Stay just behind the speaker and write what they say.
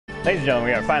Ladies and gentlemen,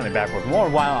 we are finally back with more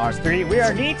Wild Arms 3. We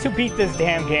are need to beat this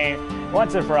damn game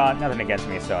once and for all. Nothing against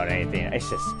me, so anything. It's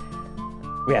just,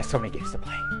 we have so many games to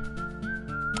play.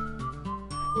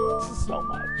 This is so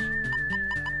much.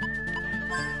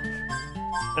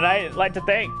 And I'd like to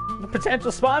thank the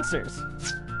potential sponsors.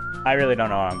 I really don't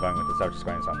know how I'm going with this. I was just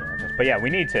going to something like this. But yeah, we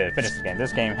need to finish this game.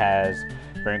 This game has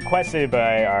been requested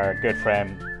by our good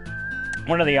friend,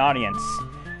 one of the audience,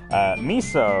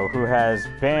 Miso, who has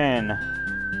been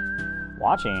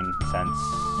watching since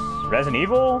Resident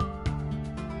Evil,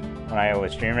 when I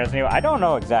was streaming Resident Evil. I don't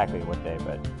know exactly what day,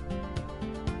 but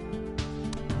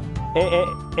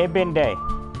it been day.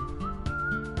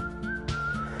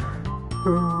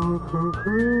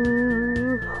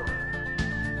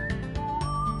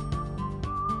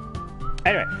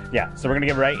 Anyway, yeah, so we're gonna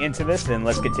get right into this and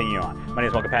let's continue on. My name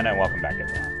is Mocha Panda and welcome back,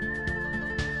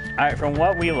 everyone. Alright, from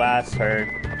what we last heard,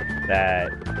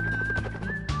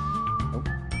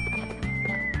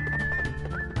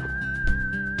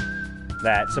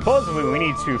 that supposedly we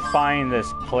need to find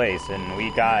this place, and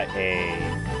we got a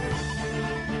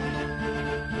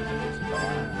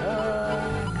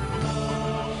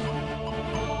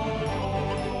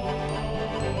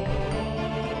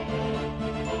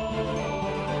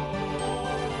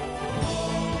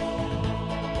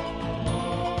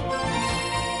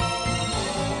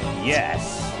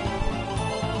yes.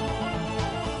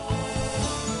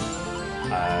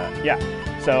 Yeah.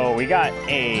 So we got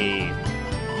a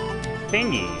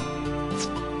thingy.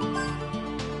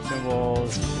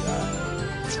 Symbols.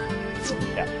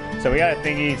 Yeah. So we got a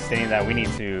thingy stating that we need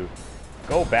to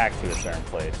go back to a certain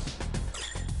place.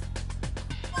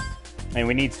 And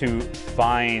we need to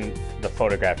find the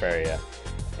photograph area.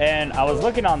 And I was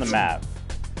looking on the map,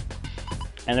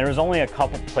 and there was only a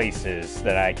couple places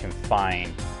that I can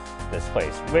find this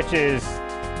place, which is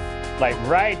like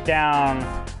right down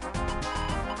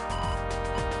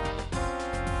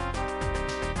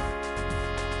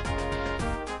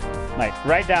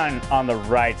on the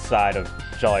right side of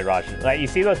Jolly Roger. Like, you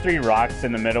see those three rocks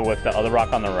in the middle with the other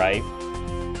rock on the right?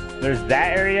 There's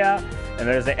that area, and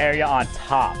there's the area on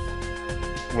top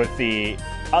with the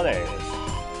other areas.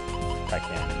 If I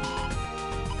can.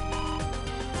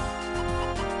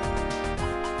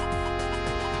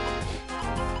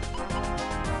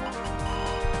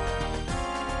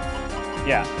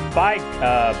 Yeah,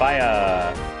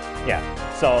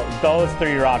 yeah. So those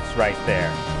three rocks right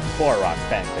there, 4 rocks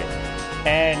technically,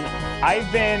 and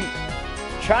I've been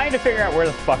trying to figure out where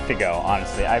the fuck to go.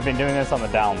 Honestly, I've been doing this on the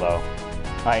down low,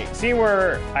 like see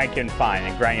where I can find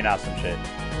and grinding out some shit,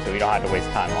 so we don't have to waste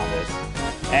time on this.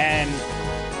 And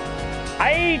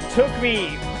it took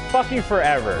me fucking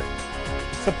forever.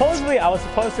 Supposedly, I was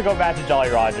supposed to go back to Jolly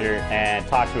Roger and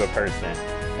talk to a person.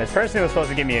 This person was supposed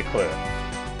to give me a clue,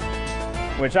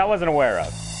 which I wasn't aware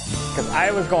of, because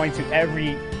I was going to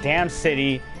every damn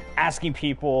city, asking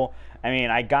people. I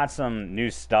mean, I got some new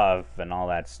stuff and all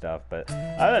that stuff, but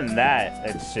other than that,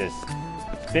 it's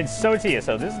been so tedious.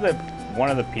 So this is one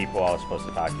of the people I was supposed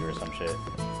to talk to or some shit.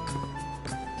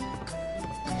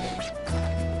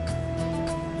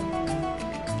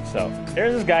 So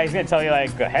here's this guy. He's gonna tell you,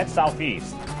 like, go head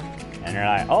southeast, and you're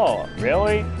like, oh,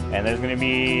 really? And there's gonna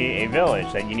be a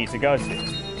village that you need to go to.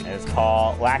 It's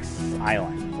called Lax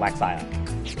Island.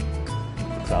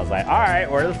 So I was like,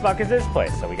 alright, where the fuck is this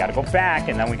place? So we gotta go back,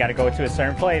 and then we gotta go to a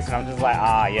certain place, and I'm just like,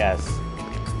 ah, yes.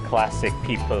 Classic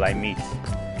people I meet.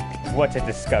 What a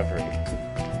discovery.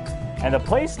 And the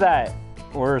place that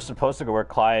we're supposed to go, where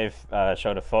Clive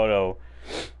showed a photo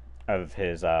of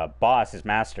his boss, his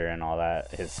master, and all that,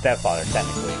 his stepfather,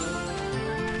 technically.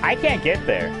 I can't get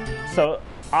there. So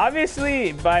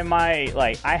obviously, by my,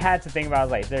 like, I had to think about,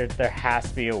 like, there has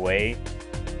to be a way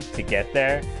to get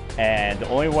there, and the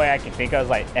only way I can think of is,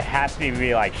 like, it has to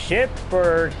be like ship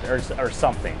or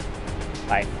something.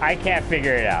 Like, I can't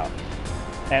figure it out,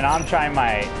 and I'm trying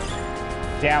my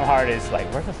damn hardest. Like,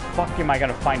 where the fuck am I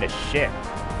gonna find a ship?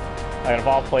 Like, of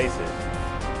all places.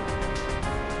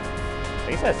 I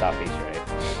think it says southeast, right?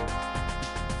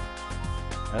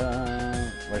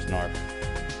 Where's north?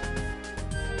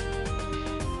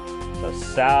 So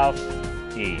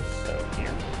southeast, so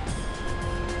here.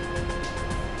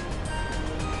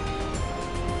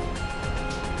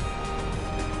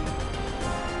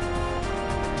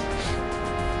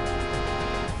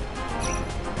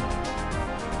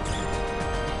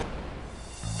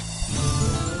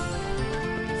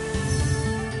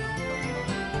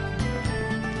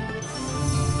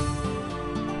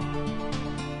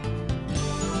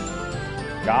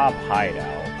 Job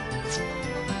hideout.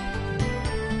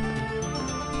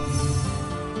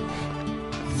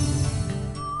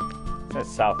 That's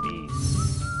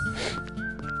southeast.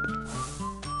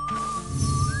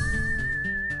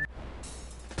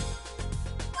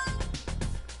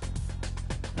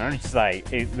 I'm just like,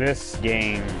 this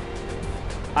game,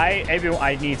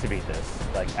 I need to beat this.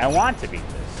 Like, I want to beat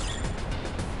this.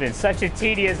 It's been such a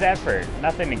tedious effort.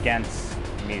 Nothing against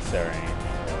Misa or anything.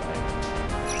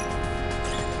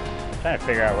 I'm trying to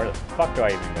figure out where the fuck do I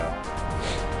even go.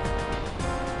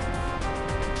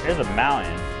 There's a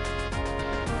mountain.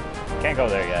 Can't go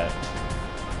there yet.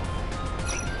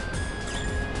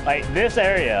 Like, this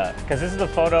area, because this is the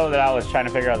photo that I was trying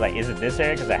to figure out, like, is it this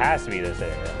area? Because it has to be this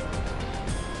area.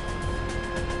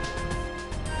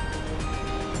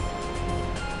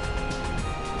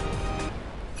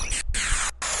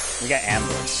 We got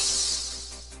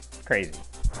ambushed. Crazy.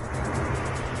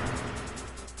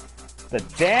 The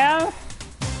damn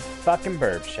fucking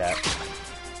burb chat.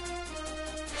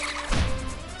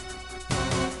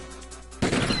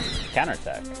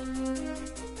 Counterattack.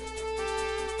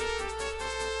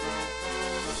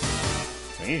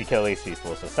 We need to kill these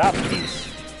people, so southeast.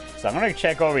 So I'm gonna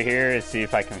check over here and see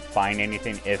if I can find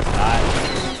anything. If not,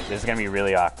 this is gonna be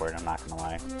really awkward, I'm not gonna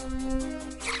lie.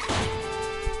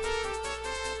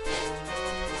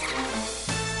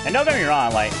 And don't get me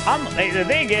wrong, like, the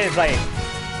thing is, like,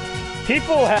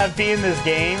 people have beaten this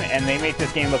game and they make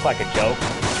this game look like a joke.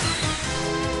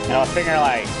 And I was figuring,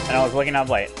 like, and I was looking up,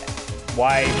 like,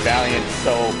 why Valiant's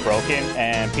so broken,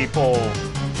 and people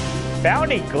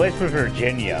found a glitch with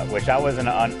Virginia, which I wasn't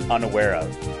unaware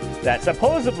of. That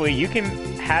supposedly you can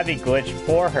have a glitch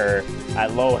for her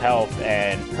at low health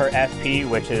and her FP,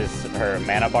 which is her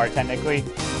mana bar technically,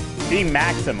 be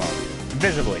maximum,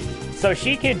 visibly. So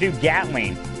she can do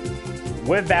Gatling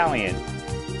with Valiant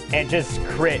and just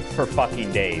crit for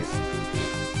fucking days.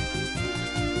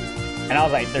 And I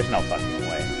was like, there's no fucking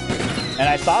way. And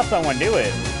I saw someone do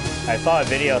it. I saw a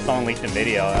video, someone leaked a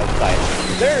video. I was like,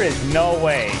 there is no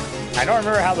way. I don't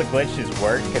remember how the glitches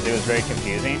work because it was very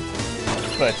confusing.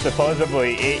 But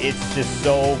supposedly, it's just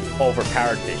so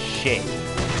overpowered to shit.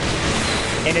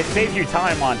 And it saves you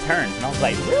time on turns. And I was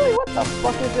like, really? What the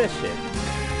fuck is this shit?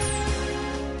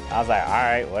 I was like,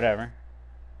 alright, whatever.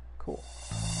 Cool.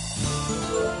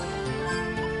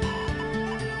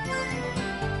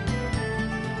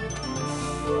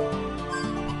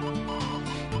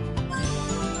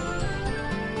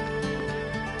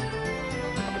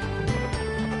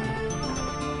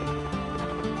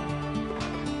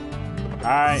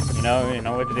 Alright, you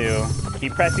know what to do.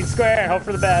 Keep pressing square and hope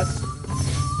for the best.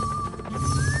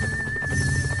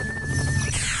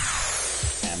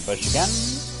 Ambush again.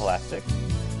 Classic.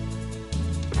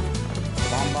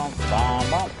 Bom, bom, bom,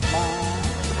 bom, bom.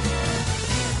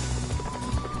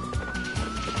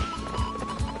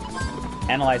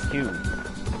 Analyze Q.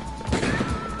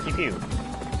 CPU.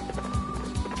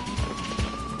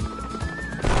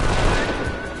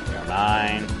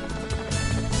 09.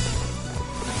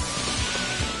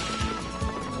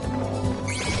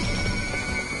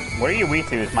 What are you weak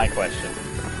to is my question.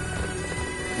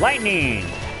 Lightning!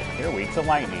 You're weak to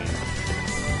lightning.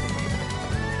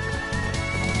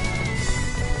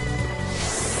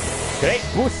 Great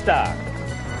booster!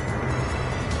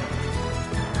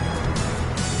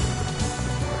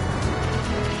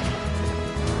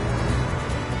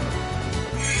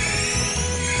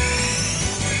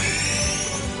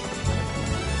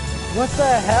 What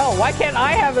the hell? Why can't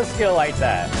I have a skill like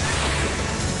that?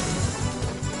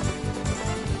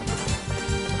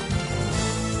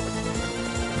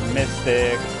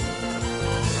 Mystic.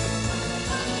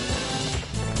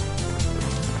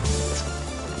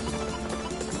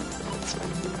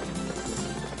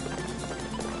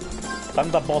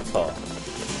 Thunderbolt.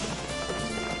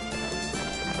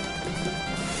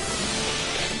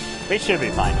 We should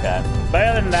be fine, chat. But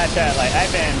other than that, chat, like,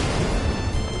 I've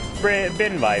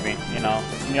been vibing, you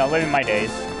know, living my days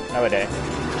nowadays.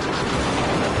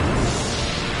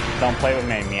 Don't play with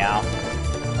me, meow.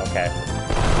 Okay.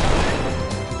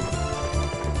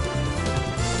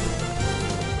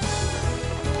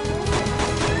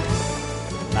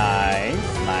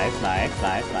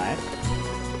 Nice.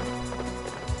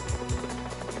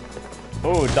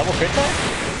 Ooh, double crit though?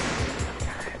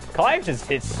 Clive just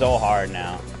hits so hard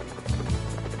now.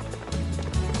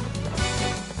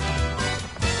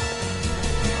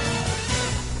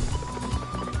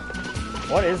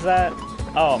 What is that?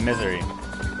 Oh, Misery.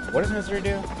 What does Misery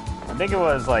do? I think it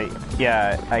was like,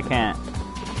 yeah, I can't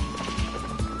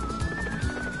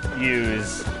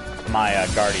use my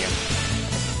Guardian.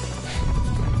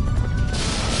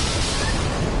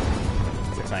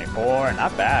 694,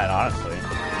 not bad, honestly.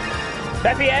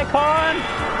 Peppy Acorn!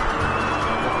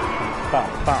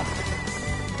 Bump.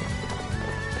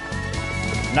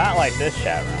 Not like this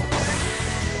chat room.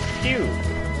 Phew.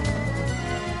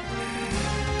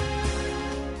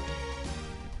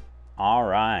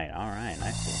 Alright,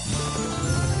 nice.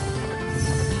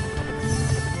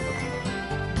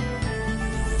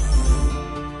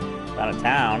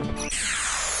 town.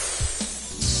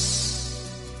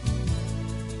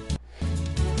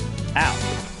 Ow.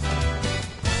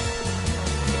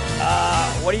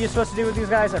 What are you supposed to do with these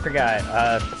guys? I forgot.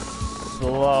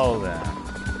 Slow them.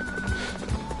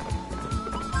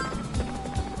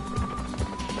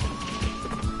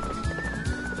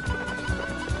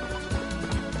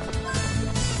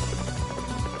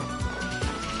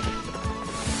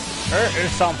 Or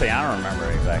something, I don't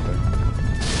remember exactly.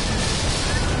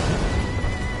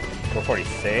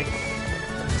 446.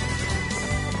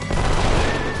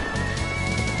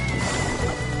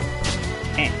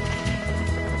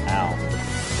 Ow.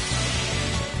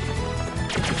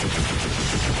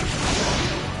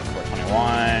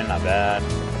 421, not bad.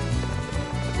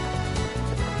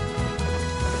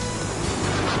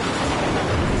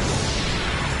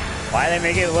 Why they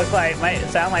make it look like, might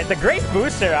sound like the Great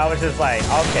Booster? I was just like,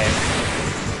 okay.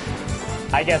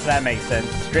 I guess that makes sense.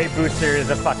 Great Booster is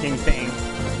a fucking thing.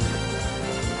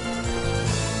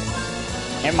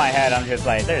 In my head, I'm just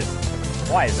like,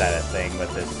 why is that a thing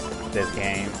with this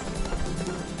game?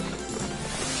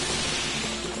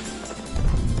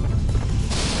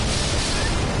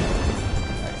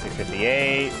 Right,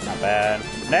 658, not bad.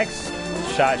 Next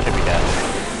shot should be dead.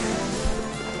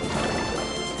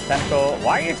 Tentacle.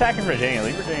 Why are you attacking Virginia?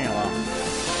 Leave Virginia alone.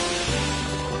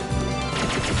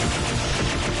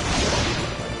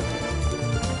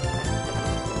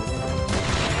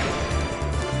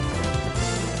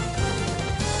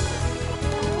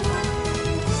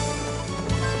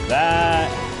 That.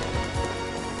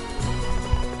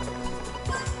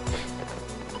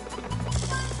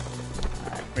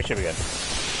 Alright, we should be good.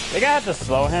 They gotta have to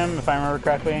slow him, if I remember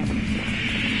correctly.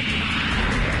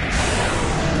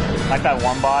 Like that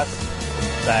one boss,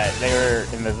 that they were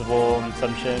invisible and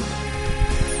some shit.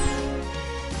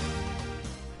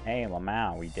 Hey,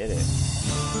 Lamau, we did it.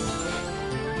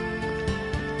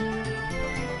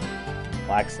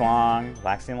 Blackslong,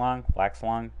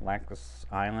 Blackless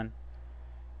Island.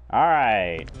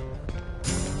 Alright.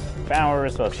 Found where we're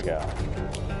supposed to go.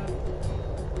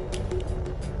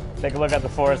 Take a look at the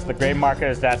forest of the Grave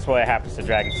Markers. That's what happens to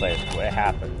Dragon Slayers. What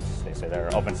happens. They say they're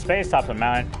open space, top of the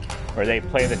mountain, where they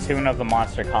play the tune of the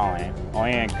monster calling,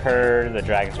 only incur the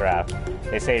dragon's wrath.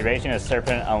 They say raging as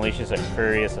serpent unleashes a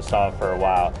furious assault for a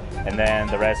while, and then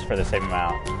the rest for the same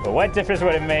amount. But what difference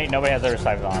would it make? Nobody has ever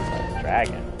survived the onslaught of the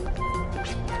dragon.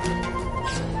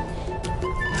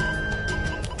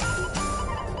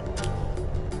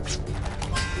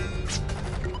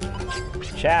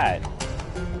 Chat.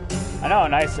 I know a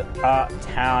nice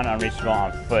town unreachable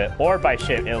on foot or by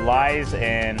ship. It lies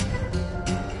in...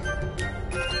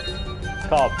 It's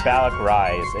called Balak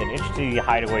Rise, an interesting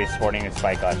hideaway sporting in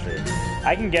Spike Glacier.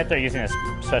 I can get there using a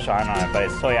special item on it, but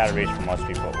it's totally out of reach for most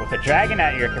people. With a dragon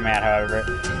at your command, however,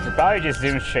 you're probably just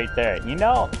zoom straight there. You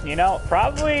know,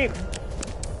 probably...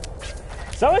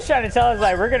 Someone's trying to tell us,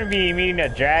 like, we're going to be meeting a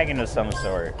dragon of some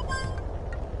sort.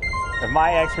 With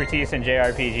my expertise in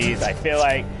JRPGs, I feel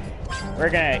like we're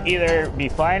gonna either be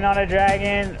flying on a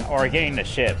dragon or getting a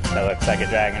ship that looks like a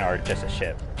dragon or just a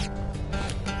ship.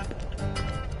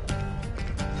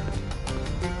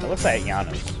 It looks like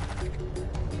Yano's.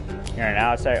 You're an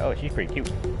outsider. Oh, she's pretty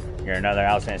cute. You're another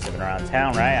outsider sitting around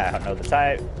town, right? I don't know the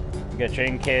type. Get a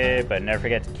trading kit, but never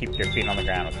forget to keep your feet on the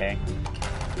ground, okay?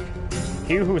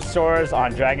 He who soars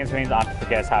on dragon's wings often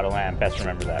forgets how to land. Best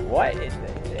remember that. What?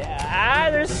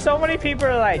 There's so many people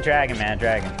who are like, dragon, man,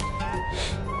 dragon.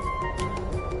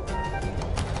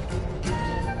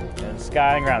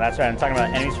 Sky and ground, that's right, I'm talking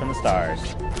about enemies from the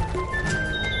stars.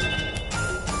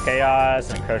 Chaos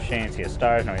and crocheting, see the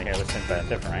stars, nobody here listens, but it's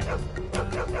different, right?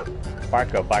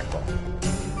 Barco.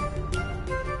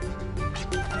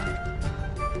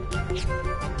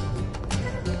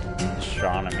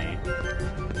 Astronomy.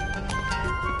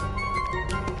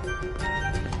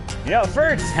 You know, for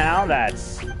a town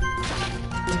that's...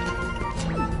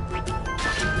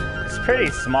 It's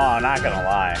pretty small, I'm not gonna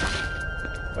lie.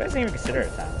 What does it even consider a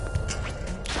town?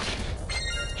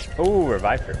 Ooh,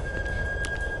 revive her.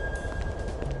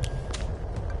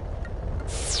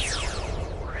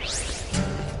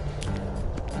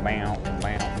 Meow.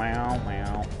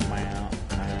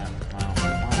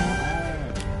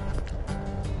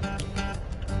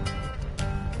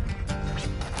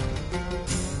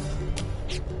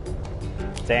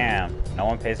 Damn, no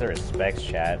one pays their respects,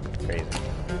 chat. Crazy.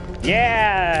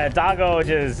 Yeah, Doggo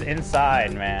just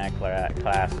inside, man.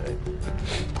 Classic.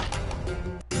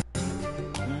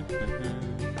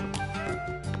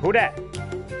 Who dat?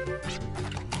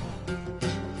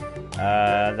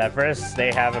 That verse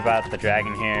they have about the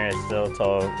dragon here is still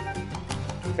told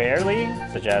fairly,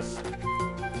 suggests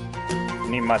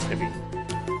he must be.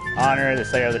 honor the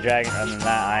slayer of the dragon. Other than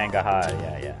that, I ain't got high.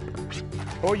 Yeah.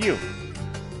 Who are you?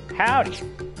 Howdy.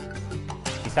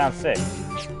 She sounds sick.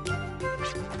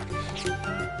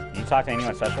 You talk to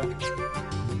anyone special?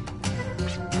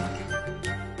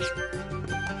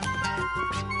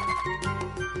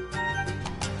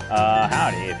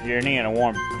 Howdy. If you're needing a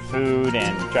warm food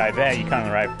and dry bed, you come to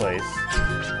the right place.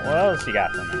 What else you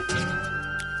got for me?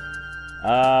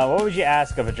 What would you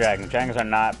ask of a dragon? Dragons are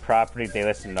not property, they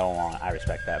listen to no one. I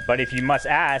respect that. But if you must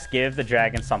ask, give the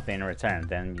dragon something in return,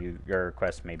 then your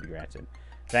request may be granted.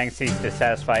 Dragon seeks to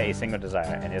satisfy a single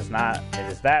desire, and it is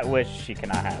that which she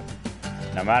cannot have.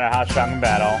 No matter how strong in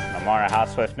battle, no matter how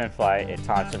swift in flight, it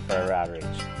taunts her for her outrage.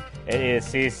 It is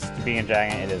ceased to be a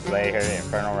dragon, it is lay her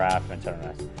infernal wrath and eternal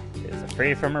rest. It is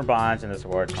free from her bonds in this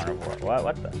war, carnivore.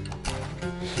 What the?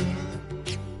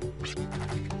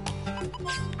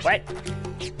 What?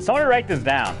 Someone write this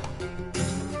down.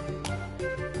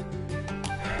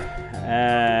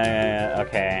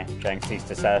 Okay. Dragon seeks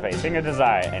to satisfy a single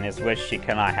desire, and his wish she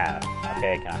cannot have.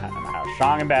 Okay, cannot have. No matter how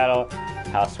strong in battle,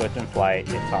 how swift in flight,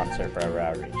 it taunts her for her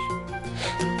outrage.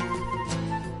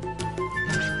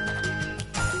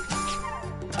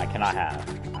 I cannot have.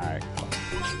 Alright, cool.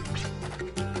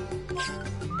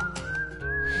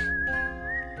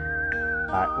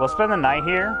 Alright, we'll spend the night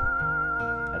here,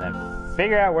 and then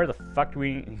figure out where the fuck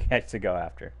we get to go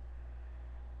after.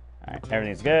 Alright,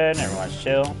 everything's good, everyone's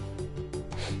chill.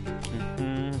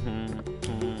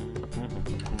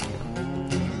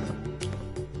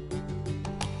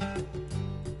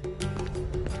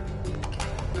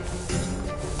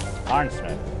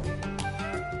 Arnsmith.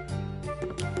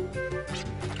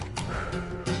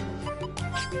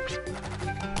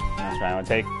 That's right, I'll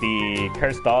take the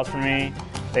cursed dolls from me.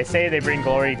 They say they bring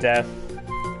glory, death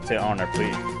to owner.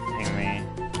 Please hang me.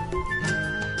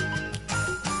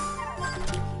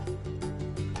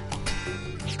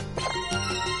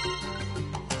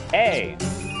 Hey!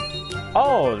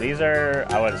 Oh, these are,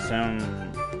 I would assume,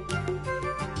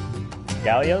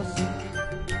 Gallios?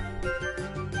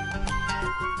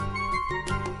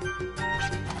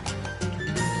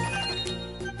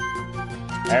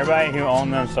 Everybody who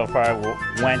owned them so far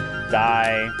went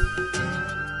die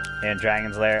in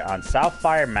Dragon's Lair on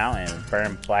Southfire Mountain,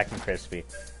 burn black and crispy.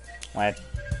 When I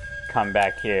come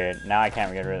back here, now I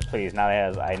can't get rid of it. Please, now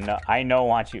that I know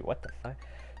want you. What the fuck?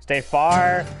 Stay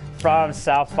far from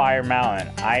Southfire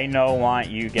Mountain. I know want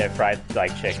you get fried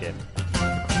like chicken.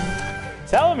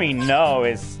 Telling me no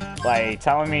is like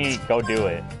telling me go do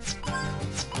it.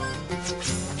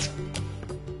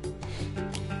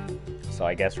 So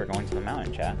I guess we're going to the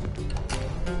mountain, chat.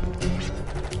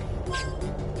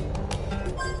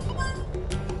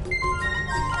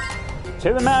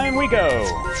 To the mountain we go!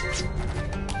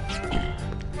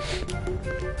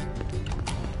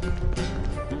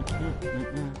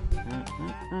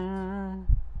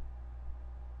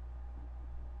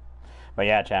 But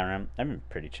yeah, chat room, I've been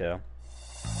pretty chill.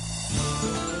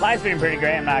 Life's been pretty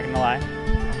great, I'm not gonna lie.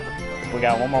 We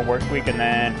got one more work week and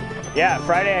then, yeah,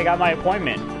 Friday I got my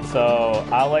appointment. So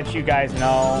I'll let you guys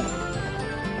know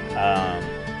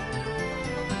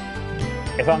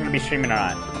if I'm gonna be streaming or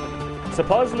not.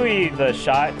 Supposedly the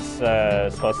shot's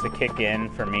supposed to kick in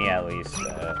for me at least.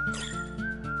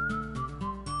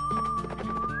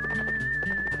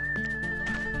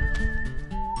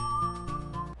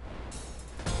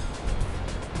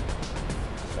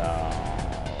 So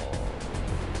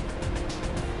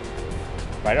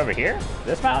right over here,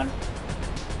 this mountain.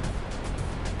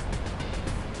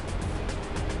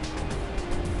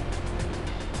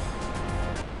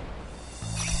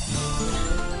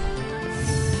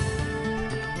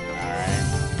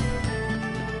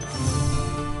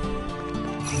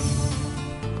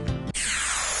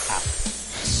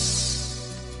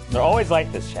 They're always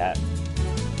like this, chat.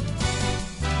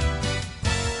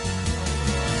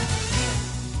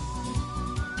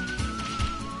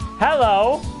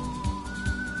 Hello!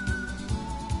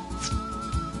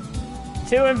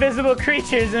 Two invisible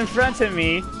creatures in front of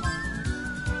me.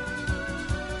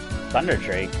 Thunder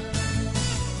Drake.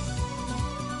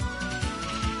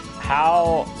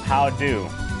 How do?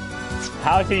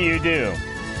 How do you do?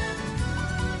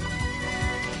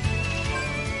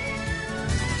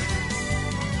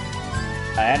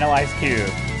 Analyze cube.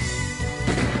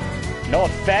 No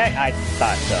effect? I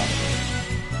thought so.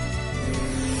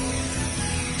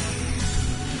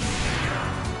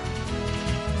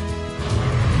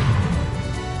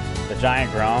 The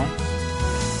giant groan.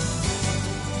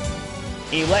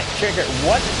 Electric.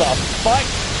 What the fuck?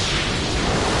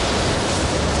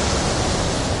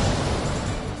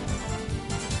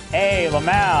 Hey,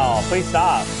 Lamal, please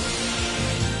stop.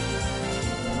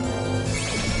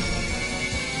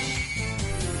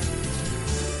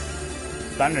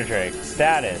 Thunder Drake.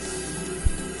 Status.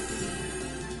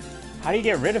 How do you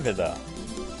get rid of it though?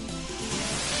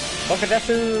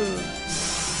 Okadesu!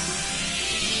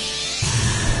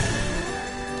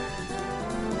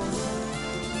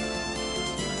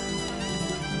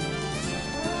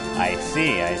 I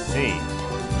see, I see.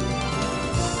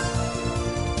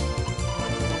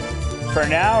 For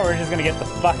now, we're just gonna get the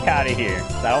fuck out of here.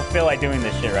 I don't feel like doing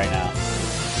this shit right now.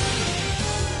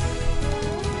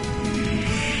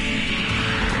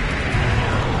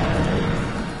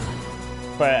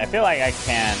 But I feel like I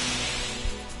can.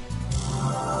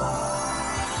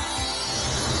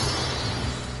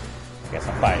 I guess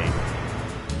I'm fighting.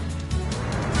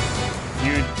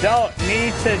 You don't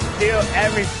need to do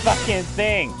every fucking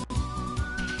thing.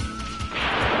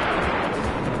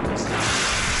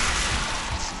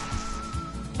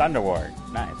 Thunder Ward.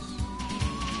 Nice.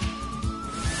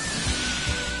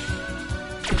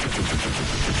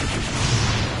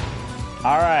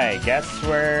 Alright, guess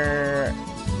we're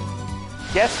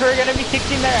gonna be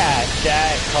kicking their ass.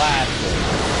 That classic.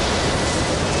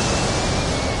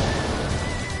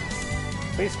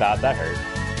 Please stop, that hurt.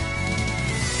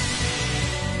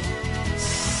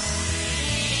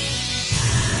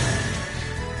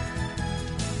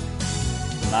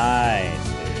 Nice,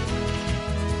 dude.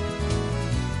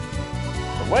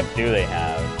 So what do they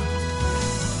have?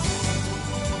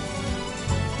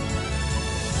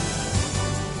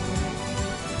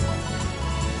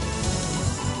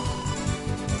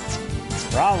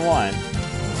 Round one.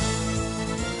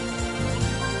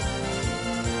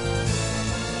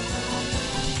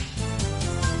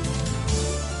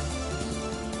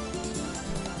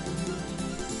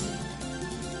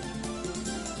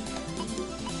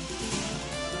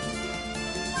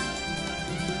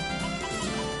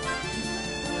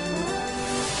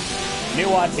 New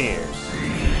Wattiers.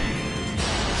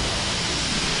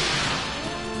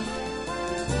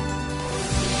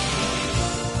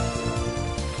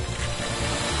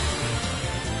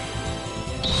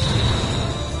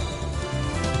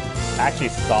 I actually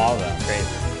saw them.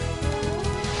 Crazy.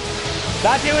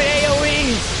 Stop doing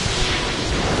AoEs!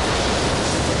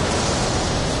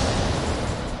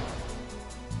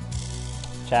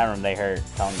 Chat room, they hurt.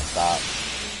 Tell them to stop.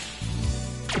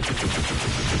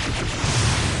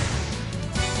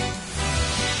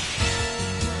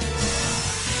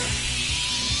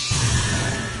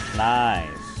 Nice.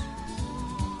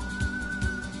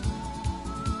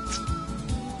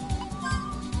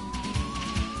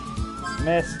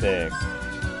 Mystic.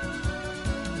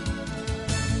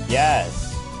 Yes.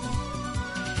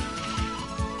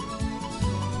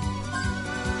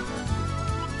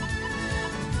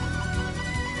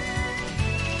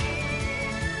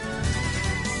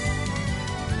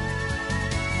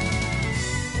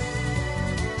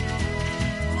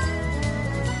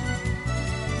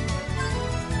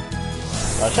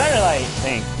 I was trying to like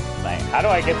think, like, how do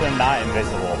I get them not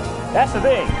invisible? That's the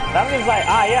thing. I'm just like,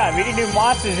 yeah, meeting new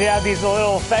monsters, you have these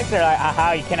little effects. They're like,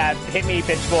 aha, you cannot hit me,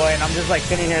 bitch boy. And I'm just like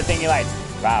sitting here thinking like,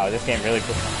 wow, this game really,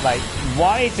 like,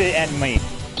 wanting to end me.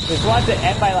 Just wants to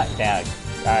end my life. Damn.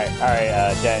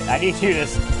 Alright, Jen, I need you to,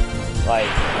 like,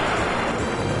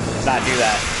 not do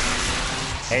that.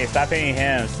 Hey, stop hitting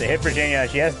him. Hit Virginia.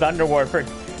 She has Thunder Ward for,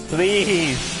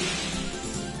 please.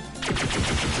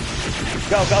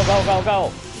 Go, go, go, go,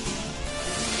 go.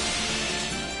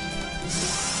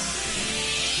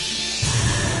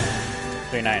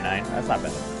 $3.99. That's not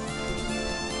bad.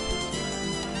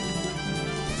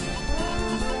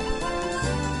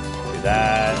 Do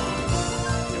that.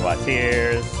 Do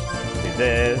Wattiers. Do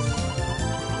this.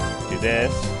 Do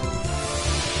this.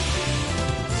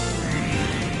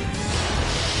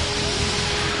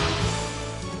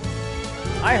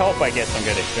 I hope I get some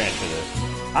good experience with this.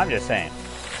 I'm just saying.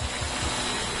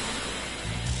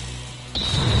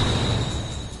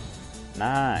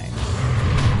 Nice.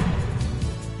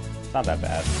 It's not that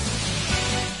bad.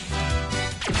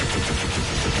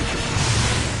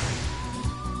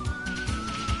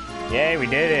 Yay, we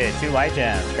did it! 2 light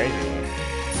gems. Crazy.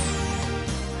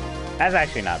 That's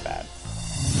actually not bad.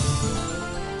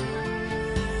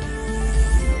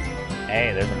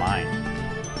 Hey, there's a mine.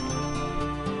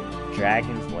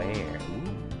 Dragon's Lair.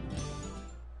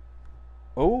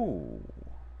 Ooh. Ooh.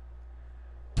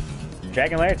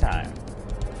 Dragon Lair time.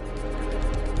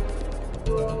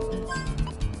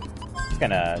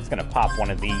 It's gonna pop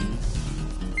one of these.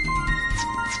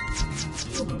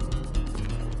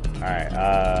 Alright,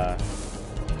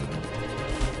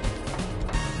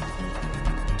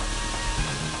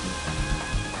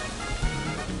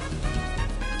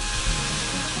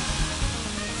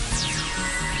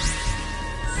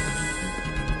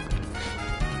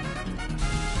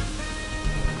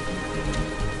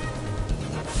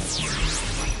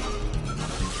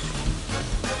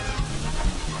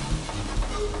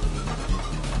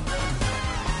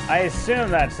 I assume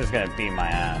that's just gonna beat my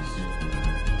ass.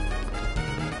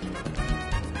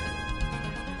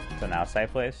 It's an outside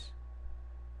place.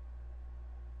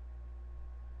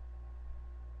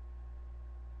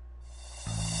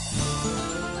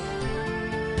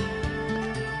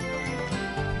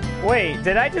 Wait,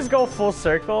 did I just go full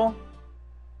circle?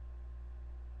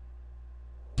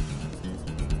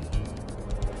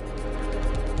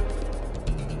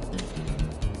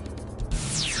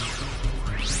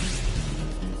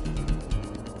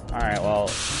 Alright, well...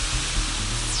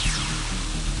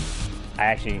 I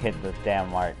actually hit the damn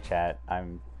mark, chat. I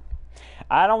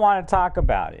don't want to talk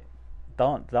about it.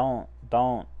 Don't start.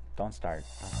 Don't start.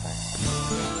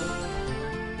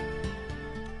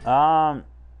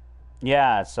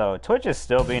 Yeah, so Twitch is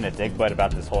still being a dickbutt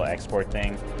about this whole export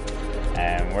thing.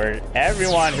 And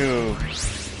everyone who,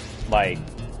 like,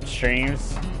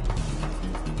 streams,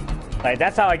 like,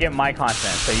 that's how I get my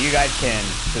content. So you guys can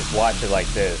just watch it like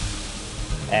this.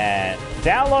 And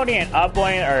downloading and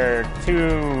uploading are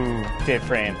two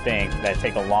different things that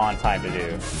take a long time to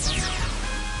do.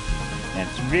 And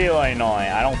it's really annoying.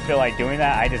 I don't feel like doing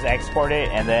that. I just export it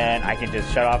and then I can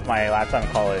just shut off my laptop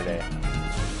and call it a day.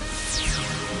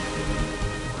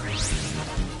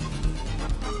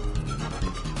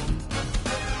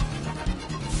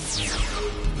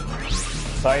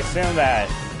 So I assume that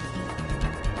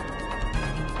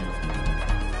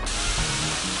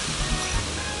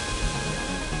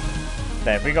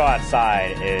if we go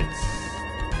outside, it's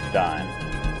done.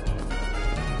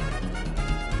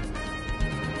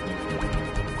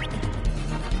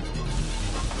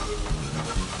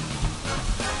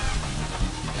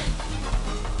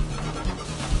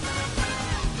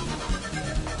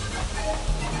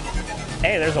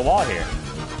 Hey, there's a wall here.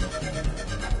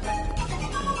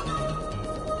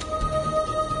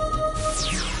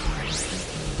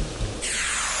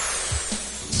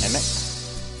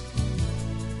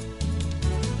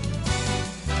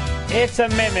 It's a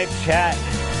mimic, chat.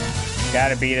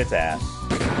 Gotta beat its ass.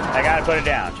 I gotta put it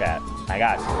down, chat. I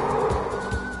got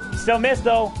to. Still missed,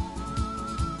 though.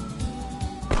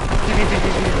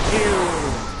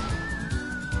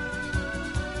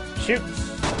 Shoots.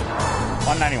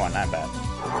 191, not bad.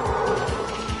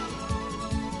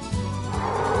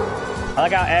 I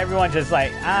like how everyone's just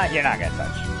like, you're not gonna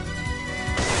touch.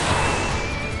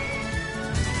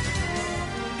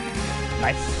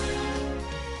 Nice.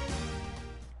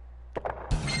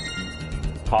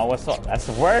 Call whistle. That's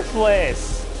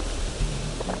worthless.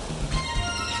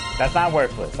 That's not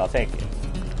worthless. I'll take it.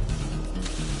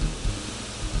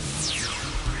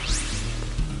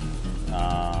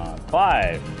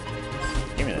 Clive.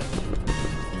 Give me this.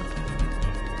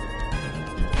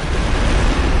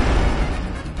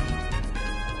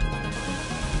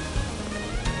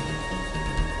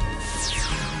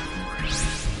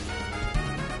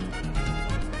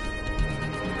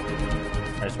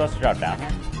 Are you supposed to drop down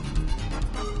here?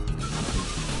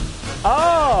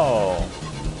 Oh!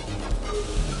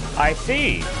 I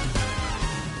see.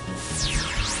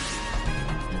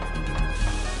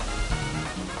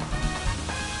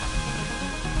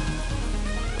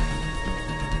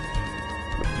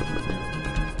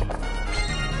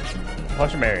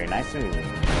 Potion berry, nice to see.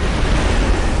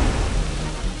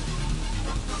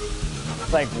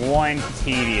 It's like one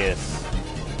tedious.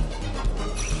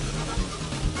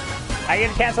 I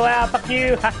get to cancel out, fuck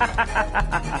you!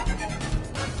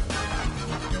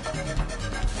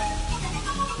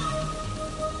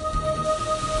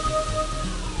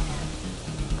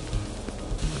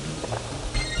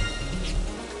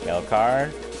 Yellow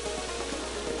card.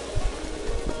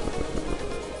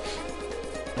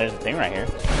 There's a thing right here.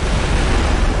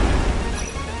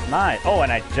 Nice. Oh,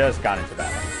 and I just got into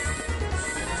battle.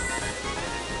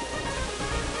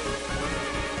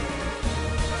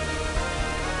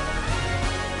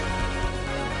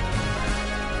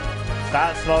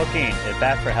 Stop smoking. It's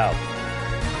bad for health.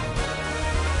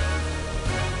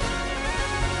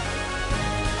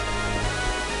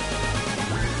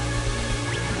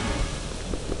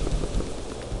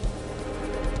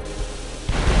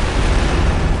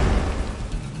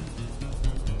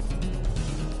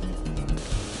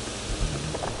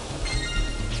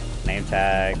 Name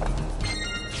tag.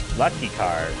 Lucky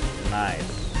card. Nice.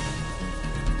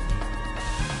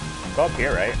 Go up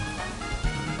here, right?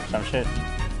 Some shit.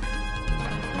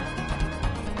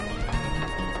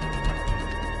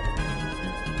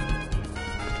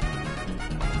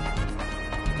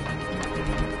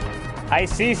 I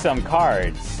see some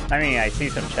cards. I mean, I see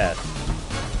some chests.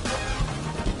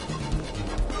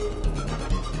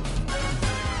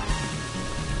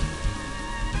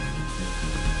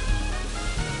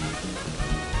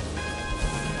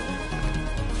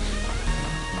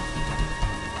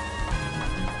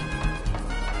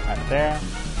 there.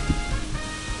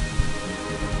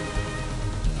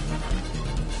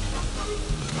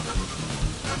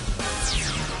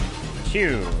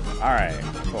 Chew. Alright,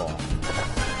 cool.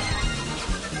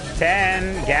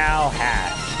 10 gal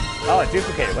hat. Oh, it's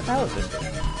duplicated. What the hell is this?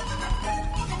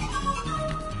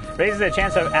 Raises the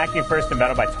chance of acting first in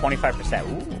battle by 25%.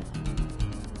 Ooh.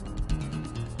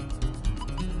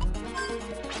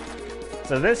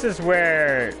 So this is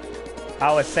where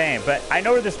I was saying, but I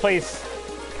know where this place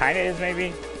kind of is,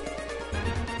 maybe.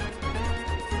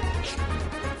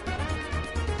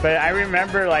 But I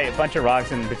remember like a bunch of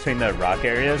rocks in between the rock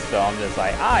areas, so I'm just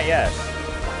like, ah, yes,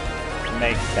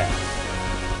 makes sense.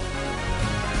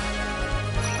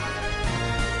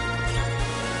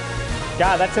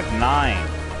 God, that took 9.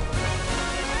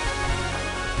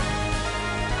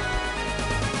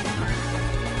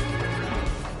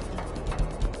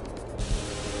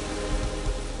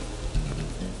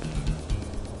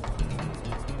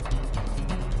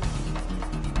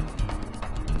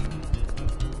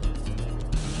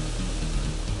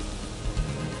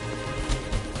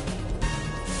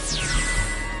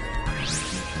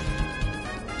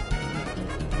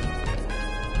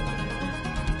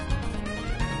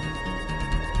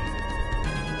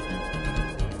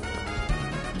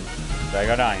 Did I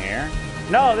go down here?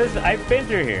 No, this I've been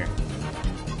through here.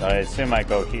 So I assume I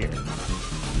go here.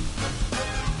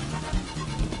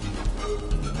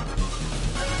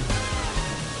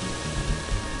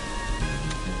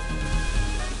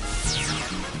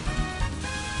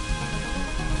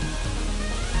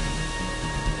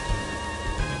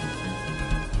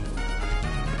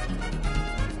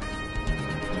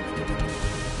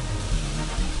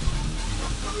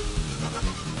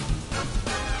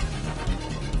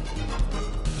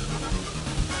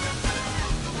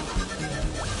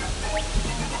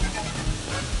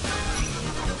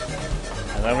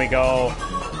 And then we go,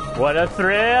 what a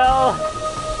thrill!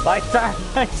 Like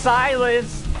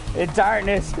silence in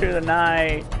darkness through the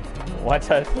night. What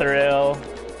a thrill.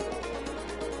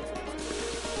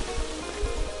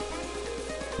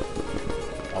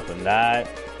 Open that.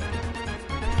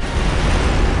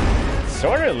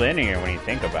 Sort of linear when you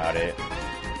think about it.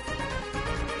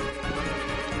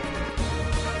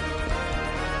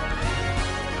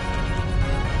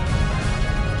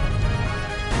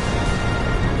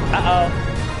 Uh-oh.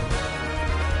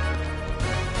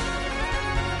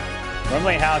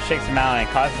 Rumbling house shakes the mountain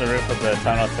and causes the roof of the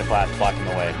tunnel to collapse, blocking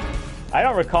the way. I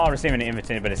don't recall receiving an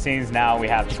invitation, but it seems now we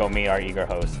have to go meet our eager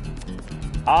host.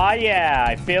 Aw, yeah,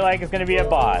 I feel like it's gonna be a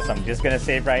boss. I'm just gonna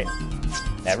save right...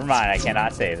 Never mind, I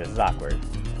cannot save. This is awkward.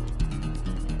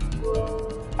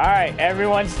 Alright,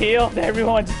 everyone's healed.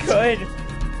 Everyone's good.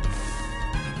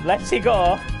 Let's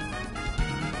go.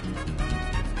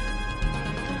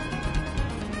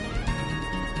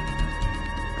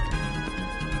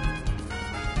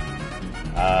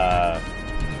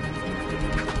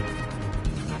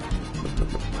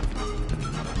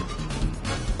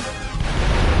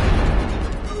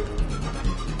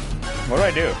 What do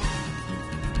I do?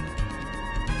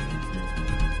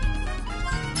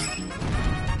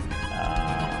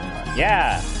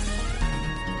 Yeah.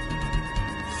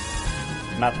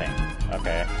 Nothing.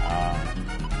 Okay.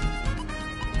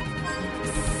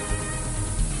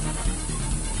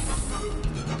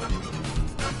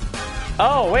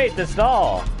 Oh, wait, the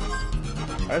stall.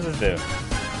 What does this do?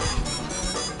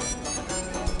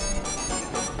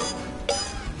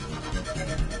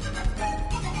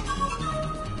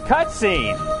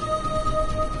 Cutscene!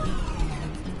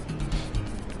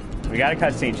 We got a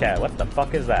cutscene, chat. What the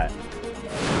fuck is that?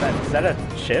 Is that a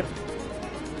ship?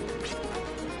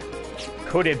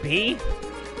 Could it be?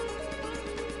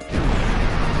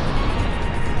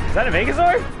 Is that a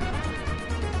Megazord?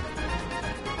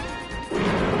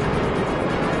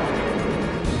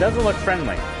 It doesn't look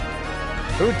friendly.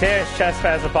 Who dares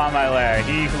trespass upon my lair?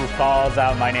 He who calls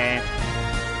out my name.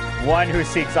 One who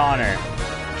seeks honor.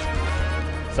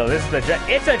 So this is the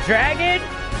it's a dragon?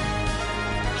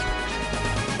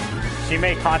 She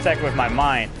made contact with my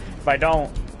mind. If I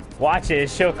don't watch it,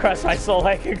 she'll crush my soul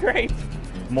like a grape.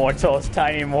 Mortals,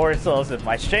 tiny morsels, if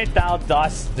my strength thou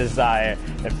dost desire,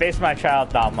 and face my trial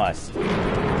thou must.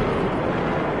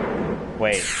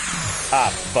 Wait.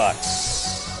 Ah, fuck.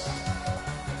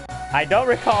 I don't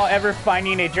recall ever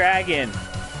finding a dragon.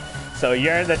 So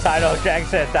you're the title of dragon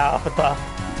said thou.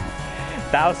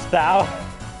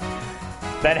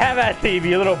 Then have at thee,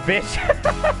 you little bitch.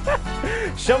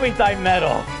 Show me thy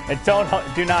metal, and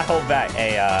do not hold back.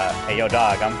 Hey, yo,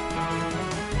 dog.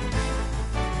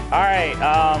 All right.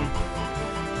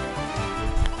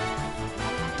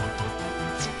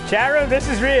 Chat room, this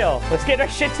is real. Let's get our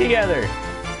shit together.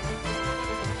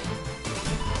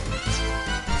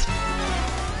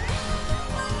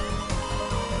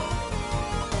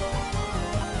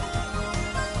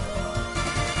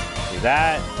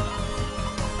 that.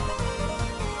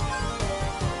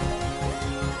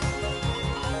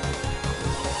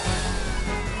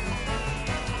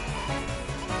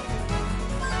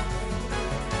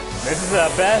 This is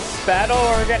the best battle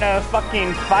we're gonna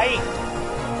fucking fight.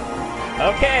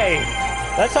 Okay,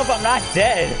 let's hope I'm not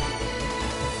dead.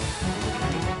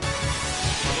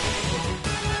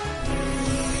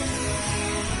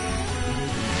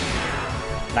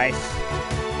 Nice.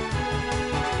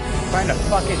 What the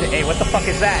fuck is it? Hey, what the fuck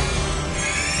is that?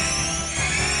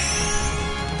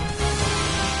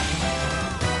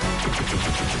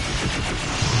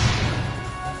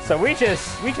 So we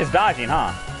just dodging,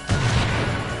 huh?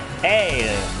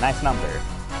 Hey, nice number.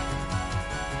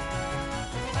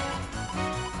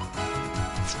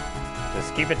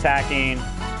 Just keep attacking.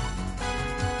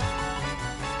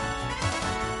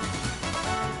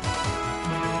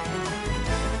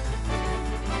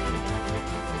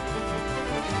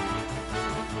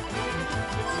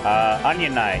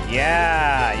 Onion Knight.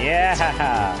 Yeah,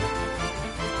 yeah.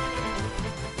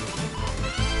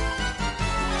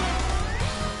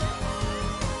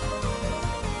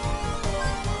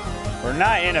 We're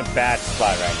not in a bad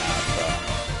spot right now, so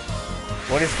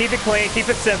we'll just keep it clean, keep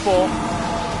it simple.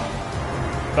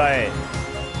 But,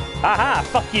 haha,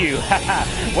 fuck you.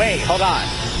 Wait, hold on.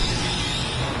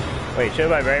 Wait, show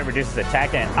by Barry reduces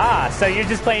attack and so you're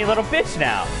just playing a little bitch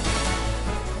now.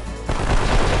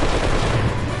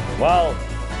 Well,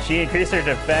 she increased her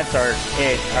defense or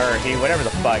he, whatever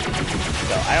the fuck.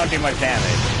 So I don't do much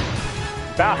damage.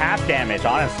 About half damage,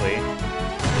 honestly.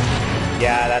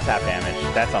 Yeah, that's half damage.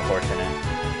 That's unfortunate.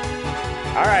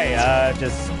 Alright,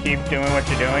 just keep doing what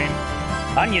you're doing.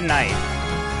 Onion Knight.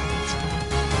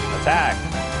 Attack.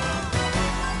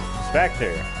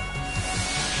 Spectre.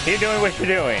 Keep doing what you're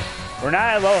doing. We're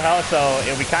not at low health, so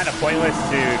it'll be kind of pointless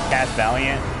to cast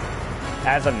Valiant.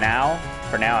 As of now.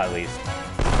 For now, at least.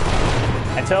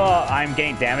 Until I'm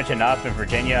getting damage enough in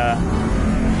Virginia.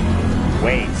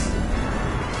 Wait.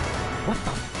 What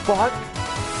the fuck?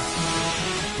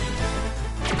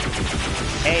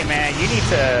 Hey man,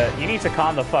 you need to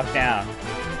calm the fuck down.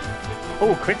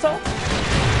 Oh, critical?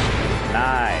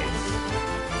 Nice.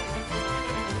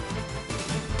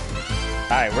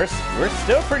 Alright, we're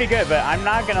still pretty good, but I'm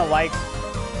not gonna like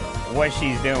what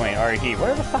she's doing, or he,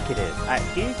 whatever the fuck it is.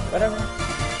 He, whatever.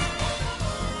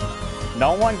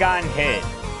 No one gotten hit.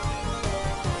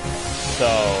 So,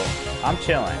 I'm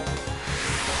chilling.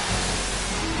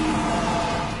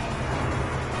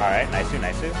 Alright, nice,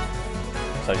 nice.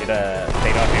 So they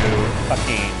don't do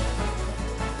fucking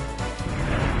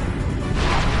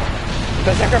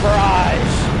Berserker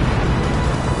Barrage.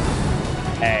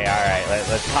 Hey, alright,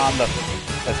 let's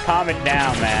calm it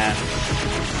down, man.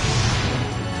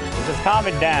 Let's just calm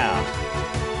it down.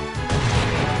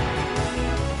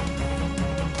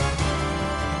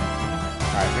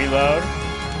 Alright, reload.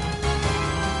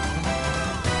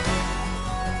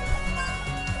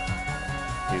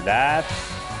 Do that.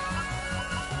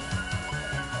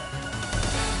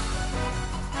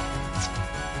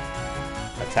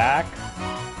 Attack.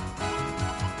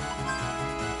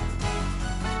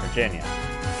 Virginia.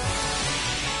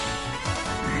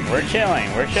 We're chilling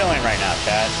right now,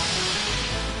 chat.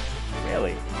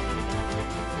 Really?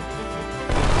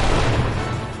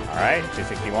 Alright,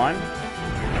 261.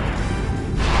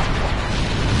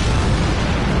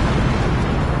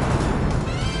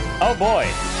 Oh boy.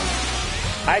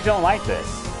 I don't like this.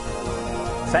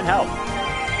 Send help.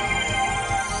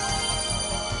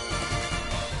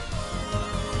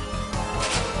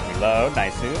 Reload,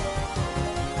 nice.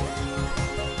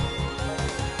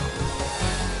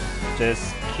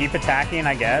 Just keep attacking,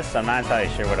 I guess. I'm not entirely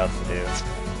sure what else to do.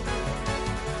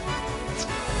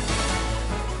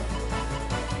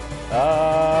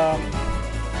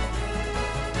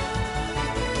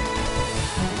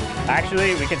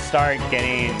 Actually, we could start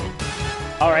getting...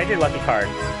 Alright, I did lucky card.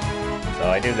 So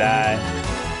I do that.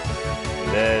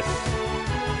 Do this.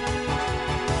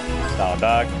 Donald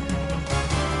Duck.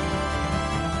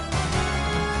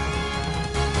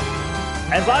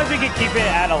 As long as we can keep it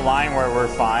at a line where we're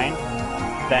fine,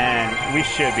 then we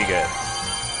should be good.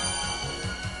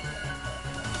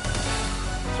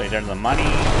 So return the money.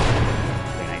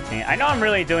 319. I know I'm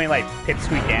really doing like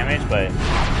pipsqueak damage, but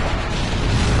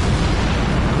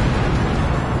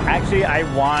actually I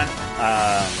want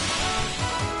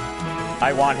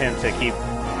him to keep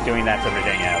doing that to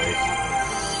Virginia at least.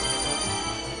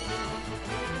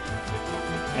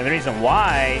 And the reason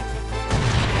why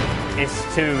is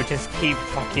to just keep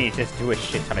fucking just do a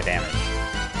shit ton of damage.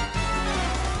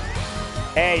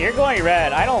 Hey, you're going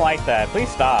red. I don't like that. Please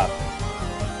stop.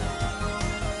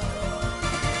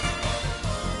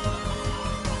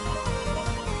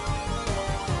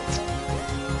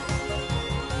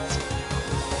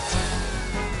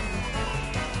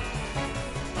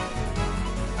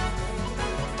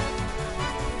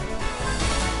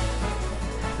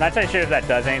 Not entirely sure if that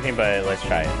does anything, but let's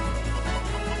try it.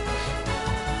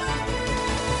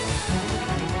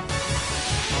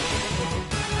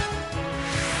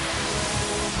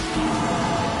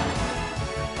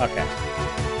 Okay.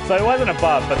 So it wasn't a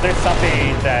buff, but there's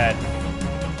something that...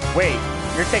 Wait,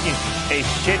 you're taking a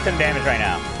shit ton of damage right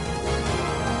now.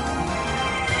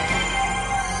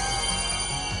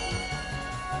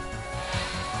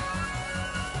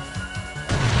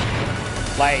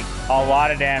 Like, a lot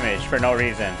of damage for no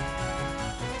reason.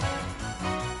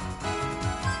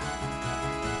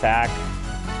 Attack.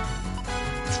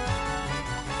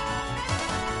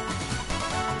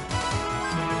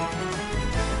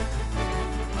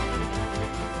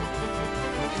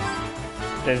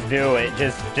 Just do it.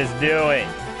 Just do it.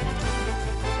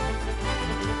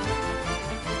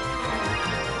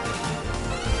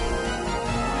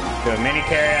 Do a mini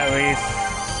carry at least.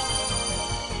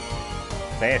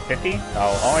 Say at 50?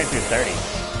 Oh, only through 30.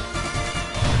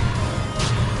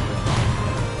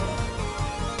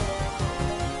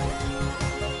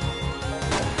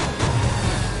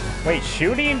 Wait,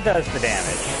 shooting does the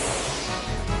damage.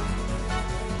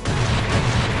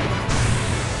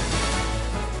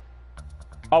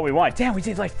 Oh, we won. Damn, we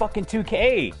did like fucking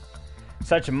 2K.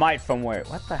 Such might from where?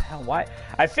 What the hell? Why?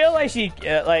 I feel like she,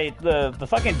 like, the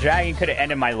fucking dragon could have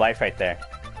ended my life right there.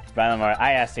 Valamar,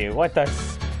 I asked you, what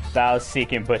does thou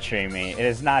seek in butchering me? It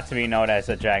is not to be known as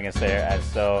a dragon slayer, as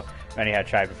so many have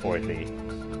tried before thee.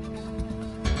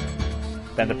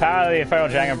 Then the power of the infernal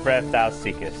dragon breath thou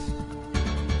seekest.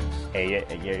 Hey,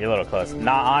 you're a little close.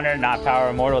 Not honor, not power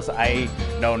of mortals. I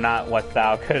know not what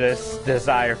thou couldst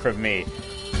desire from me.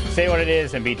 Say what it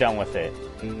is and be done with it.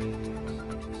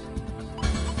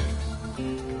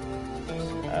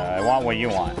 I want what you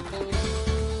want.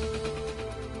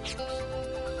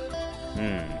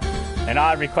 An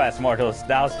odd request, mortals.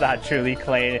 Thou'st not truly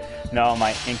know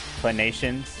my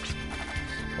inclinations.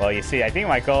 Well, you see, I think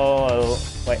my goal...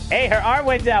 Wait, hey, her arm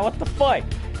went down. What the fuck?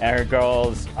 And her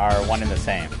goals are one and the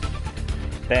same.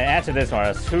 Then answer this,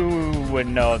 mortals. Who would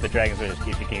know if the dragons would just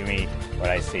keep giving me what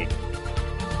I seek?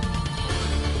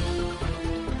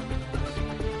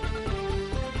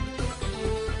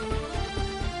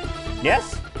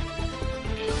 Yes?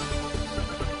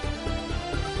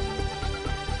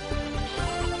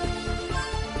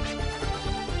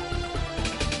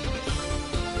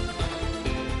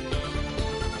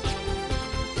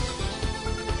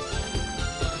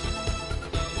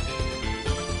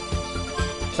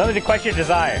 Something to question your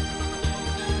desire.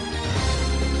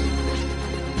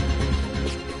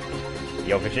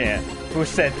 Yo, Virginia, who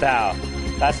said thou?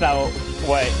 That's not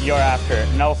what you're after.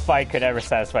 No fight could ever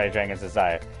satisfy a dragon's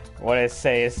desire. What it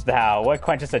sayest thou? What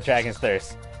quenches a dragon's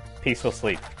thirst? Peaceful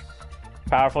sleep.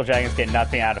 Powerful dragons get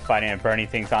nothing out of fighting and burning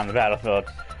things on the battlefield.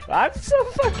 I'm so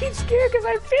fucking scared because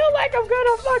I feel like I'm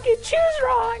gonna fucking choose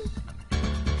wrong.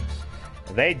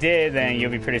 If they did, then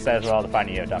you'll be pretty satisfied with all the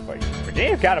fighting you have done for you.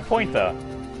 Virginia's got a point, though.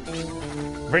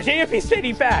 Virginia be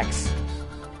spitting facts.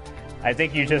 I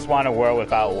think you just want a world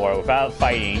without war, without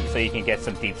fighting, so you can get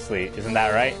some deep sleep. Isn't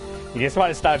that right? You just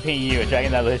want to stop being you, a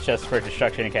dragon that lives just for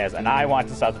destruction and chaos, and I want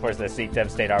to stop the forces that seek to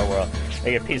devastate our world.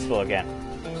 Make it peaceful again.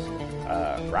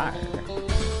 Right.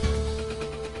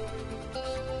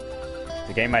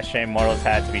 To gain my shame, mortals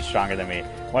had to be stronger than me.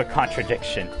 What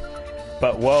contradiction.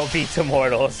 But woe be to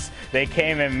mortals. They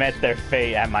came and met their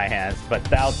fate at my hands, but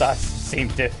thou dost seem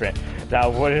different. Thou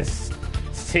wouldst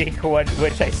seek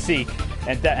which I seek,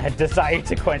 and desire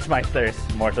to quench my thirst.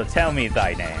 Mortal, tell me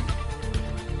thy name.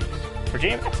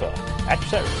 Virginia Maxwell, at your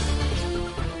service.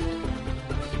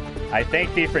 I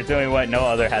thank thee for doing what no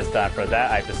other has done. For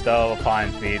that I bestow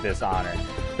upon thee this honor.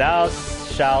 Thou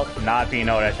shalt not be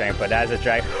known as dragon, but as a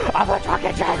dragon. I'm a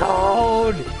fucking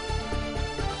dragon!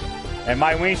 And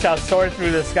my wings shall soar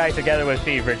through the sky together with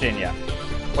thee, Virginia.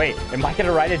 Wait, am I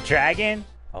gonna ride a dragon?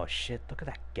 Oh shit, look at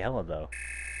that Gela though.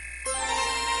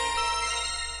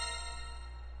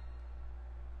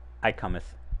 I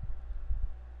cometh.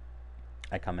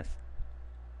 I cometh.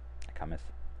 I cometh.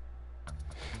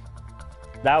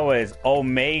 That was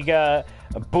Omega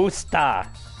Boosta.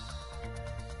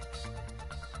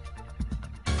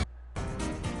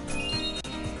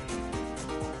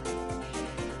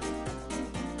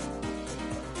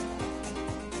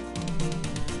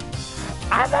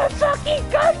 I'm a fucking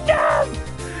Gundam!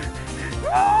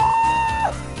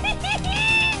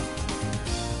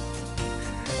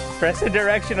 Press the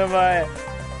direction of my...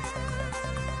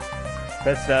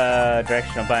 Press the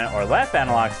directional button or left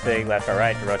analog stick, left or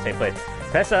right to rotate plates.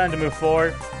 Press button to move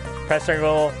forward. Press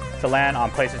circle to land on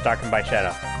places darkened by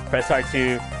shadow. Press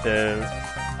R2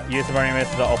 to use the burning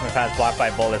missile to open paths blocked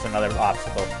by bullets and other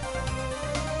obstacles.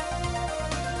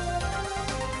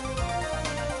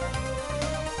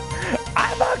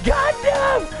 a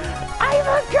Gundam! I'm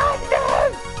a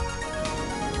Gundam!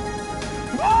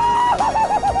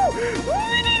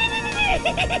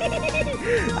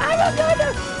 I'm a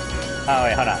Gundam! Oh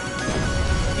wait, hold on.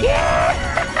 Yeah!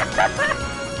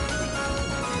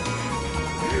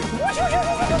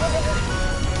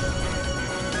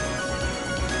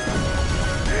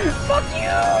 Fuck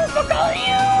you! Fuck all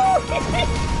you!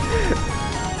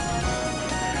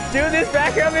 Dude, this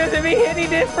background music be hitting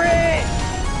different!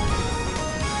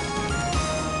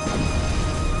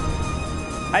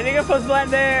 I think I'm supposed to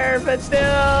land there, but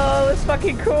still, it's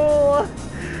fucking cool.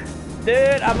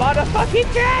 Dude, I'm on a fucking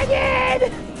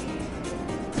dragon!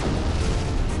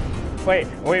 Wait,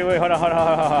 hold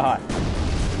on.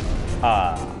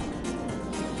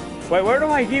 Wait, where do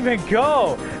I even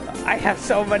go? I have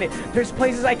so many. There's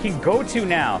places I can go to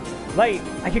now. Like,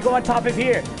 I can go on top of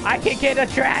here. I can get a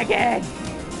dragon!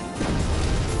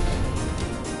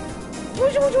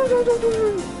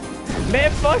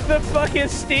 Man, fuck the fucking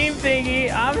Steam thingy.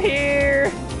 I'm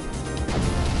here.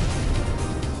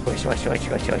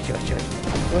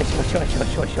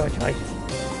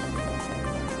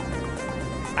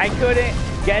 I couldn't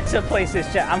get to places.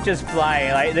 I'm just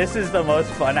flying. Like, this is the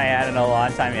most fun I had in a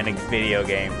long time in a video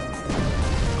game.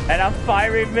 And I'm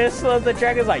firing missiles. The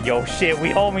dragon's like, yo, shit, we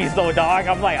homies though, dog.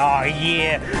 I'm like, oh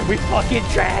yeah, we fucking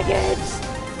dragons.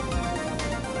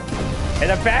 And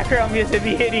the background music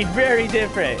be hitting very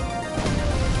different.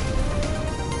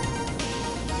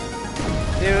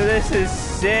 Dude, this is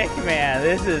sick, man.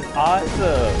 This is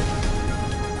awesome.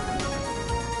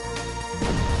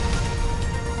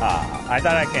 I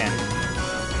thought I can.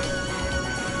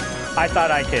 I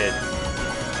thought I could.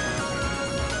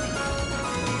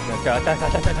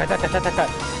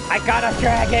 I got a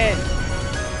dragon!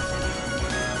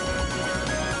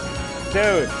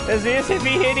 Dude, this music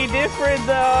be hitting different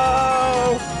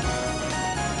though!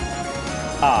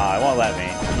 Aw, it won't let me.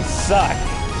 You suck.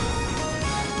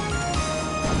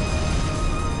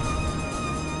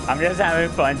 I'm just having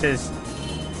fun, just...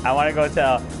 I want to go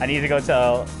tell... I need to go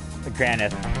tell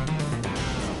Granith.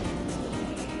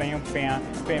 Bam, bam,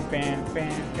 bam, bam,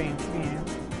 bam, bam,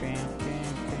 bam.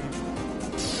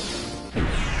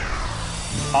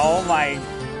 Oh my...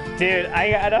 Dude,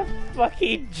 I got a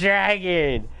fucking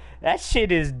dragon! That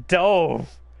shit is dope!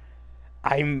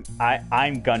 I'm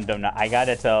Gundam now. I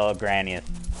gotta tell Granith.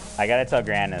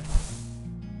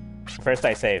 First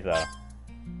I save though.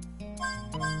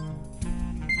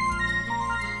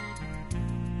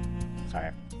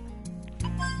 Sorry.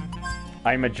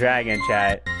 I'm a dragon,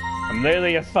 chat. I'm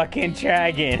literally a fucking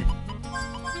dragon.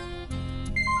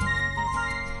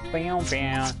 Bam,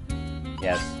 bam.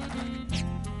 Yes.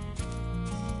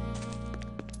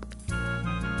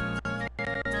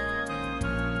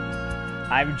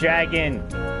 I'm dragon.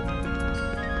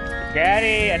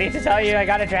 Granny, I need to tell you I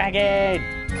got a dragon.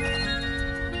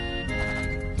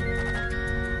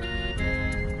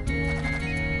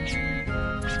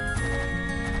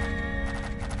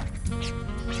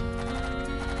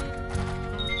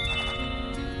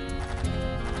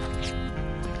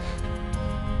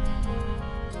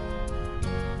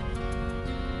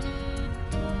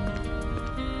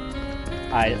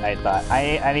 I thought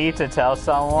I need to tell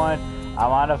someone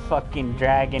I'm on a fucking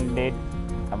dragon, dude.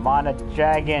 I'm on a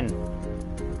dragon.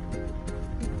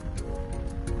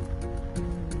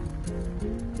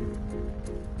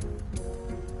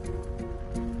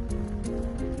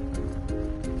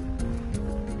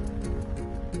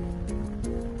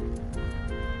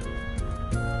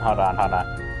 Hold on.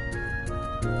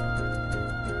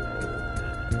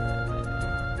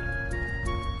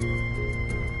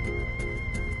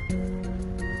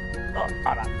 Oh,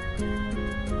 hold on.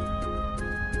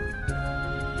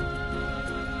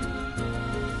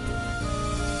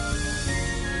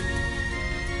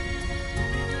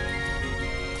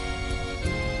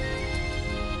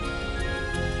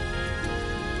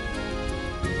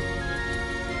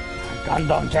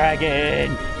 Gundam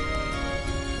Dragon!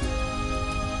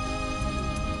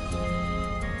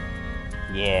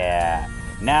 Yeah,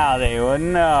 now they will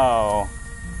know.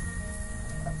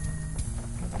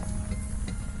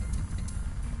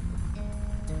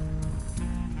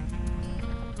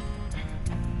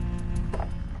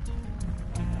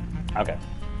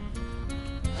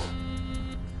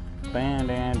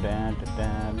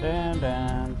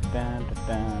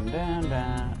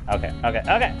 Okay.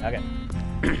 Okay.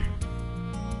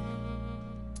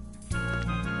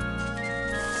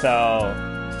 So,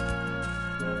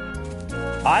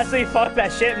 honestly, fuck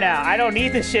that ship now. I don't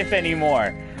need the ship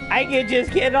anymore. I can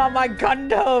just get on my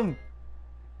Gundam.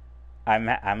 I'm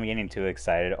getting too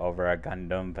excited over a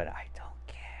Gundam, but I don't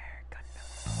care. Gundam.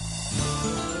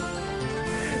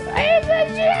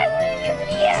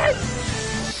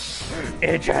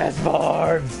 It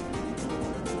transforms!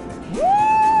 Woo!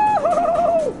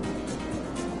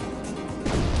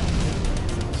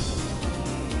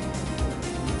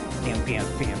 Bam, bam,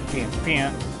 bam, bam,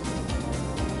 bam.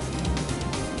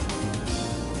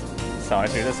 Soaring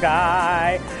through the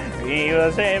sky, he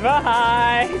will stay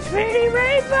behind. Speedy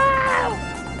rainbow!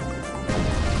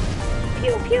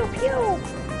 Pew, pew, pew.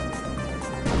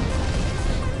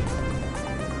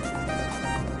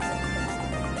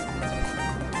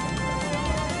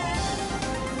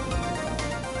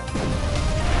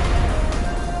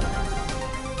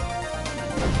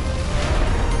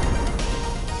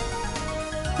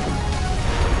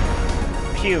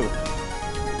 Pew.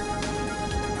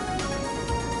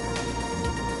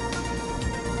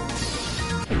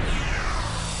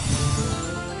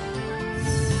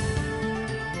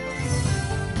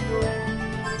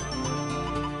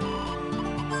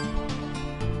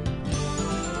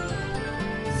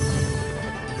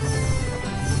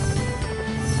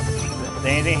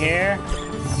 Anything here?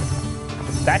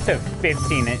 That took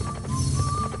 15.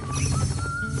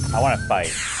 I want to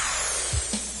fight.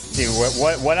 Dude,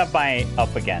 what am I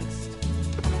up against?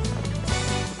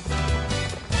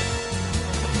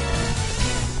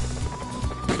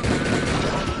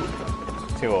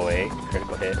 .208,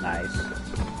 critical hit, nice.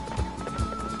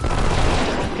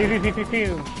 Pew pew pew pew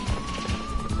pew.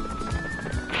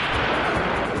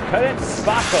 Couldn't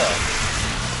sparkle.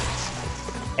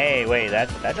 Hey, wait, that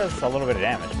does a little bit of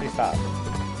damage. Please stop.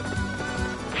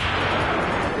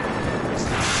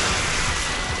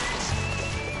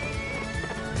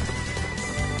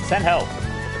 Send help.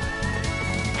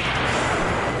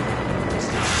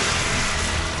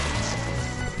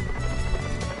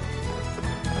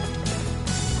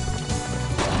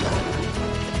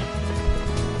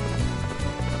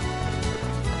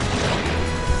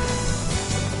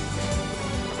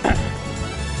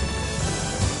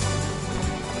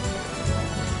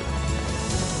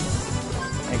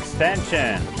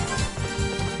 Extension.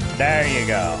 There you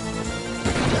go.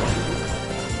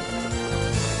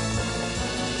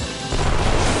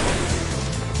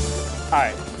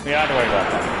 Alright, we don't have to worry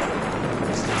about that.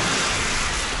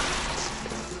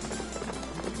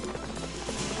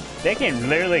 They can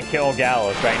literally kill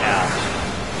Gallows right now.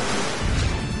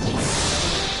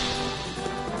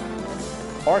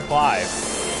 Or Clive.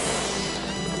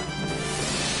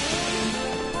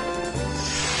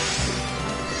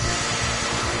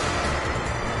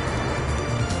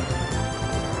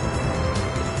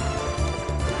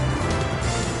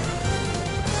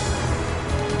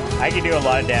 I can do a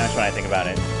lot of damage when I think about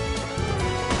it.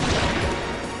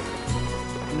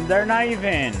 They're not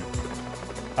even...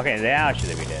 Okay, now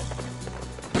should be dead.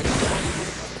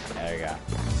 There you go.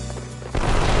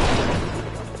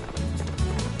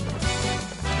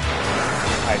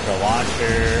 Hydro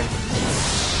launcher.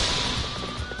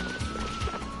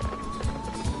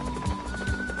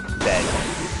 Dead.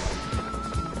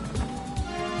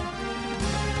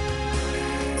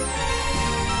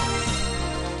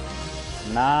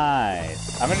 Nice.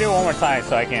 I'm gonna do it one more time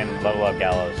so I can level up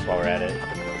Gallows while we're at it.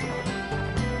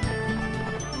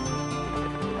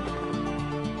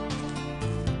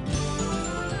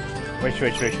 Wish.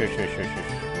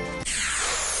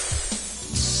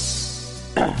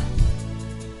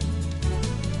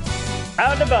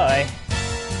 Oh, the boy.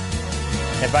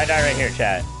 If I die right here,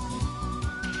 chat.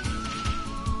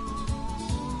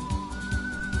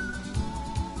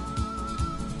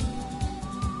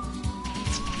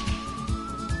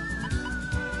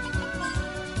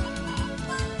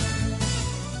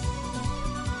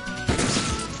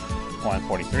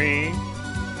 .143.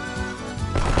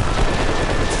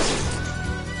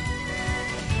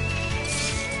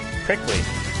 Prickly.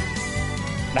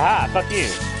 Aha, fuck you.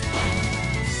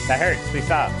 That hurts, please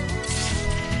stop.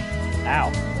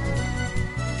 Ow.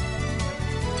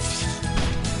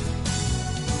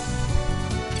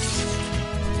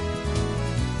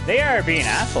 They are being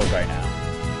assholes right now.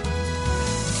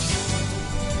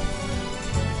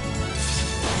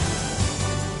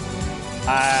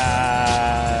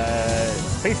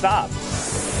 Please stop.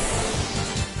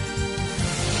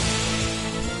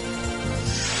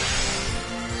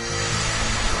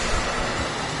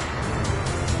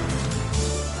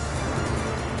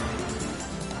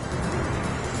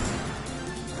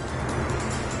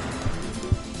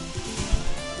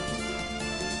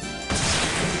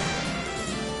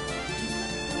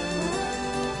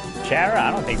 Chara,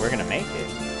 I don't think we're gonna make it.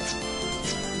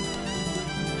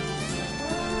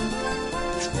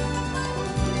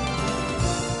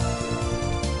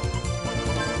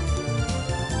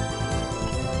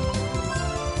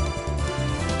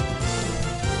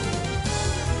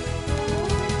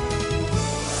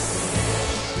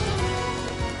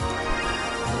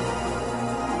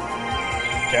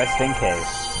 just in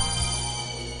case.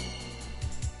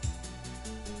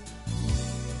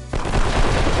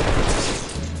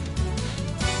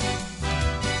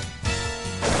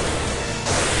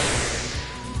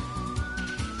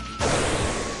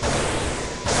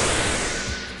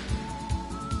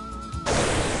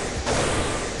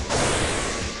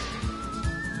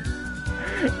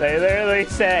 They literally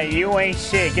say, you ain't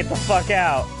shit, get the fuck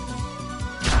out.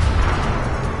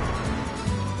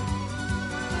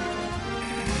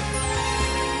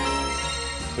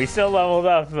 We still leveled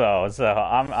up though, so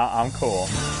I'm cool.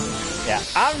 Yeah,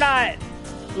 I'm not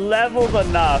leveled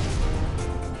enough.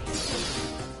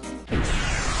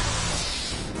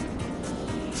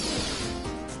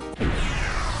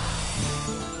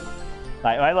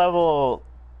 Like my level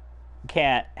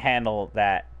can't handle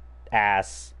that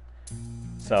ass.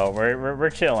 So we're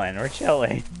chilling. We're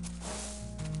chilling.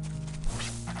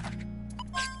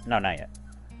 No, not yet.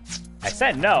 I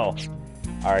said no.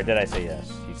 Or did I say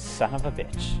yes? You son of a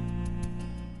bitch.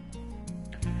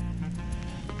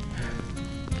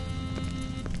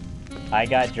 I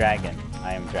got dragon.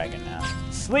 I am dragon now.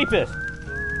 Sleepeth!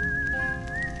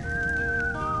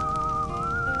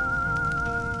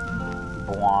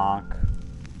 Blanc.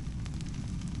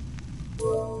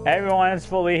 Everyone is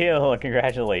fully healed.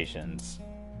 Congratulations.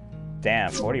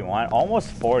 Damn, 41?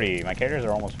 Almost 40. My characters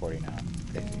are almost 40 now.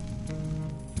 Crazy.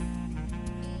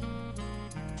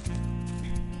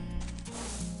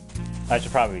 I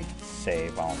should probably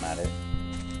save while I'm at it.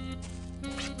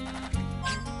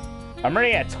 I'm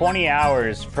already at 20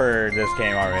 hours for this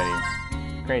game already.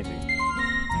 Crazy.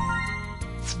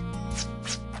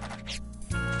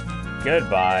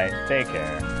 Goodbye. Take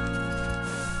care.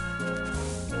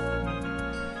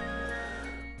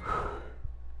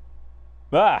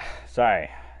 Ah, sorry.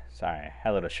 Sorry.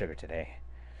 Had a little sugar today.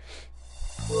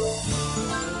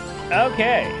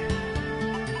 Okay.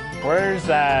 Where's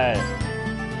that?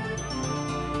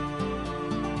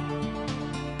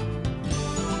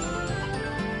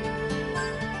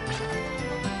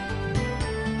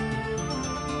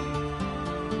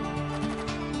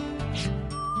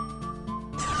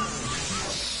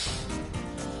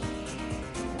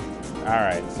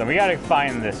 Alright, so we gotta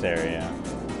find this area.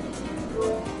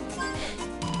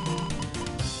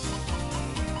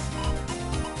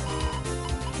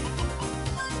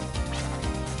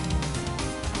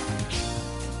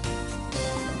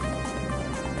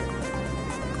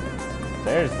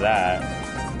 There's that.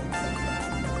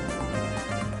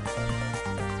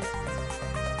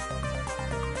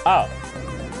 Oh.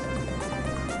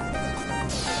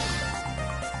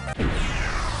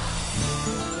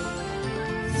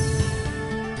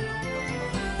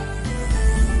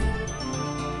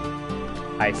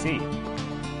 I see.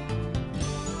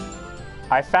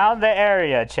 I found the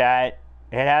area, chat.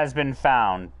 It has been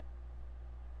found.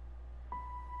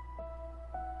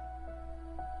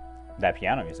 That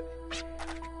piano music.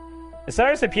 As soon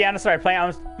as the piano started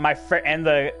playing, my friend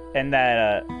and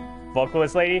that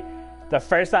vocalist lady, the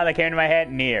first thought that came to my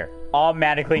head, Nier.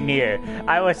 Automatically Nier.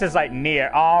 I was just like,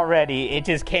 Nier, already. It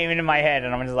just came into my head,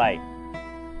 and I'm just like,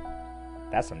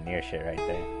 that's some Nier shit right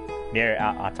there. Nier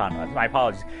Automata. My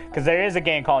apologies. Because there is a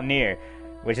game called Nier,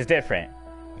 which is different,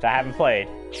 which I haven't played,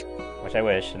 which I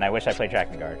wish, and I wish I played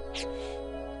Drakengard.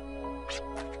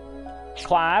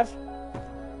 Clive.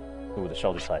 Ooh, the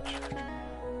shoulder touch.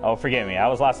 Oh, forgive me. I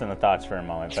was lost in the thoughts for a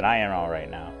moment, but I am all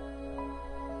right now.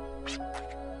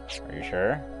 Are you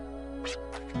sure?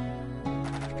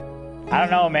 I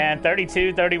don't know, man.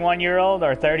 32, 31-year-old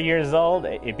or 30 years old,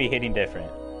 it'd be hitting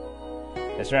different.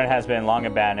 This run has been long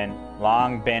abandoned.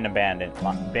 Long abandoned.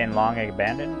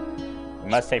 We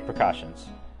must take precautions.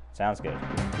 Sounds good.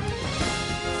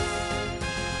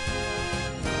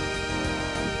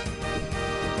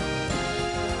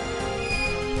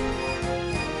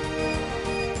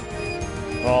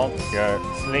 Roll your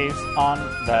sleeves on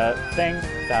the thing.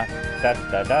 Da da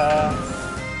da da.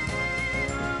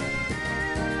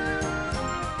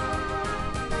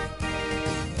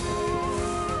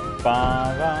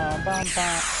 Bum, bum, bum,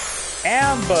 bum.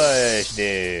 Ambush,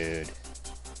 dude.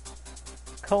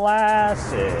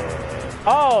 Classic.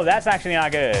 Oh, that's actually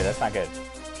not good. That's not good.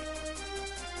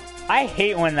 I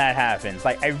hate when that happens.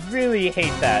 Like, I really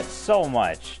hate that so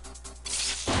much.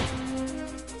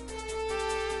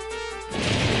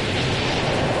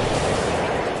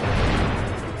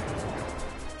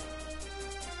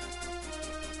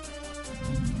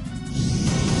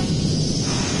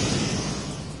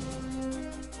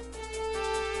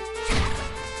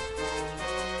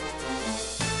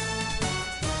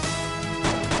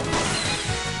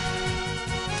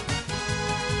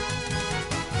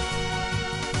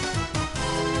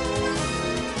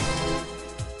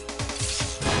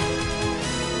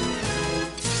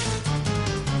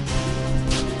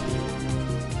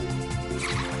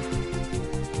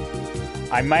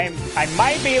 I might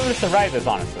be able to survive this,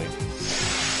 honestly.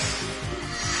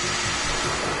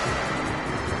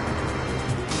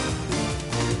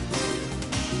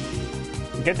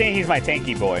 Good thing he's my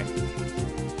tanky boy.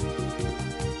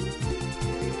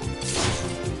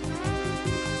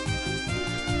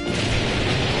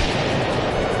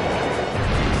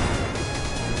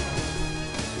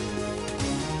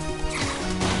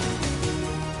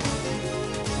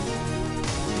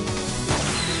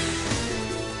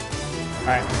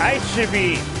 Alright, I should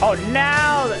be... Oh,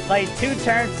 now, like, 2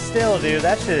 turns still, dude.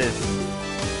 That's just...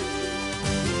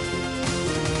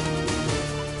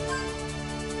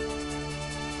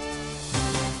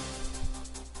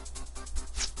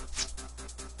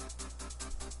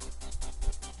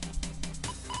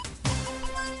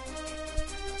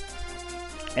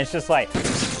 It's just like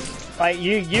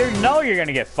you know you're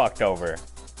gonna get fucked over.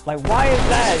 Like, why is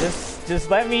that? Just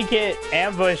let me get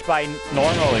ambushed by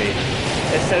normally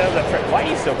instead of the. Why do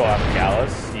you still go after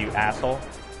Gallus, you asshole?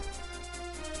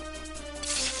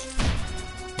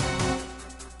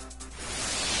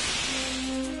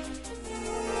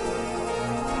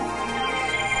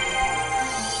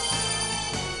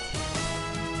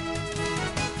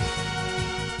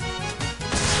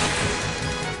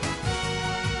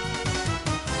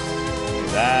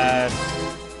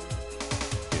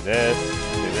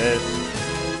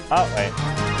 Oh, wait.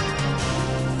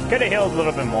 Could have healed a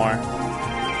little bit more.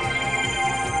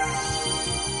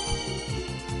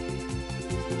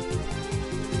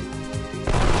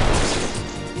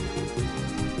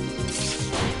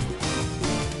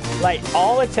 Like,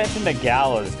 all attention to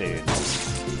Gallows, dude.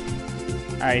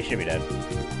 Alright, he should be dead.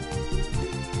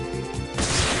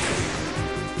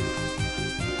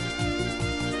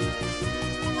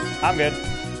 I'm good.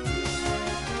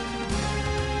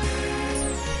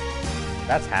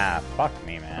 That's half. Fuck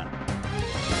me, man.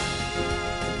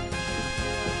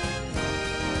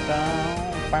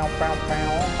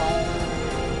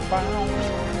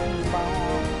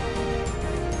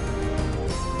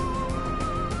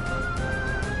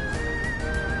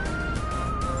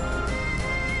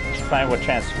 Playing with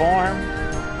transform.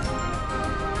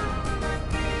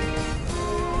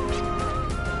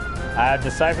 I have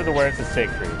deciphered the words of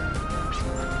Siegfried.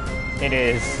 It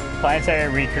is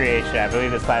planetary recreation. I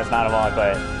believe this planet is not evolved,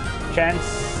 but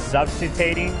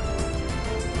transubstantiating,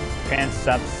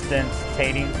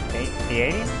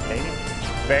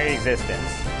 very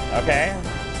existence. Okay.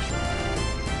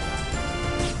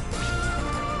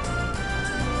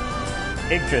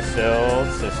 Yggdrasil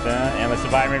system, and with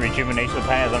surviving rejuvenation, the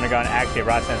planet has undergone active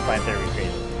rot since planetary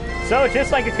recreation. So it's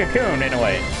just like a cocoon in a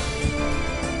way.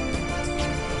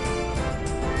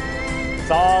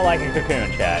 It's all like a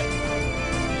cocoon, chat.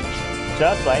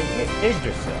 Just like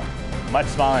Yggdrasil. Much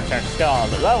smaller in terms of scale. On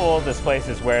the level, this place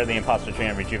is where the imposter tree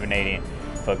and rejuvenating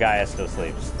Gaia still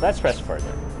sleeps. Let's press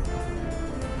further.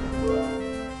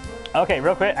 Okay,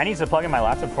 real quick, I need to plug in my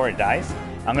laptop before it dies.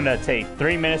 I'm gonna take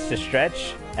 3 minutes to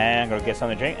stretch and go get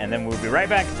something to drink, and then we'll be right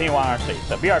back and continue on our series.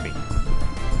 So BRB.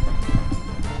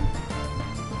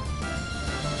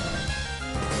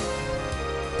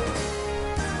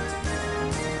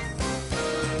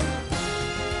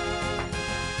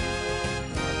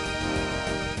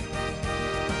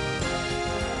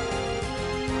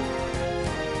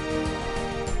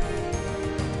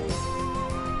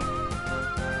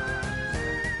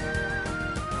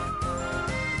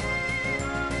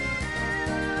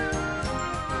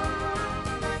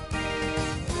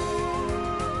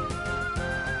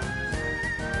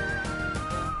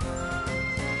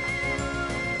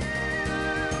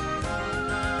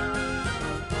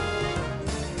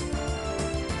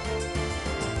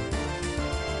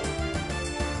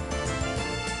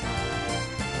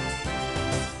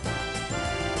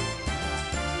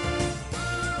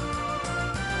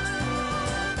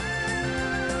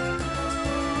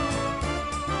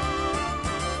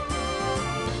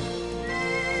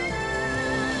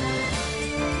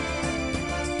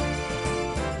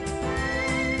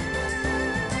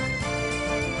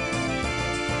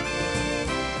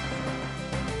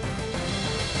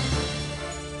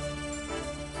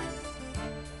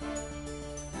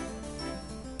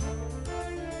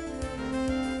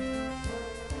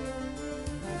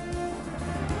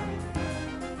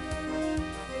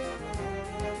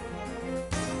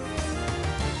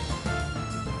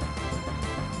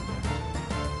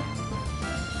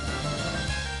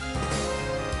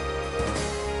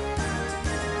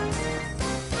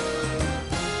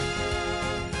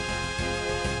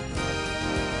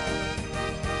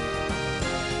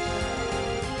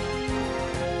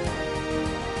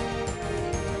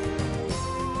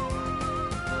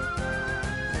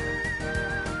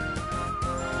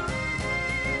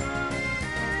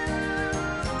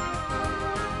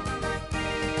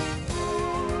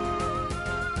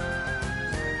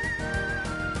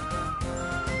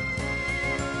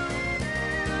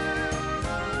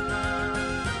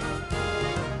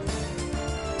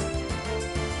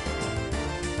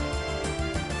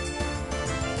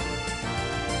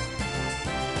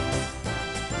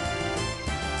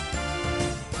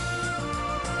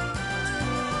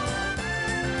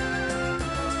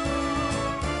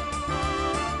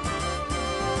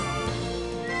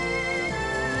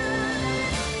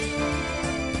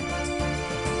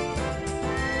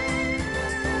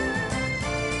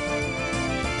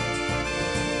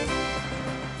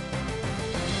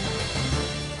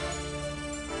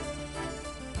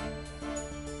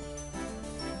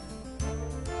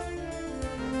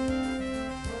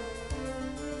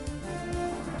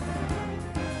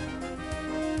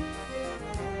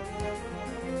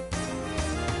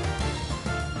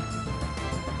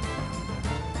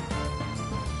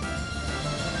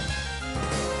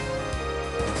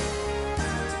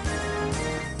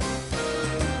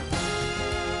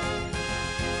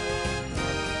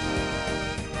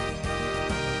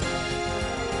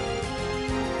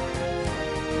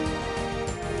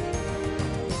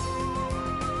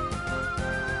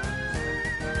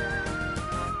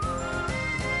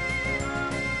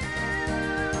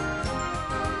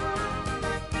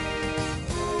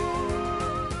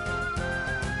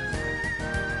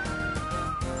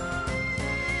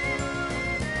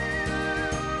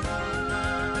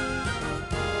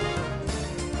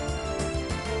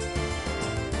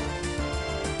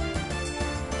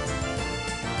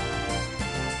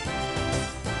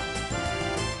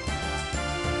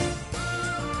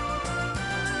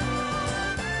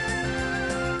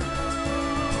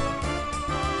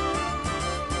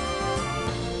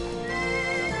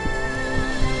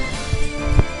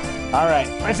 Alright,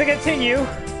 let's continue.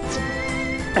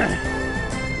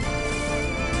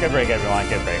 Good break, everyone.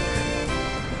 Good break.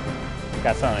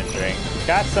 Got something to drink.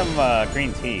 Got some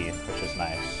green tea, which is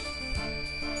nice.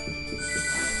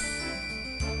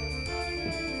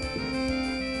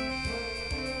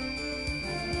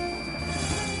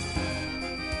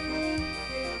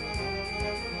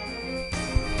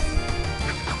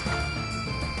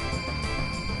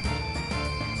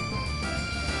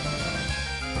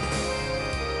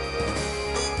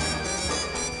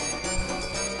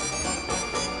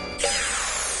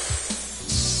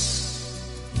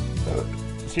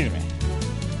 Excuse me.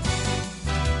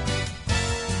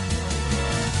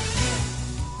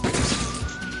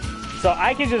 So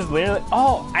I can just literally.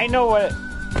 Oh, I know what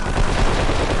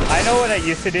I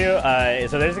used to do.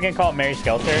 So there's a game called Mary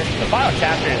Skelter. The final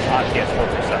chapter is on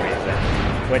PS4 for some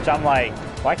reason, which I'm like,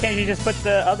 why can't you just put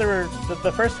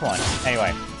the first one?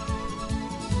 Anyway.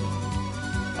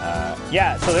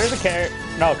 Yeah. So there's a character.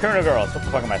 No, Criminal Girls. What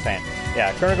the fuck am I saying?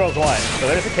 Yeah, Criminal Girls 1. So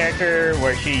there's a character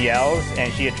where she yells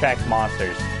and she attracts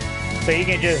monsters. So you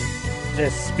can just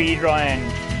speed run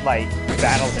like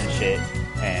battles and shit,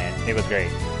 and it was great.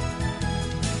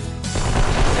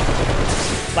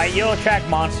 Like you'll attract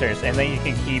monsters, and then you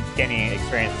can keep getting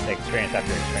experience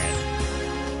after experience.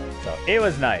 So it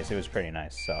was nice. It was pretty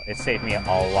nice. So it saved me a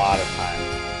lot of time.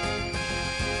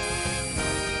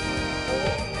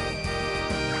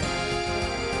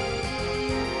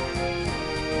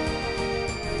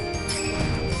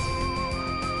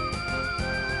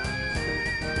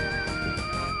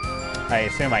 I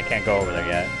assume I can't go over there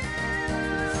yet.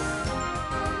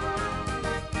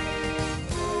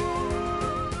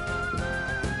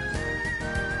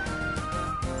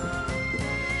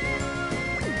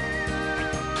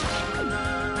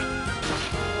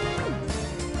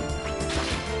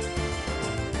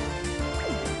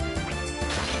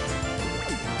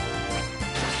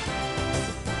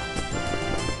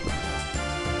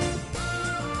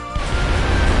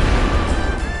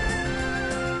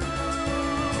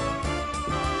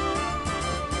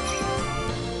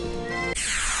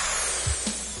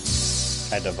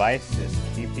 My device is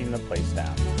keeping the place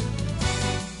down.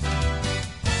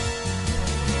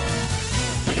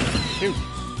 Shoot.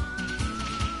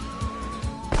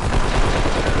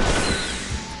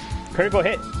 Critical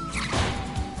hit.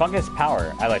 Fungus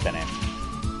Power. I like that name.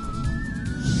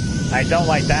 I don't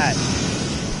like that.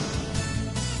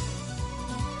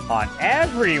 On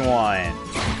everyone.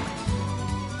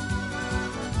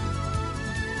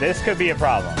 This could be a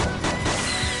problem.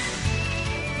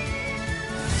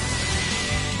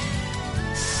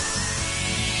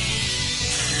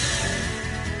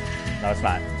 No, it's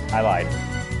not. I lied.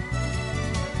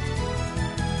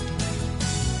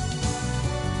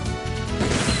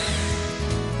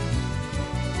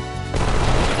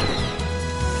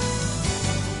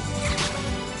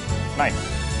 Nice.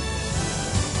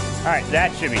 Alright,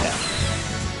 that should be done.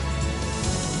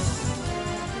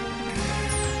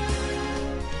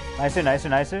 Nicer, nicer,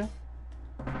 nicer.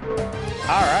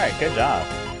 Alright, good job.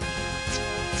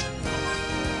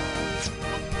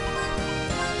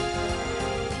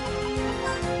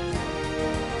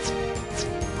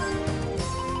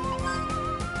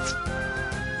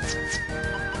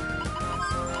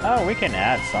 Oh, we can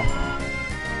add something.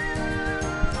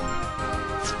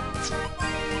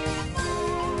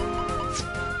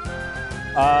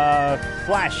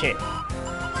 Flash it.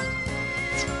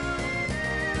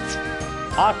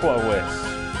 Aqua Wisp.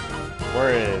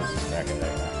 Where is... Okay,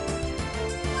 there you go.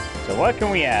 So what can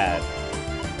we add?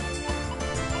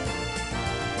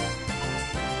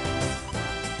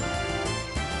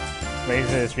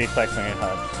 Raises reflex when it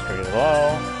helps pretty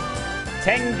low.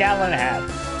 10-gallon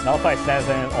hats. Nullify status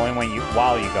only when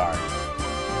while you guard.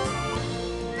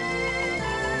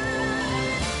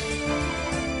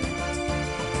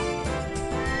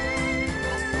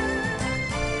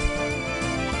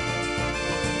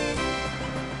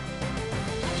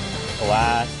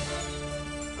 Blast.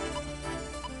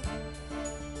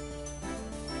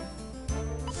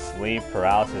 Sleep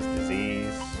paralysis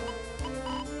disease.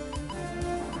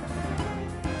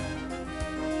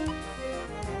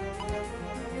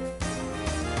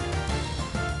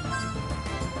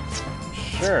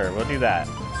 Sure, we'll do that.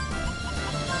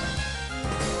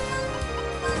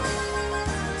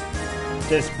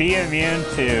 Just be immune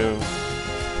to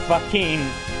fucking,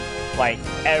 like,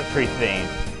 everything.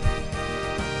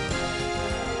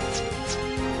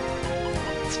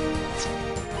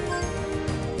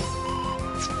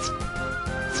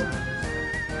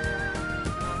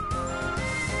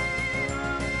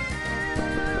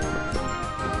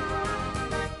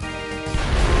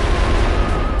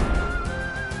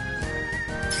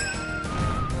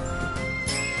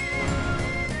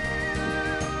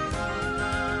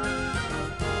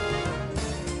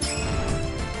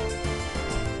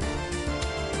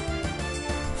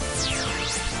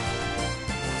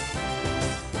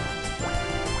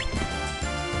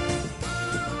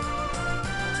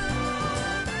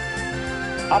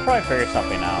 I'll probably figure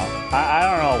something out. I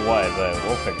don't know what, but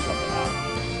we'll figure something out.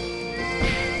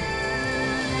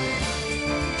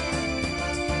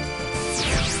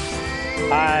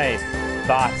 I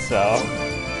thought so.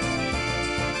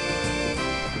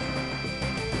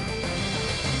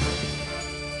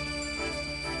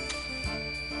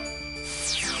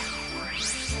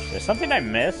 There's something I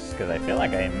missed? Because I feel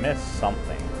like I missed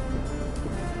something.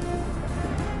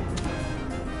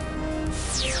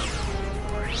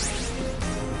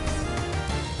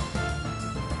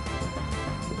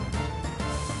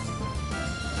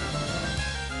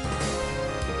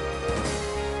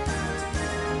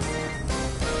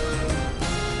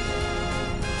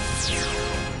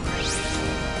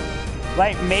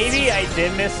 Like, maybe I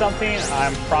did miss something.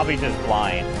 I'm probably just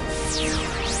blind.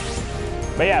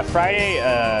 But yeah, Friday,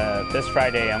 this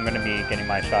Friday, I'm going to be getting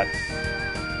my shots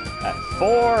at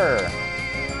 4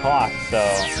 o'clock. So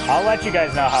I'll let you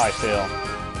guys know how I feel.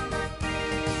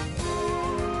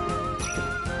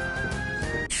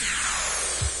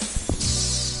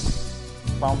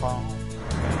 Boom, boom.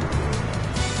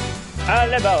 Oh,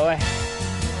 boy.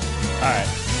 Alright.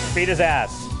 Beat his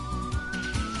ass.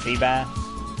 Sea bass.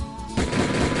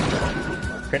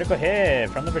 Critical hit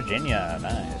from the Virginia.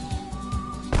 Nice.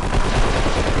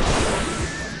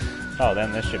 Oh,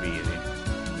 then this should be easy.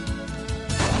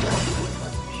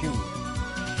 Phew.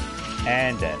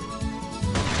 And dead.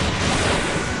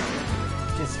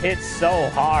 Just hits so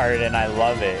hard and I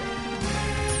love it.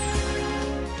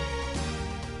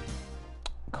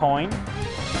 Coin.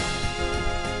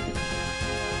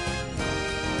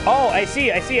 Oh, I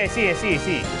see.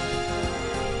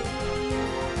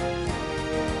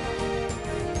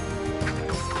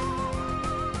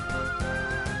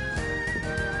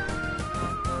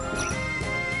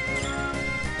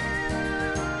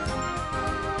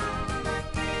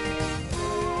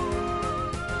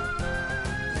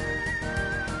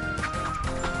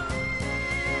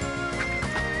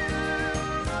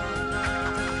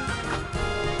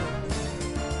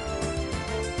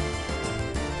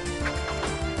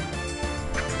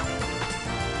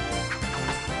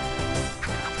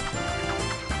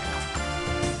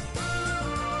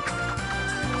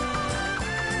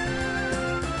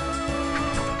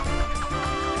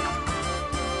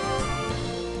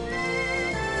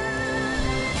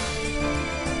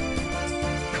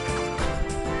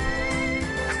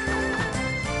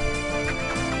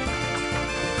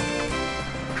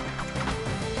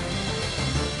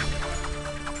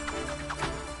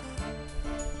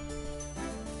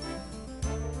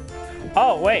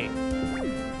 Oh, wait.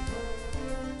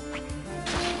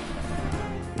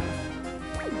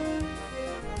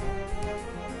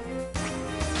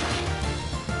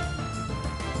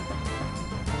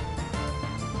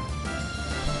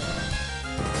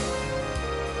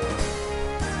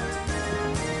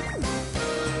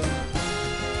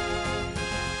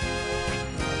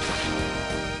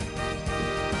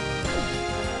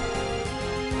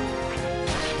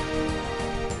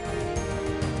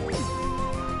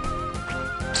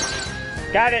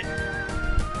 Got it.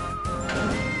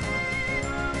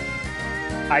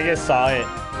 I just saw it.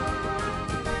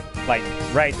 Like,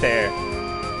 right there.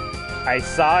 I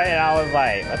saw it and I was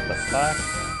like, what the fuck?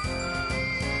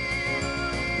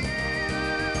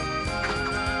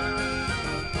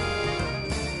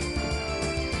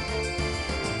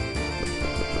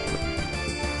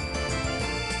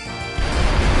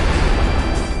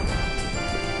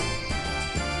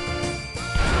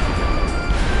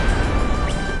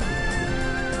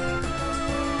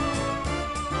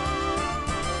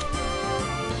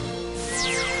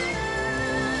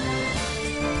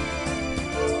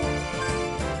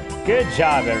 Good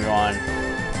job, everyone.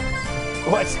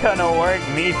 What's gonna work?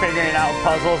 Me figuring out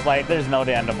puzzles like there's no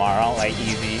day on tomorrow, like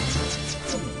easy.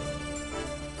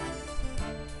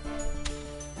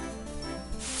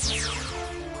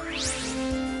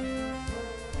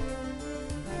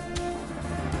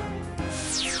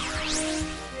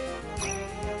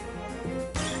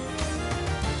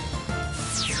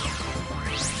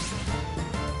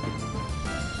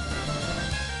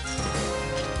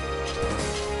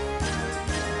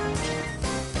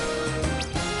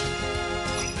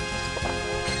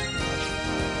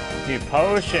 Dude,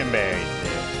 potion berries,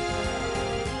 dude.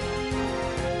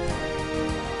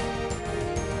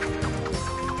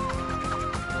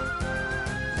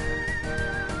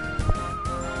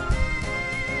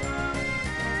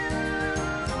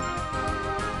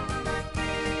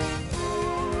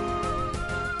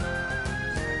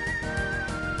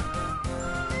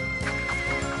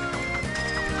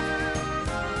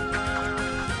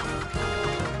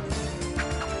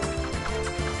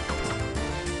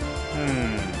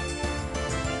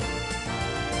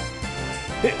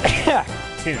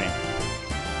 Excuse me.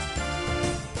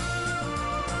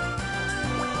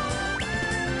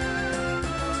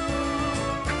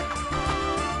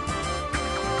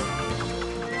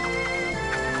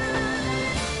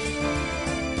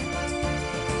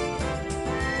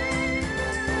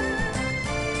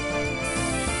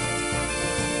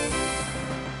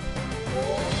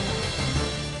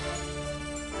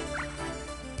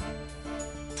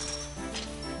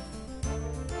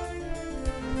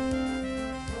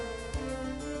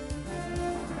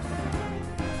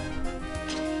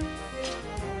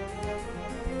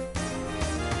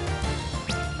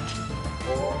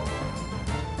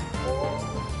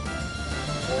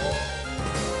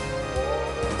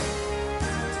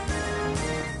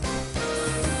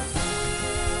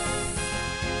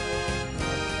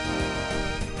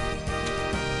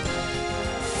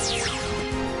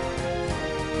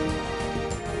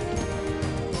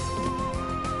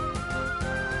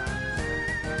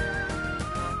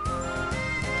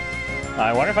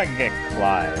 I wonder if I can get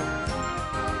Clive.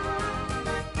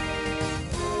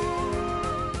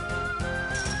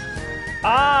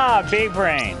 Ah, big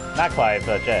brain. Not Clive,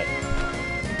 but Jet.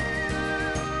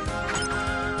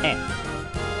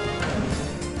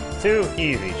 Too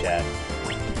easy, chat.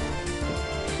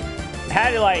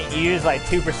 Had to like use like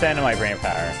 2% of my brain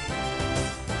power.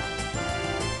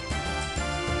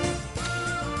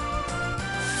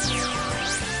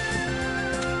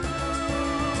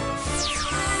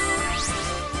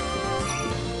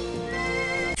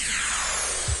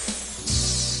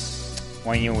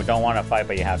 When you don't want to fight,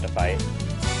 but you have to fight.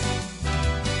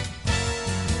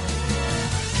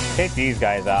 Take these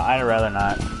guys out. I'd rather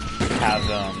not have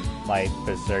them, like,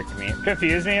 berserk me.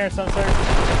 Confuse me or some sort.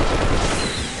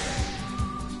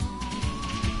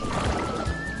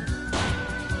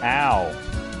 Ow.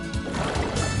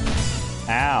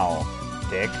 Ow,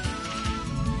 dick.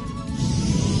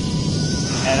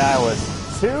 And I was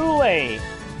too late.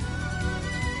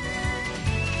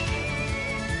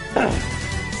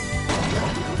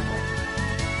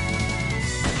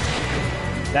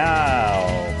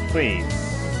 Now, please,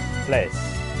 please.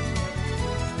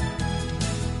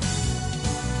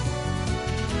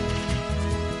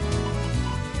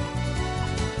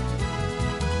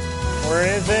 Where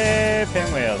is it?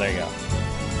 Pinwheel, there you go.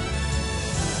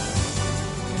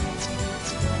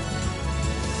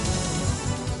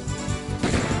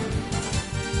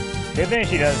 Good thing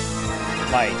she does,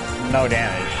 like, no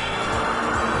damage.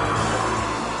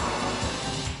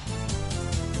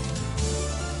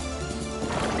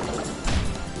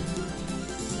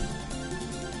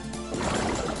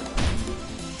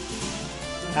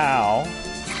 Ow.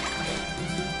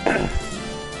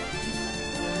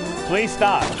 Please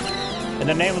stop. In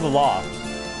the name of the law.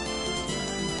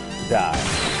 Die.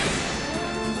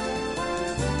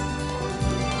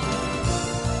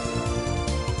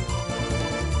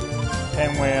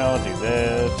 Pinwheel, do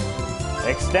this.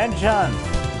 Extension!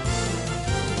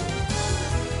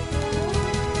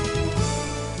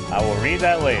 I will read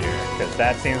that later, because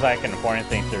that seems like an important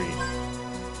thing to read.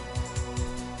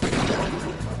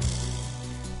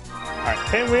 Alright,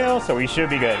 pinwheel, so we should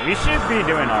be good. We should be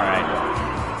doing alright.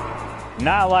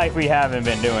 Not like we haven't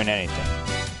been doing anything.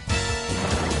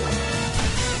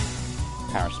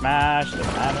 Power smash,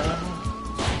 doesn't matter.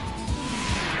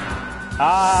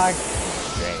 Ah,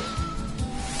 great.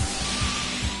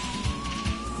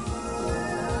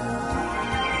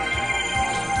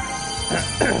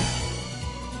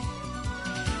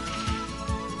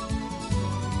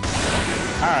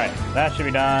 Alright, that should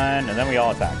be done, and then we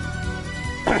all attack.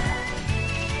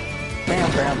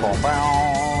 Bam, bam, bam,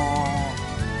 bam.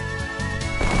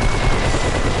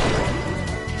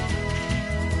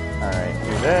 Alright,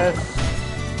 do this.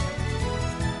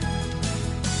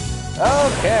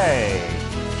 Okay.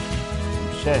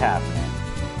 Some shit happening.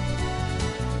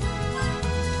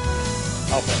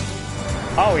 Open.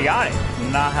 Oh, we got it.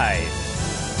 Nice.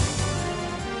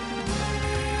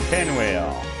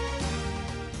 Pinwheel.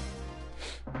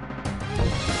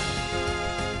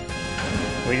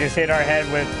 We just hit our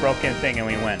head with broken thing and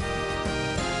we win.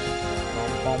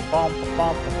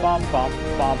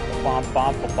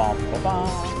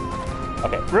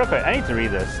 Okay, real quick, I need to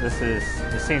read this.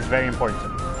 This seems very important to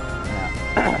me.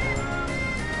 Yeah.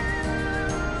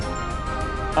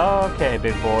 Okay,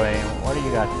 big boy, what do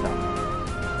you got to tell me?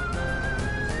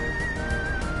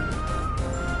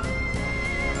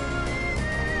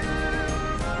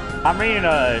 I'm reading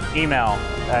an email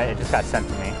that it just got sent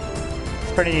to me.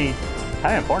 It's pretty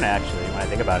kind of important actually when I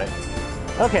think about it.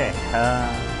 Okay,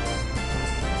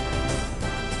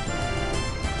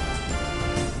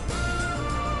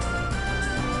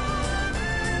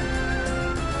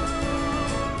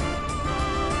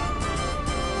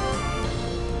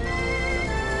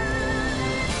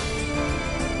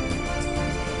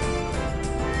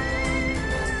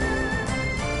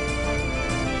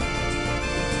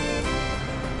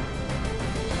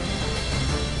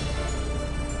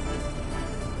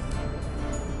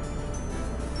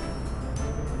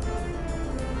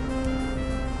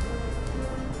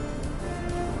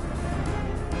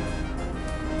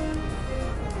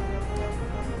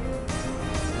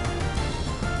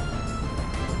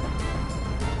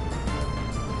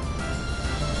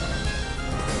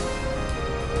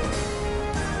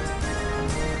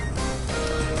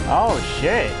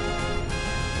 shit.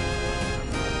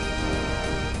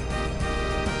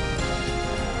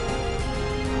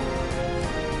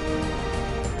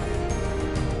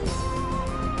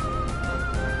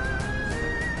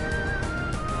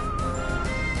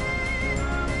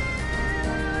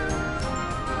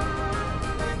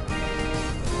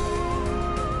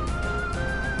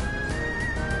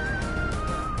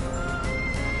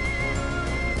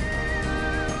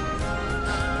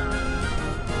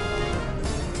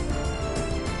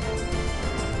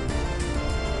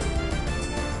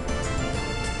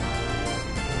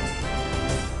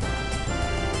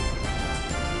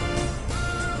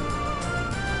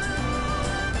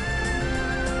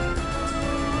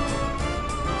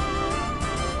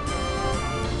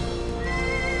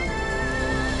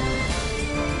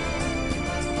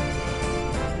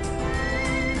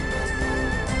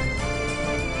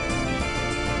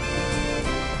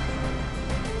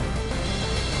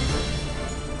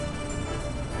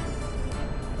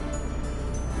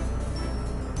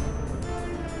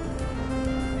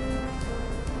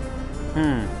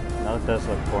 No, it does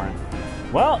look boring.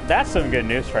 Well, that's some good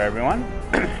news for everyone.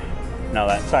 No,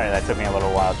 sorry, that took me a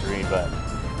little while to read, but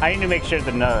I need to make sure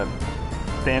the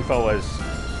info was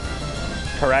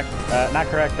correct. Not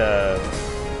correct,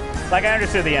 like I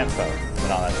understood the info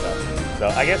and all that stuff. So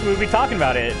I guess we'll be talking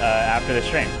about it after the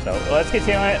stream. So let's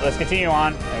continue it. Let's continue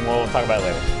on, and we'll talk about it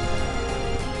later.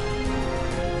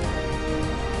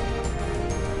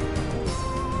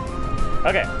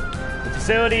 Okay. The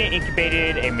facility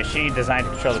incubated a machine designed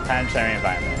to control the planetary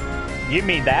environment. You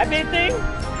mean that big thing?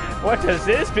 What does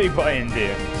this big button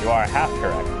do? You are half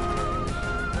correct.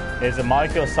 It is a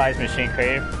molecule-sized machine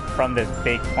created from this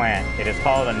big plant. It is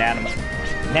called a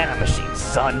nanomachine,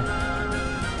 son.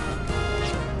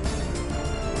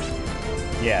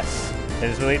 Yes. It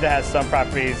is believed it has some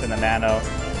properties in the nano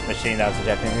machine that was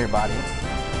injected into your body.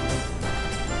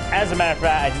 As a matter of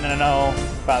fact, I didn't know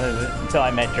about it until I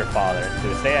met your father. To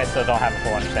this day, I still don't have a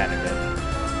full understanding of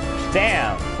it.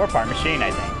 Damn, we're part machine,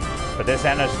 I think. But this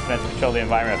nano is meant to control the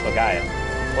environment of Gaia.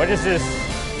 What does this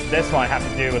one have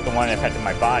to do with the one that affected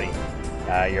my body?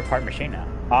 You're part machine now.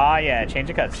 Ah, yeah, change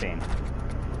the cutscene.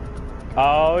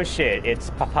 Oh shit, it's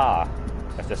Papa.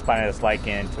 If the planet is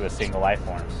likened to a single life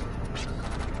form.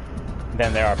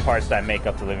 Then there are parts that make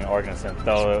up the living organism,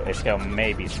 though its scale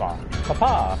may be small.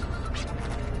 Papa!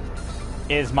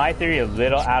 Is my theory a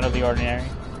little out of the ordinary?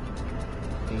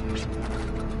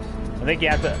 I think you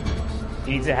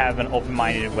need to have an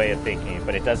open-minded way of thinking,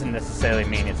 but it doesn't necessarily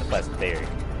mean it's a pleasant theory.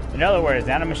 In other words,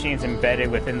 nanomachines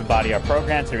embedded within the body are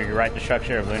programmed to rewrite the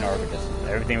structure of lunar organisms.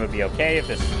 Everything would be okay if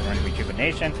this is a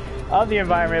rejuvenation of the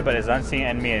environment, but its unseen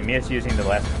enemy is misusing the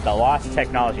lost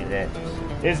technology that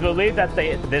it is believed that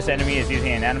this enemy is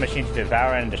using a nanomachine to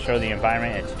devour and destroy the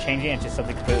environment and to change it into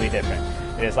something completely different.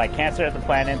 It is like cancer at the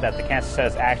planet, that the cancer cell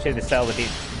is actually the cell with the...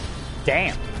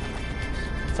 Damn!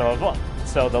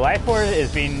 So the life force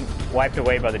is being wiped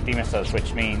away by the demon cells,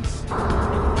 which means...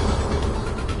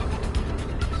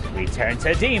 we turn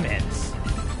to demons!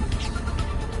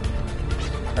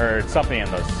 Or something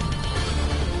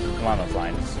along those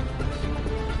lines.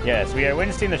 Yes, we are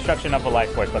witnessing the destruction of a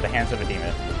life force by the hands of a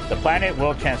demon. The planet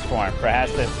will transform.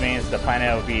 Perhaps this means the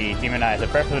planet will be demonized. A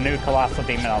birth of a new colossal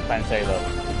demon on planetary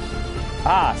level.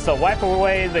 Ah, so wipe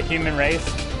away the human race,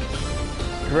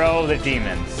 grow the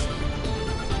demons.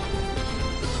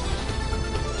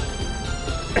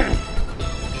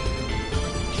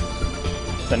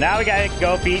 So now we gotta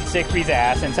go beat Siegfried's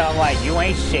ass and tell him, like, you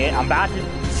ain't shit. I'm about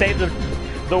to save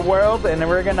the world, and then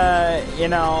we're gonna,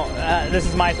 this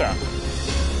is my throne.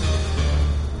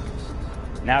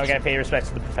 Now we gotta pay respects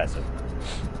to the professor.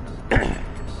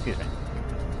 Excuse me.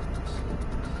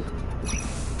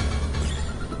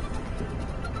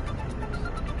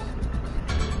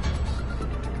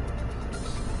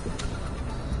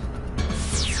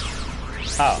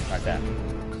 Oh, right there.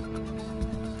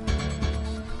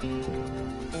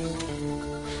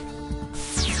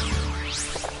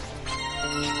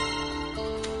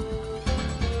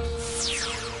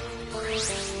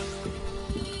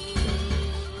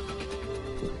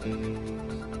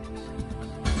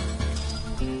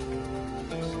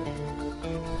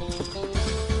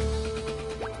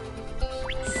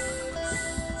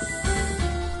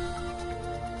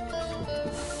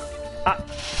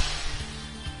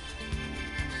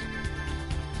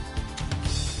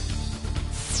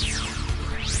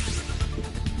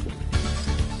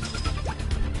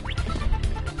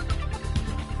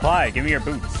 Clyde, give me your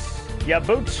boots. Your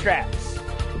boot straps.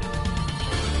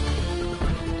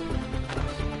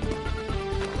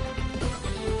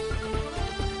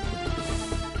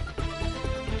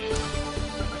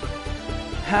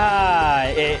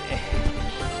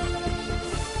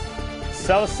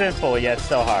 So simple, yet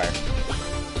so hard.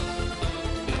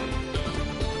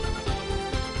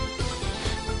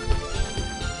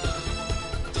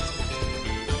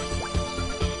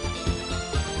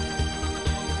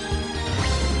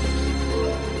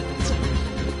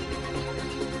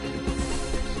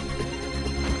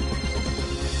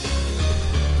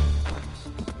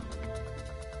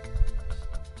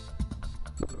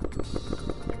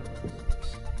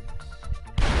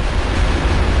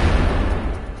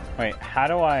 Wait, how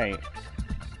do I...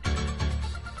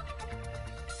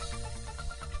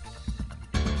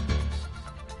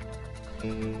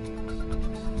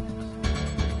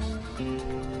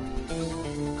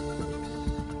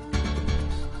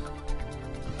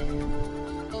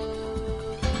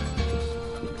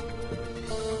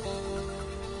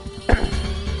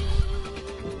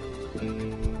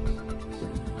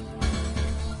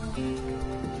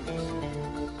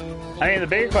 I mean, the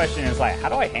bigger question is like, how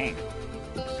do I hang?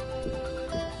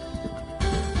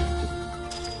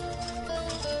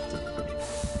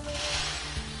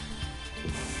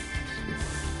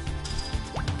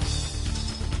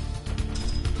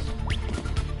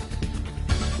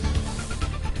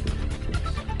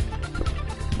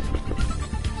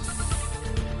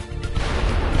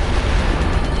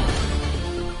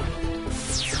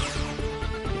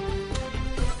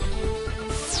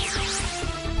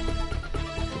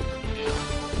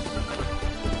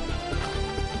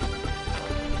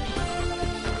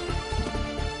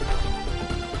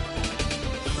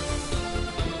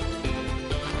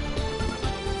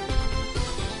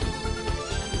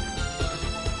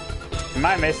 Am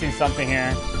I missing something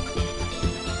here?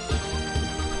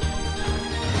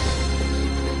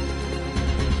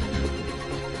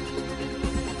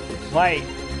 Like,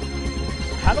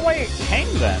 how do I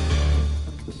hang then?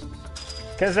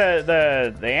 Because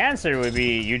the answer would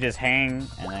be you just hang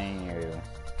and then you...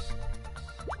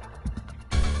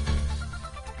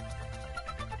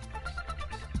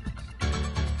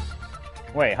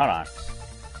 Wait, hold on.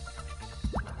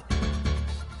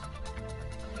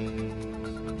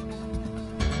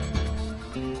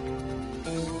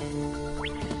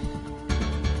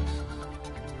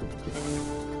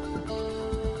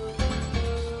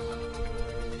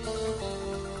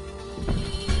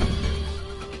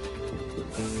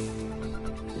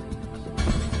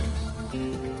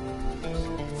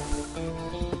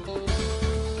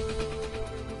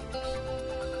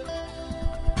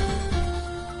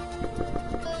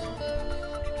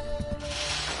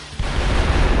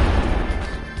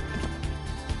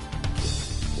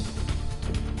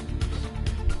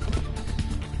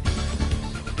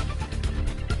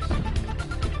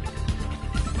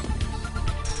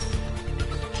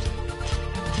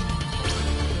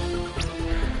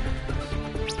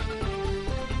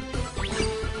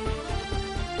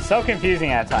 So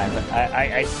confusing at times,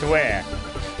 I swear.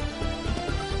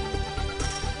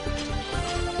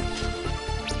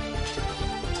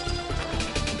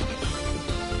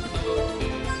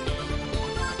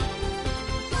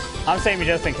 I'm saving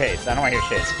just in case. I don't want to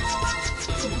hear shit.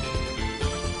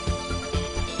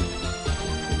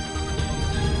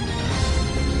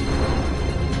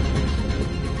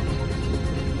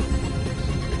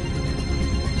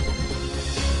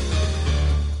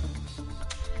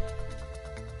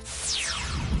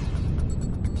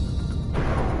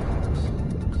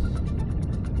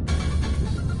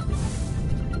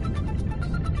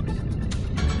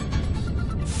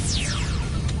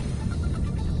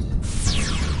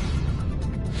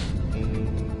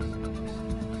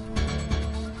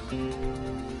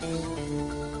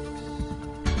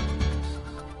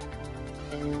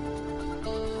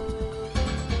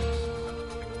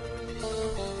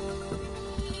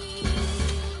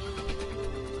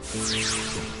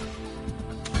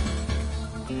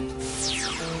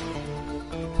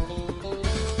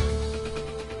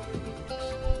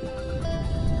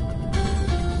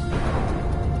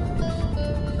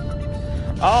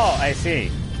 Oh, I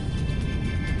see.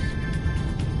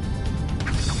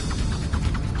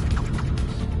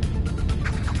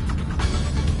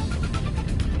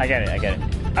 I get it, I get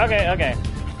it. Okay, okay.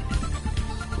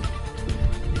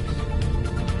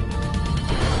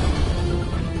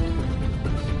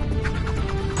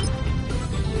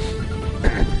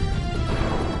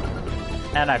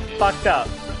 And I fucked up.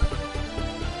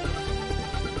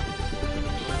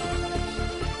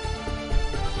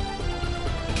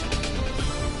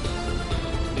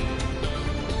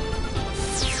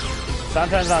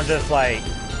 Sometimes I'm just like,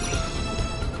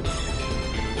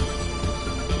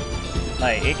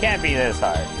 it can't be this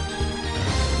hard.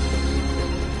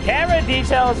 Camera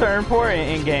details are important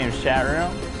in games, chat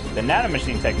room. The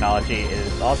nanomachine technology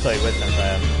is also a wisdom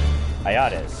from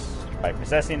Iotis. By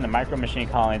possessing the micro machine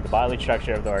colony, the bodily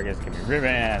structure of the organism can be riven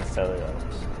and cellular.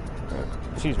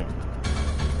 Excuse me.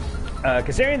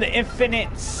 Considering the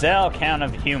infinite cell count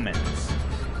of humans,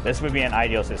 this would be an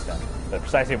ideal system, but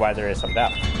precisely why there is some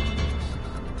doubt.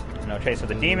 No trace of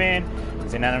the demon,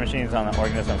 using nanomachines on the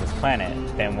organism of this planet.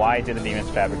 Then why did the demons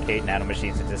fabricate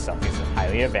nanomachines into something so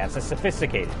highly advanced and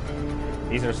sophisticated?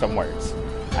 These are some words.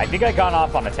 I think I've gone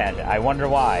off on a tangent. I wonder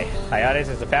why. Hiatus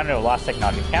is the founder of Lost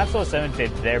Technology Council. 7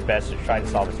 did their best to try to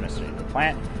solve this mystery. The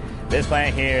plant. This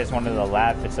planet here is one of the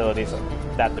lab facilities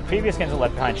that the previous Council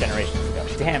left behind generations ago.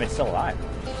 Damn, it's still alive.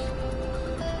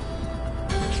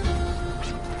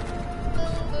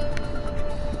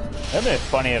 It would have been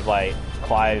funny if, like,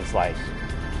 Clive's, like,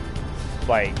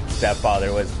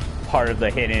 stepfather was part of the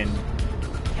hidden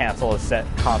Council of 7.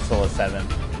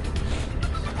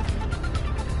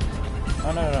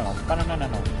 Oh, no.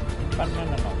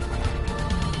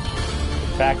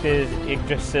 The fact is,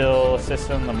 Yggdrasil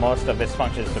system, the most of its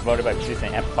functions is devoted by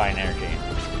producing amplifying energy.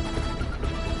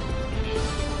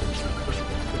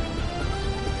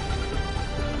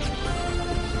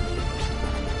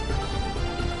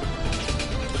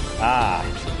 Ah,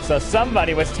 so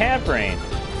somebody was tampering.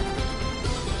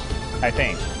 I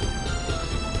think.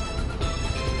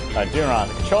 Duron,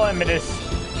 the control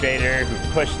administrator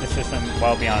who pushed the system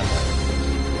well beyond his limits.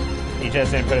 He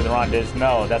just didn't put it in the wrong disc.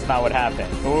 No, that's not what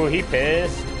happened. Ooh, he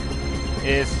pissed.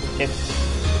 It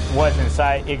was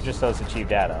inside Yggdrasil's achieved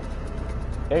data.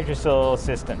 Yggdrasil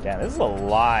system. Damn, this is a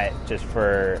lot just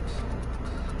for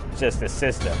just the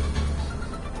system.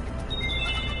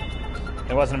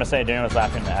 It wasn't a mistake. Darren was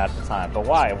laughing at the time. But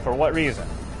why? For what reason?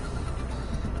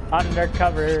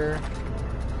 Undercover.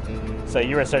 So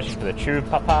you were searching for the truth,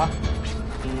 Papa?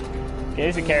 Okay,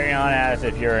 you should carry on as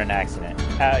if you're an accident.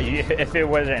 If it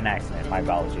wasn't an accident, my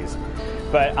apologies.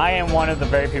 But I am one of the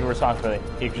very people responsible for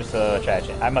the Yggdrasil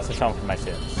tragedy. I must atone for my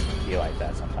sins. Be like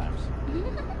that sometimes.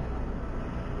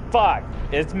 Fuck!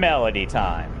 It's melody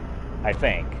time. I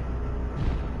think.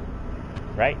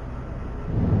 Right?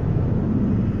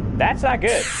 That's not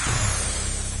good.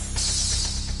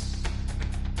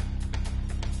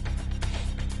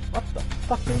 What the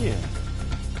fuck are you?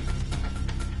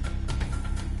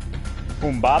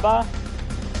 Boombaba?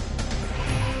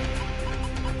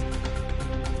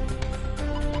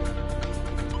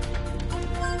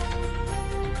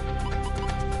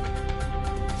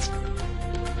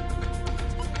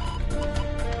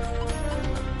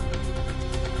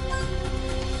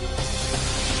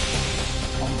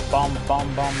 Bum,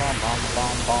 bum, bum, bum, bum,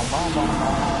 bum, bum, bum, bum, bum.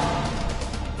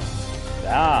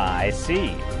 Ah, I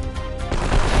see.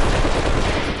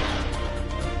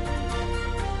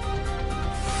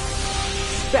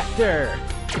 Spectre!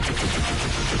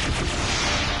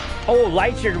 Oh,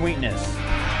 light's your weakness.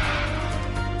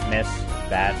 Miss.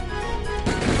 Bad.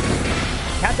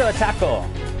 Counter attackle.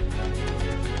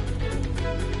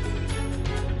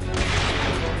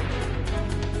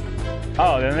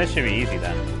 Oh, then this should be easy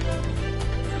then.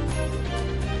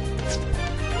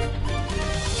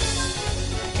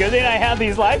 Good thing I have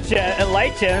these light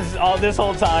gems all this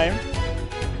whole time.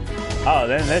 Oh,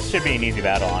 then this should be an easy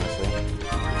battle, honestly.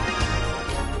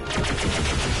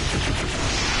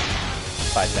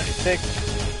 576.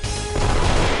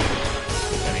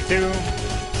 72.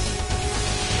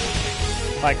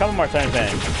 Like, a couple more turns in.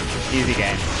 Easy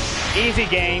game. Easy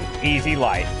game, easy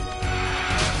life.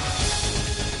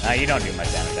 You don't do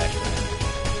much damage, actually.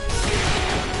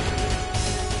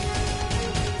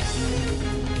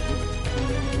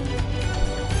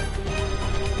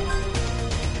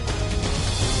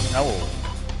 Oh,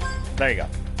 there you go.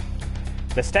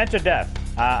 The stench of death.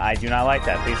 I do not like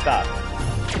that. Please stop.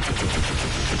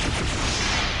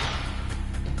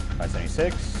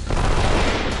 576.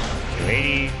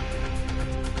 280.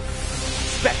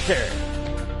 Spectre.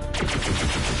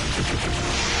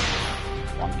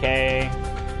 1K.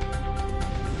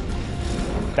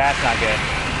 That's not good.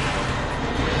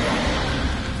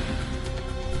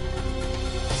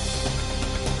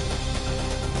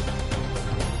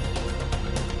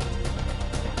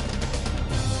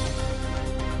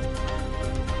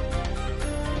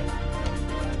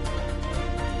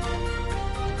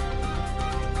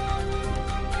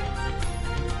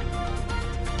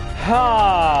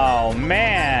 Oh,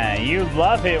 man. You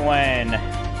love it when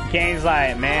games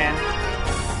like, man.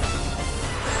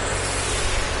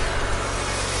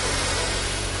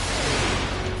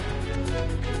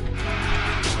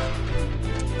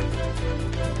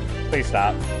 Please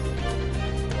stop.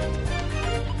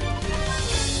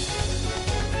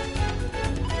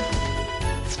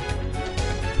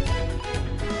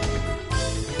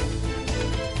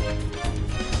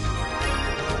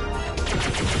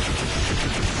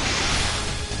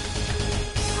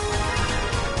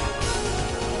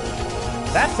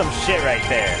 That's some shit right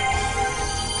there.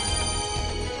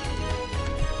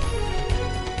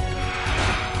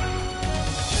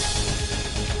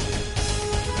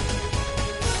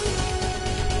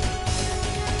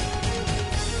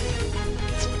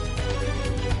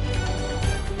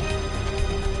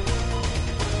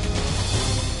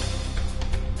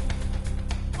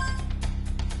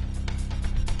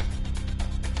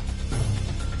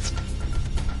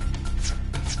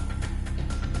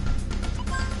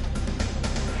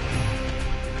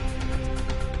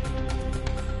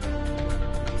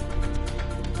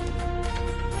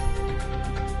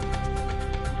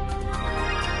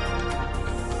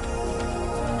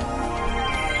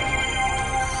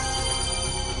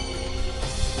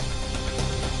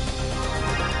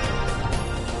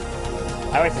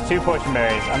 I wasted 2 potion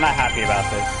berries. I'm not happy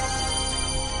about this.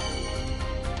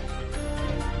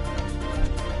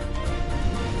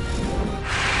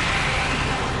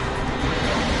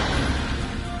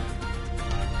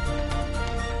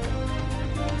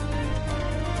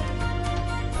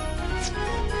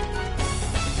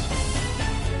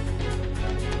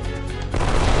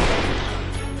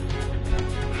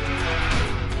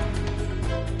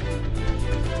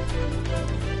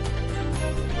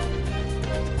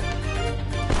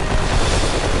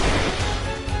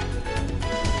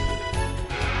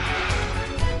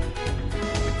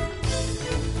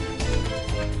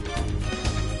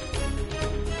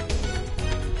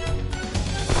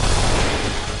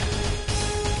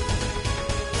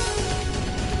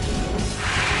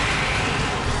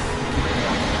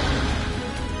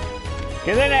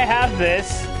 And then I have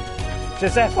this,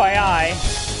 just FYI.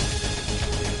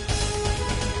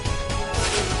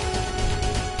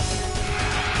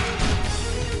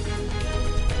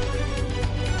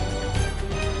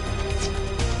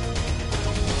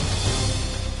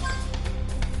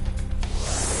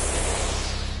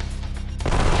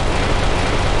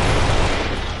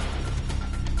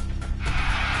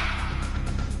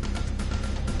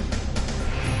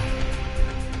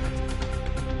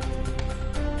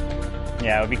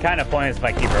 Yeah, it would be kind of pointless if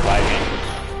I keep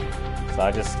reviving. So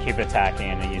I'll just keep attacking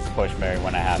and use push berry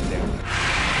when I have to.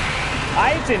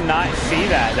 I did not see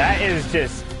that. That is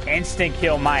just instant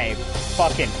kill my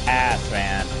fucking ass,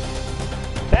 man.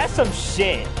 That's some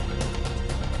shit.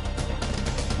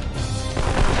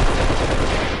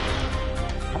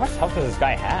 How much health does this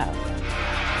guy have?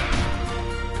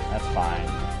 That's fine.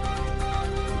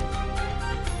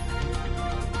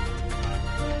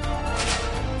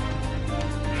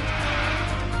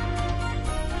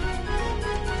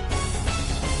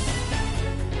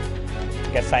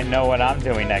 Guess I know what I'm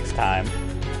doing next time.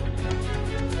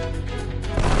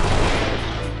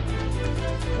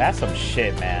 That's some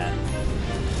shit, man.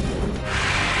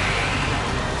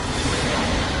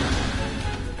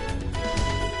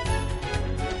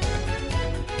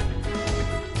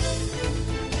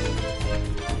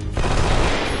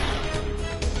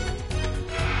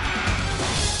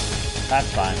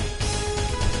 That's fine.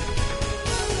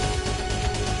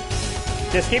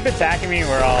 Just keep attacking me,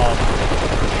 we're all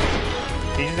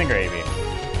peaches and gravy.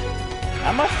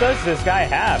 How much does this guy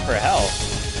have for health?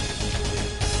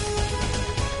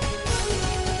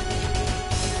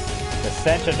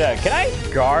 Essential Duck. Can I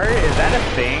guard? Is that a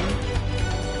thing?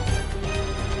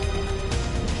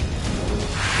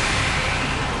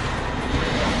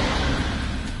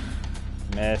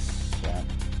 Miss. Yeah.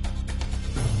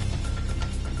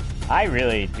 I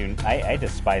really do. I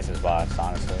despise this boss,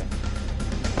 honestly.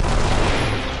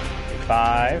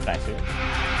 5. Nice.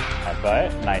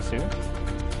 But nice.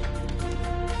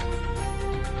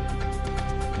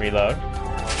 Reload.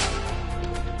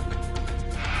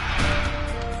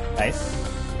 Nice.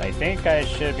 I think I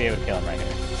should be able to kill him right here.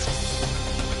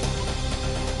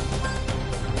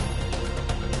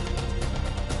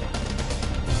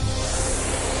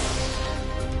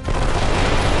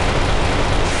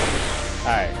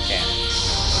 Alright, okay.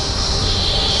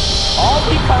 All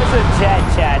because of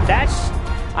Jet Chat. That's...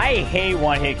 I hate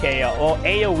one-hit KO. Well,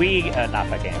 AoE... not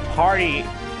fucking... Party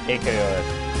KO.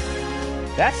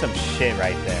 That's some shit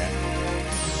right there.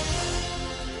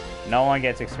 No one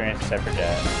gets experience except for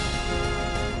Jet.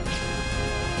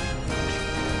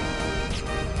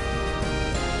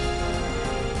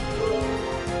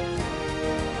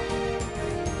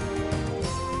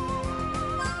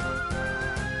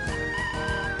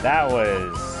 That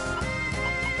was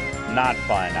not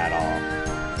fun at all.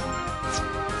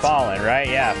 Fallen, right?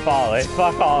 Yeah, Fallen.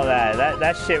 Fuck all that.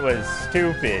 That shit was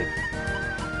stupid.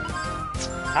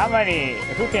 How many...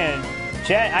 Who can...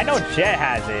 Jet... I know Jet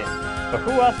has it. But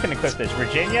who else can equip this?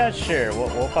 Virginia? Sure,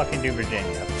 we'll fucking do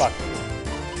Virginia. Fuck you.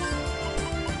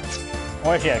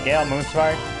 Where's she at? Gale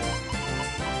Moonspark?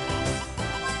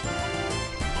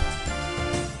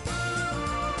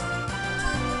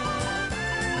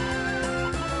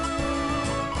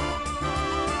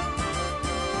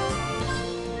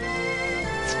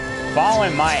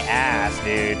 Following my ass,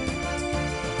 dude.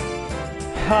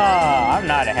 I'm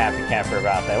not a happy camper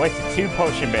about that. I wasted 2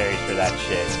 potion berries for that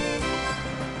shit.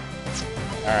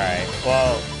 Alright,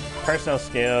 well, personal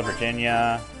skill,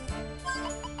 Virginia.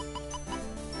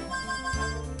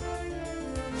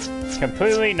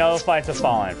 Completely nullified to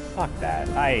fallen. Fuck that.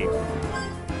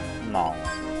 No.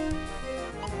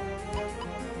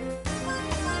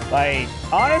 Like,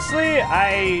 honestly,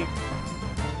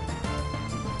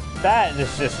 that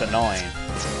is just annoying.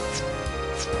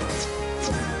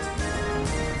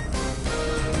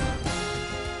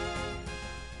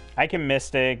 I can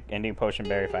Mystic, Ending Potion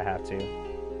Berry if I have to.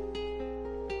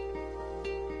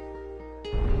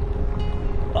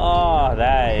 Oh,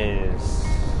 that is...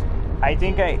 I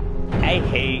think I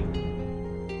hate,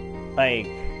 like,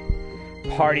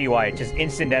 party-wide, just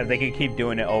instant death. They could keep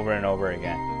doing it over and over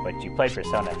again. But you played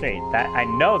Persona 3. That, I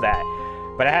know that.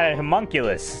 But I had a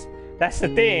homunculus. That's the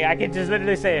thing. I can just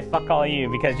literally say, fuck all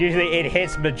you, because usually it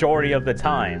hits majority of the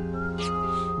time.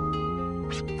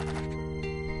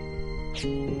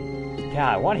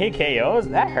 God, 1-hit KOs?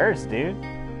 That hurts, dude.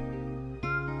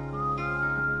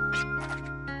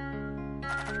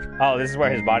 Oh, this is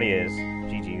where his body is.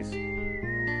 GG's.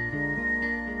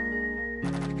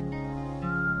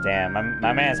 Damn,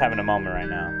 my man's having a moment right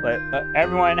now.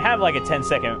 Everyone, have like a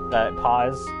 10-second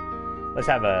pause. Let's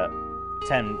have a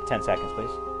 10 seconds, please.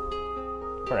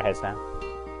 Put our heads down.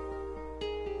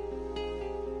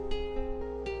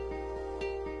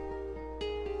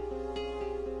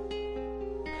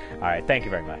 Alright, thank you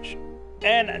very much.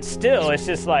 And still, it's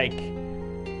just like...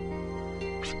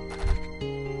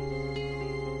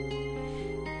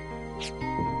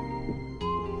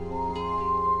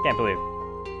 Can't believe it.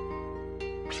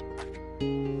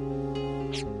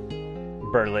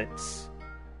 Berlitz.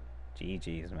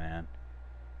 GG's, man.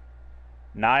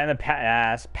 Not in the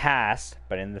past,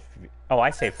 but in the... Oh, I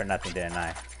saved for nothing, didn't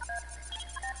I?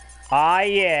 Ah,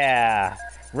 yeah!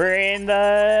 We're in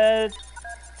the...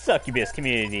 Succubus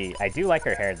community. I do like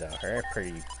her hair though. Her hair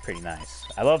pretty nice.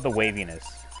 I love the waviness.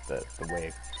 The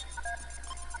wave.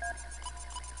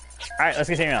 Alright, let's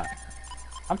continue on.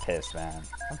 I'm pissed, man.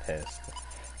 I'm pissed.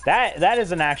 That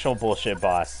is an actual bullshit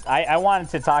boss. I wanted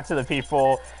to talk to the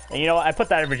people, and you know what? I put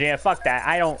that in Virginia. Fuck that.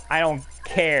 I don't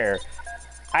care.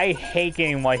 I hate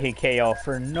getting 1-hit KO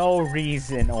for no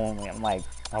reason only. I'm like,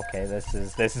 okay, this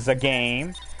is a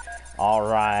game. All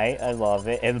right, I love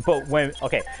it. But when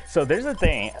so there's a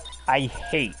thing I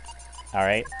hate. All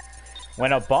right,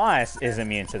 when a boss is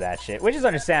immune to that shit, which is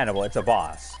understandable. It's a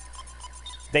boss.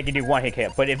 They can do 1-hit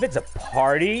KO. But if it's a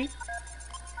party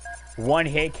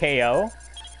 1-hit KO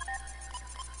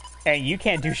and you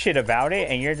can't do shit about it,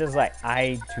 and you're just like,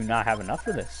 I do not have enough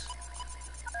for this.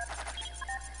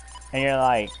 And you're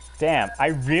like, damn, I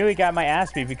really got my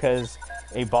ass beat because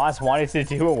a boss wanted to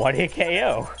do a 1-hit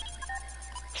KO.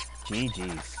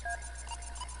 GG's.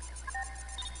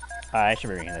 I should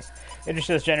be reading this.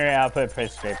 Introduce generate output,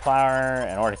 produce great power.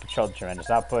 In order to control the tremendous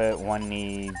output, one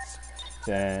needs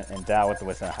to endow with the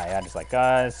wisdom of hiatus like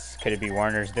us. Could it be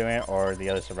Warner's doing it, or the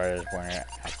other survivors Warner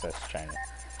access China?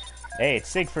 Hey, it's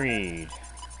Siegfried.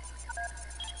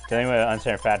 Dealing with an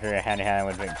uncertain factor hand-in-hand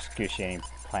with excruciating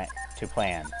to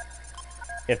plan.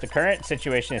 If the current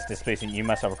situation is displeasing, you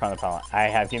must overcome the problem. I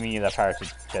have given you the power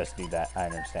to just do that. I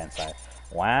understand, side.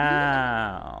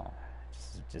 Wow.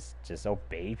 Just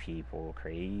obey people.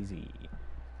 Crazy.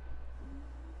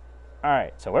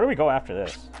 Alright, so where do we go after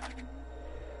this?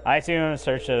 I assume in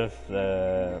search of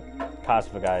the cause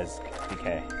of a guy's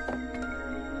decay.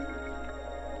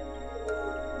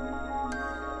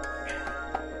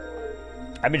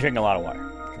 I've been drinking a lot of water.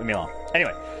 Leave me alone.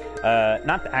 Anyway,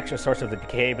 not the actual source of the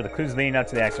decay, but the clues leading up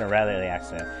to the accident, rather than the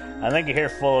accident. I think you're here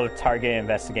full of target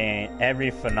investigating every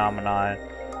phenomenon,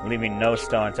 leaving no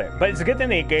stone unturned. But it's a good thing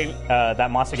they gave that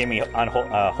monster gave me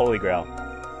Holy Grail,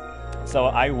 so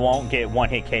I won't get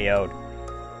 1-hit KO'd.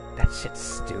 That shit's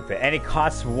stupid, and it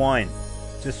costs 1,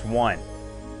 just 1.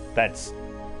 That's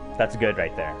good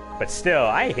right there. But still,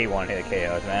 I hate 1-hit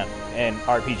KOs, man. In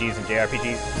RPGs and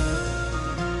JRPGs.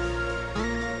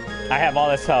 I have all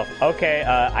this health. Okay,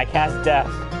 I cast Death.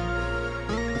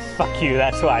 Fuck you,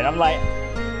 that's why. And I'm like,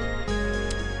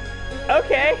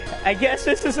 okay, I guess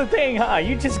this is a thing, huh?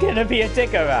 You just gonna be a dick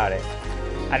about it.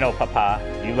 I know, Papa.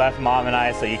 You left Mom and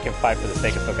I so you can fight for the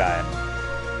sake of Pagaya.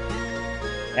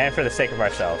 And for the sake of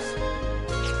ourselves.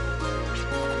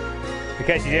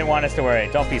 Because you didn't want us to worry.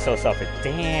 Don't be so selfish.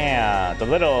 Damn, the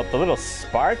little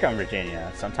spark on Virginia.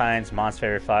 Sometimes Mom's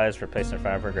favorite flowers were placed in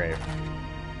front of her grave.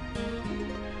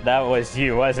 That was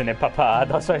you, wasn't it, Papa?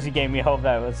 That's why you gave me hope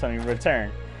that was something in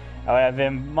return. I would have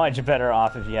been much better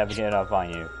off if you hadn't given up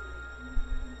on you.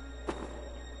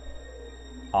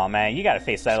 Oh man, you gotta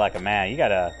face that like a man. You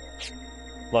gotta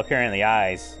look her in the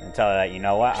eyes and tell her that, you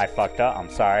know what, I fucked up,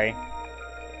 I'm sorry.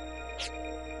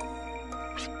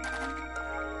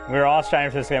 We were all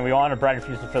striving for this game. We want a brighter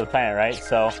future for the planet, right?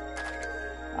 So,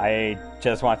 I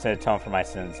just want to atone for my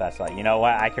sins. That's like, you know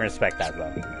what, I can respect that,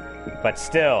 though. But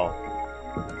still.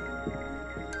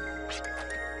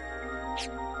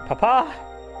 Papa?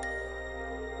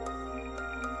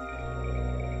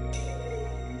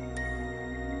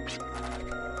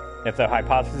 If the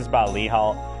hypothesis about Lee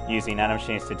Hall using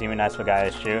nanomachines to demonize Pagaya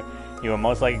is true, he will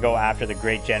most likely go after the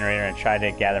Great Generator and try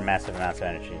to gather massive amounts of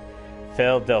energy.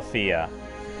 Philadelphia.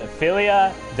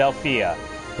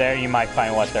 There you might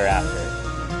find what they're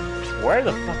after. Where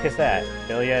the fuck is that?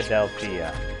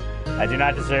 Philadelphia. I do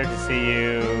not deserve to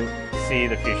see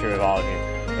the future of all of you.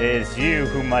 It is you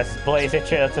who must blaze a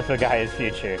trail to Pagaya's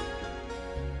future.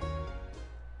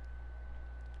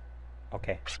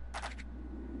 Okay.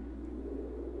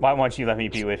 Why won't you let me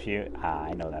be with you? Ah,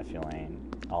 I know that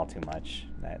feeling all too much.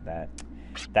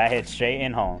 That hits straight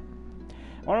in home.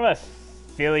 I wonder what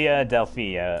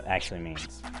Philadelphia actually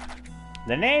means.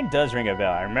 The name does ring a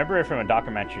bell. I remember it from a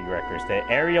documentary records. The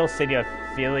aerial city of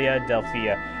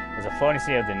Philadelphia is a floating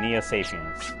city of the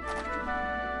Neo-Sapiens.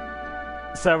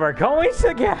 So we're going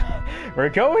to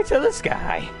the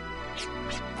sky.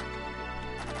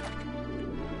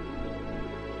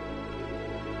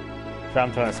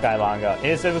 From the sky long ago. It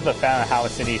is difficult to fathom how a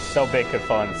city so big could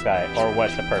float in the sky, or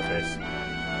what's the purpose.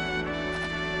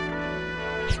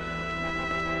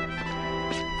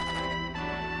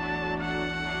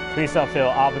 Please don't feel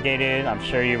obligated. I'm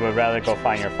sure you would rather go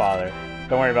find your father.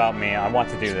 Don't worry about me. I want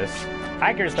to do this.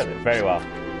 I can respect it very well.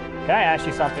 Can I ask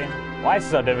you something? Why is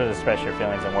it so difficult to express your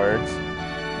feelings in words?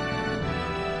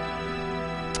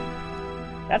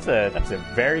 That's a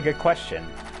very good question.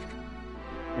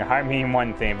 Your heart means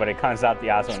one thing, but it comes out the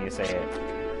opposite when you say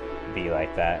it. Be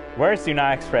like that. Words do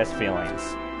not express feelings.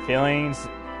 Feeling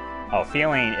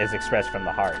is expressed from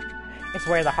the heart. It's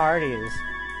where the heart is.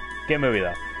 Good movie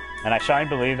though. And I strongly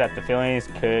believe that the feelings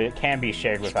can be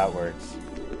shared without words.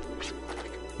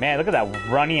 Man, look at that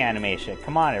running animation.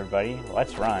 Come on, everybody.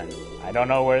 Let's run. I don't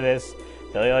know where this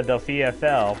Philadelphia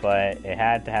fell, but it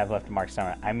had to have left a mark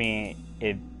somewhere. I mean,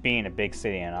 it being a big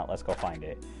city, and let's go find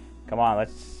it. Come on,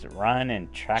 let's run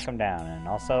and track them down. And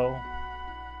also,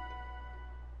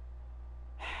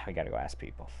 we gotta go ask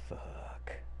people.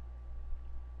 Fuck.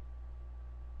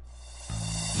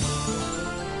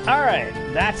 Alright,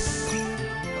 that's...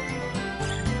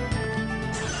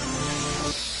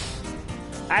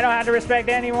 I don't have to respect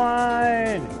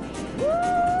anyone!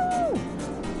 Woo!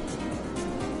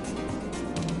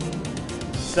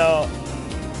 So,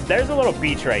 there's a little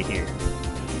beach right here.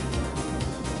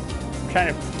 I'm trying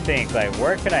to think, like,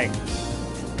 where could I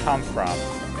come from?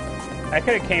 I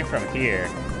could have came from here.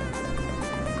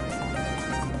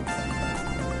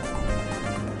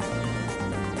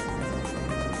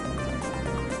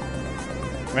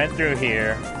 Went through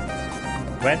here.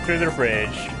 Went through the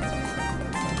bridge.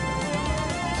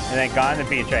 And then gone to the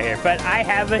beach right here. But I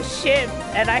have a ship,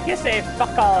 and I can say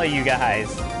fuck all of you guys.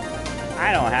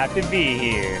 I don't have to be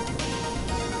here.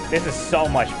 This is so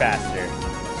much faster.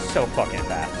 So fucking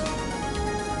fast.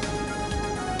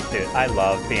 Dude, I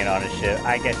love being on a ship.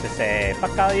 I get to say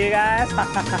fuck all of you guys.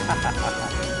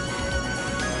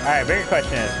 Alright, bigger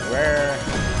question is, where...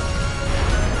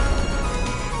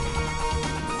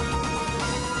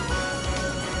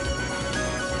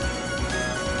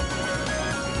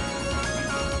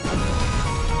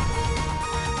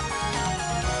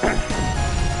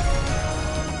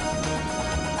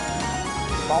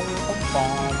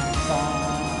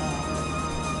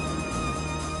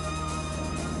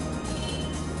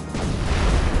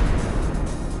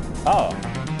 Oh.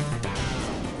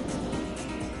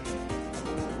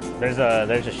 There's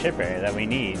a ship area that we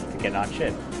need to get on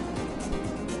ship.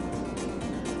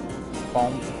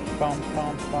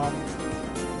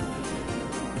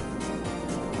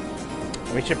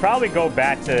 We should probably go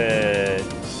back to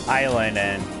Island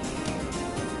and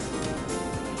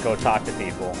go talk to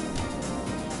people.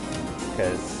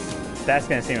 Because that's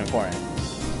going to seem important.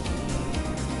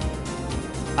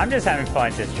 I'm just having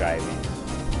fun just driving.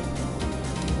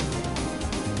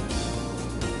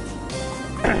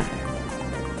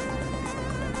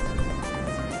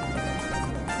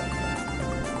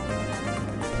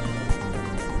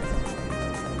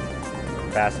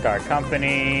 Fast car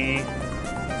company.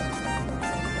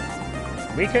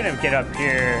 We couldn't get up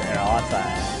here in a long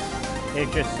time.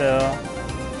 Yggdrasil.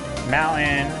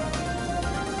 Mountain.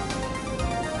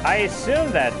 I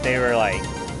assumed that they were like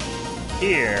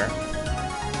here.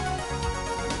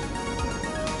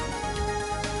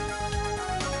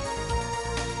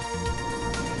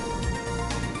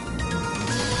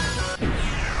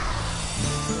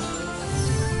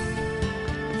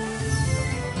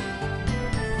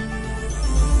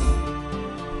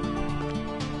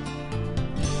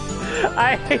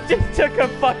 I just took a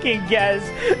fucking guess,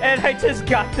 and I just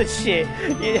got the shit.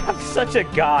 Yeah, I'm such a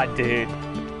god, dude.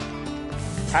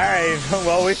 Alright,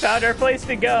 well, we found our place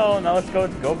to go. Now let's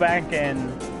go back and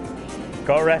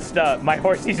go rest up. My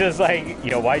horsey's just like,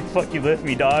 yo, why the fuck you lift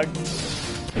me, dog?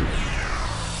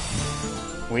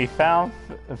 We found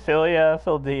Filia,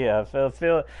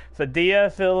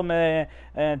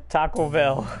 and Taco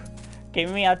Bell.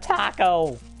 Give me a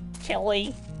taco,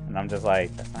 chili. And I'm just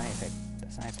like, that's not how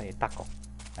you say taco.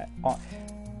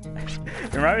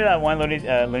 Remember that one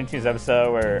Looney Tunes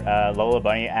episode where Lola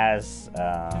Bunny asks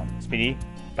Speedy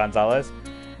Gonzalez,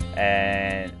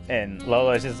 and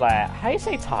Lola's just like, how do you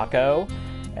say taco?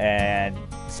 And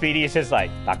Speedy is just like,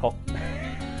 taco.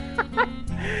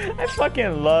 I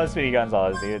fucking love Speedy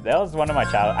Gonzalez, dude. That was one of my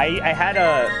childhood. I had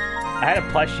a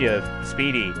plushie of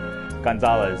Speedy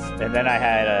Gonzalez, and then I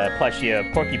had a plushie of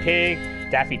Porky Pig,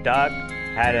 Daffy Duck,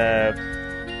 had a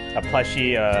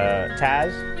plushie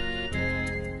Taz,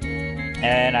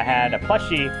 and I had a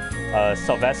plushie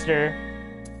Sylvester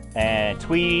and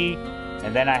Tweety,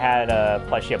 and then I had a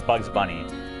plushie of Bugs Bunny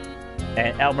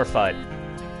and Elmer Fudd,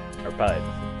 or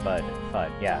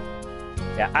Fudd, yeah.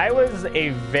 Yeah, I was a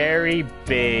very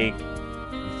big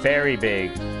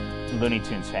Looney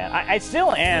Tunes fan. I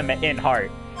still am in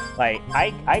heart. Like,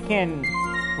 I can,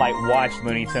 like, watch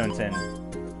Looney Tunes and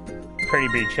pretty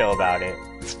be chill about it.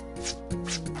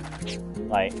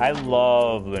 Like, I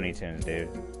love Looney Tunes, dude.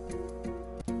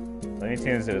 Looney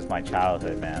Tunes, it was my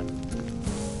childhood, man.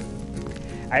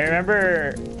 I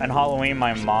remember on Halloween,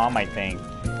 my mom, I think,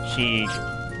 she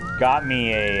got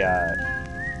me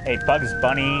a Bugs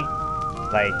Bunny,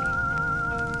 like,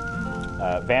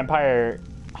 Vampire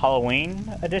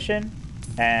Halloween edition,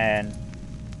 and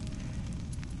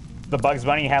the Bugs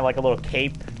Bunny had like a little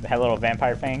cape, had little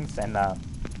vampire fangs, and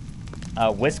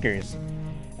whiskers.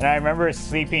 And I remember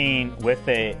sleeping with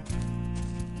it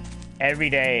every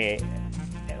day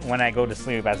when I go to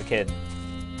sleep as a kid.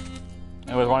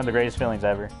 It was one of the greatest feelings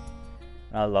ever.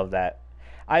 I love that.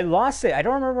 I lost it. I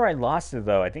don't remember where I lost it,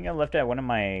 though. I think I left it at one of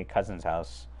my cousin's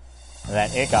house. And then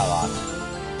it got lost.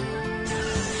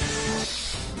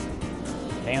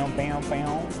 Bam, bam,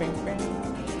 bam, bam, bam.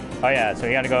 Oh, yeah. So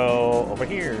you gotta go over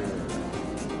here.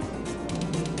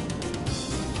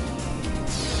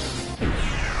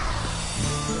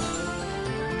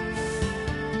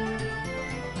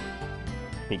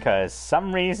 Because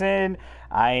some reason,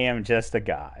 I am just a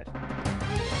god.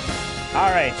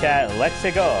 Alright, chat, let's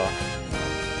go.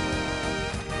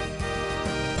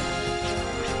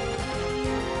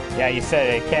 Yeah, you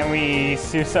said it. Can we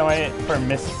sue someone for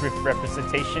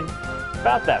misrepresentation?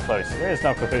 About that, folks, there is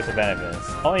no conclusive evidence.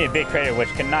 Only a big crater which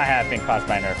cannot have been caused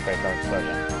by an earthquake or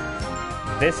explosion.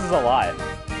 This is a lie.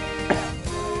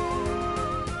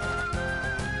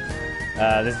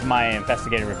 This is my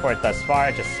investigative report thus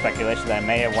far, just speculation that I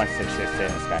may have once existed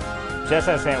in the sky. Just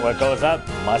as saying, what goes up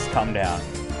must come down.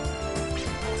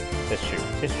 It's true.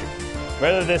 It's true.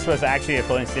 Whether this was actually a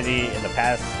floating city in the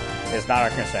past is not our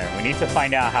concern. We need to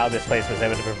find out how this place was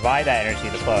able to provide that energy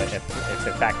to flow, if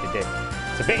in fact it did.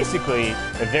 So basically,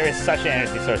 if there is such an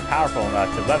energy source powerful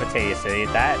enough to levitate a city,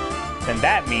 then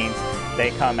that means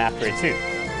they come after it too.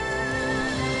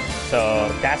 So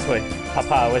that's what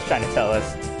Papa was trying to tell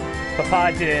us.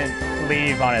 Papa didn't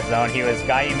leave on his own. He was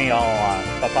guiding me all along.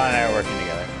 Papa and I are working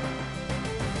together.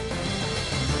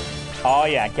 Oh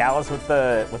yeah, Gallus with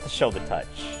the shoulder touch.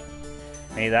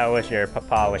 Maybe that was your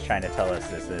Papa was trying to tell us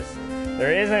this is.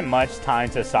 There isn't much time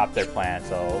to stop their plan,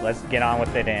 so let's get on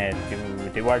with it and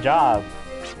do our job.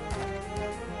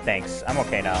 Thanks, I'm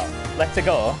okay now. Let's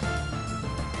go.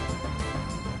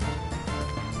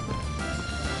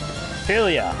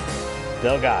 Filia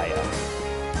Delgaya.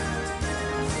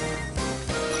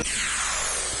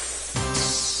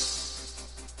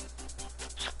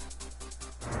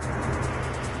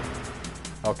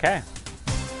 Okay.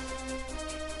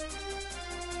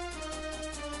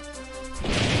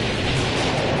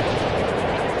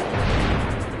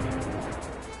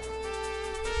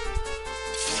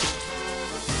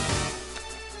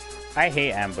 I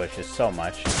hate ambushes so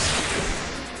much.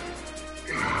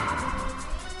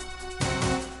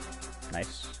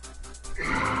 Nice.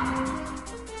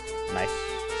 Nice.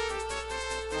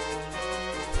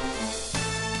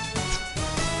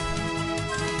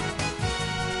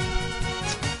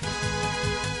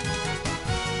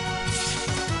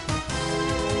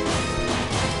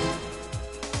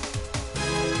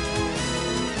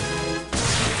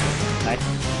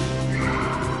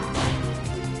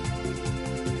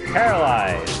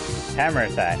 Paralyzed. Hammer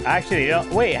attack. Actually, you don't.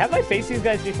 Wait, have I faced these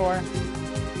guys before?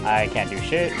 I can't do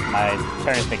shit. My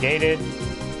turn is negated.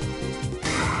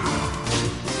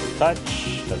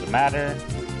 touch. Doesn't matter.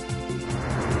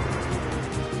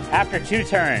 After 2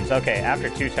 turns. Okay, after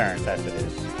 2 turns, that's what it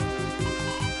is.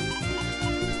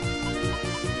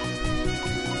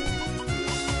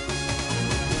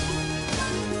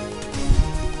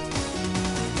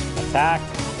 Attack.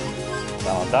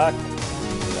 Double duck.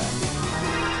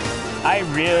 I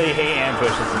really hate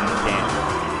ambushes in this game.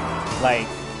 Like,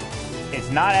 it's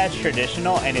not as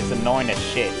traditional and it's annoying as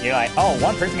shit. You're like, oh,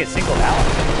 one person gets singled out?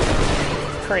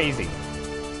 It's crazy.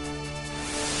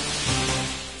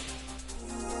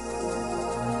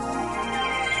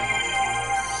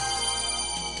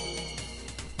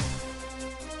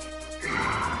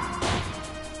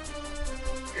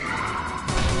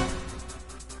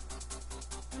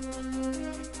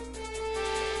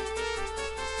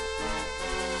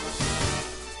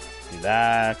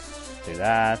 Do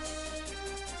that.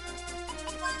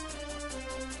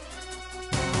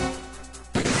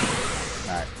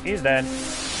 Alright, he's dead.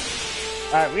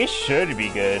 Alright, we should be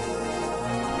good.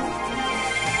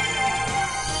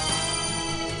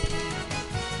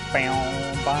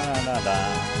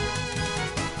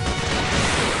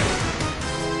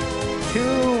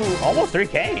 Almost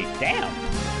 3K, damn.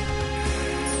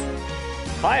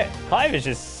 Clive is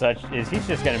just he's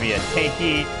just gonna be a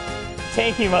tanky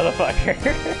motherfucker.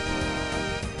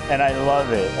 And I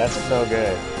love it. That's so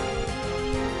good.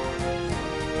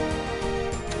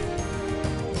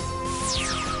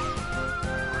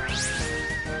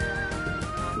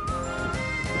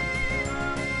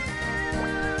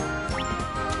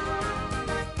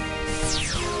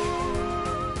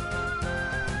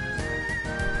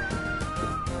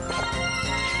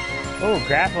 Oh,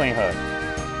 grappling hook.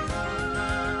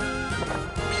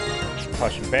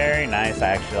 Potion berry, nice. I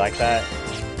actually like that.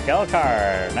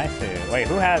 Skelecar, nice. Wait,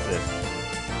 who has this?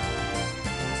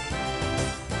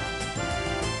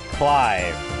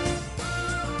 Clive.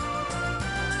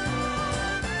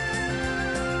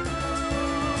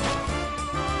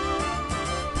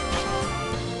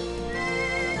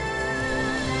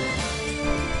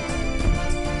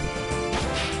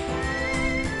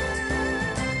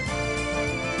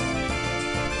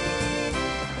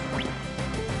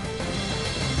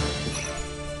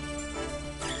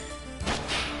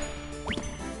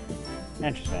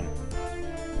 Interesting.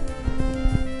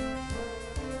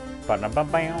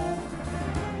 Ba-dum-bum-bam.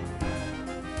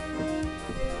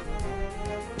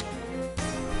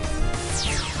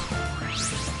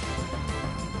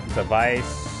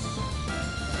 Device.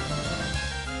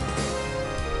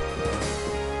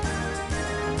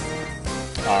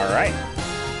 Alright.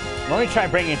 Let me try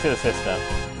bringing it to the system.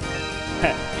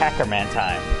 Hackerman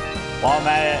time. While I'm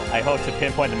at it, I hope to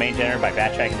pinpoint the main generator by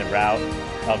backtracking the route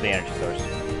of the energy source.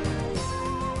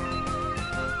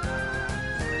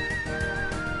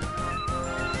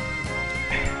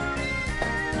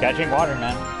 Gotta drink water,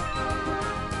 man.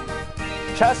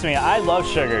 Trust me, I love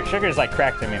sugar. Sugar is like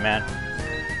crack to me, man.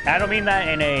 I don't mean that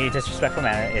in a disrespectful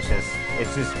manner. It's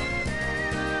just,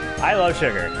 I love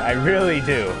sugar. I really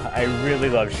do. I really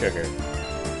love sugar.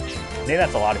 Maybe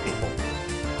that's a lot of people.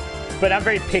 But I'm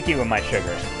very picky with my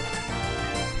sugar.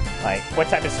 Like, what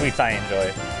type of sweets I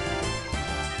enjoy.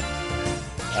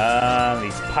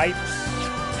 These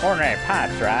pipes. Ordinary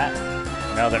pipes, right?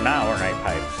 No, they're not ordinary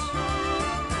pipes.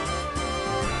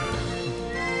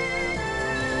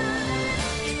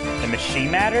 The machine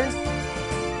matter?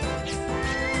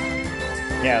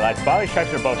 Yeah, like body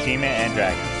structure are both demon and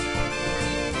dragons.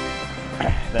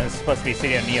 Then it's supposed to be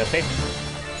City of Neo State.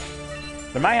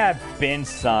 There might have been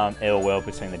some ill will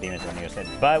between the demons and Neo State,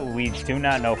 but we do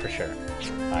not know for sure.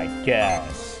 I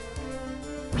guess.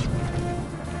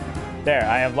 There,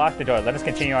 I have locked the door. Let us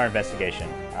continue our investigation.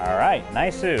 Alright,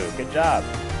 nice-oo. Good job.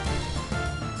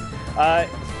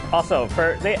 Also,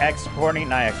 for not exporting,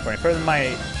 for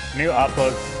my new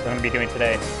uploads I'm going to be doing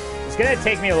today, it's going to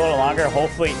take me a little longer.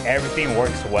 Hopefully everything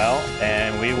works well,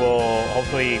 and we will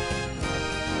hopefully...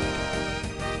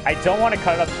 I don't want to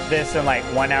cut up this in like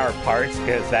 1 hour parts,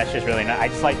 because that's just really not... I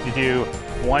just like to do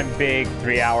one big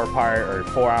 3-hour part, or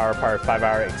 4-hour part,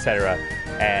 5-hour, etc.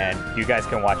 And you guys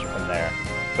can watch it from there.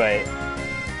 But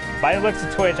by the looks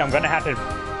of Twitch, I'm going to have to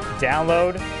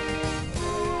download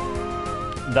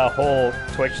the whole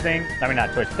Twitch thing. I mean,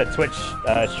 not Twitch, the Twitch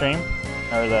stream,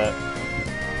 or the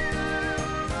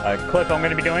clip I'm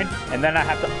going to be doing, and then I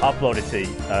have to upload it to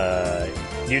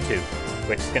YouTube,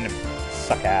 which is going to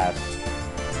suck ass.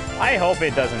 I hope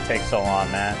it doesn't take so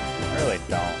long, man. I really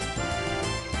don't.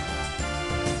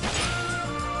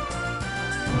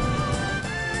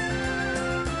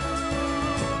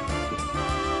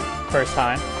 First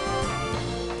time.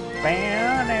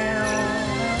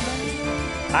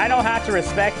 I don't have to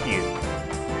respect you.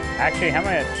 Actually, how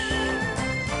much?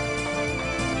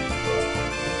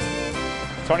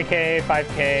 20k,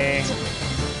 5k.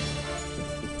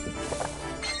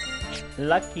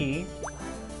 Lucky.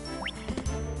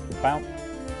 Wow.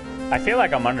 I feel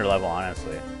like I'm under level,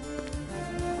 honestly.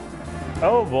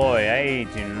 Oh boy, I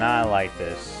do not like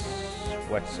this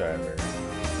whatsoever.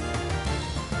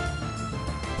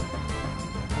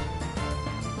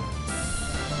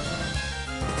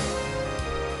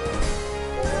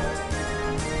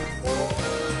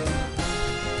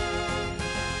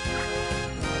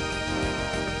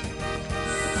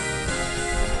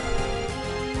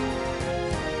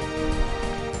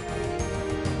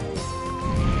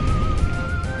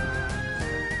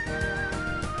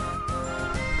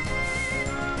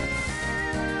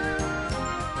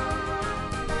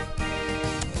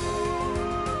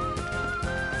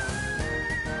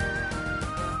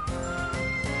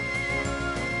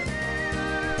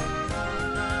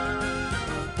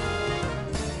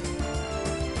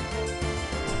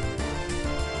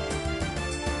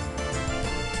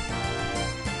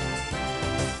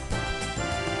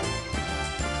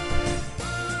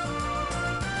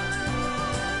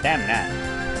 Damn that.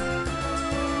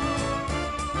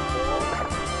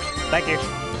 Thank you. I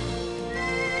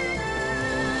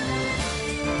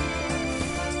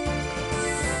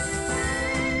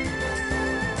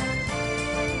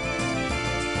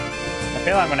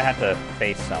feel like I'm gonna have to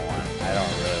face someone. I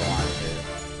don't really want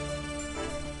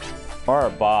to. Or a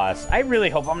boss. I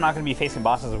really hope I'm not gonna be facing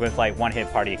bosses with like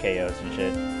one-hit party KOs and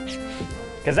shit.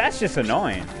 Cause that's just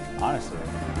annoying, honestly.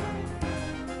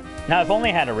 Now, if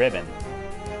only I had a ribbon.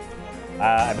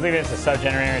 I believe it's a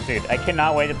sub-generator. Dude, I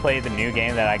cannot wait to play the new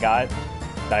game that I got,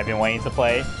 that I've been waiting to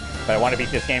play. But I want to beat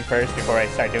this game first before I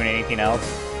start doing anything else.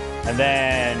 And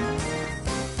then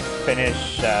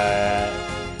finish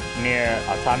near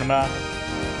Autonoma.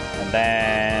 And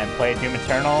then play Doom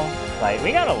Eternal. Like,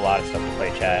 we got a lot of stuff to play,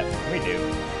 chat. We do.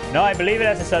 No, I believe it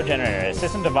as a sub-generator. A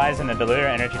system devised and to deliver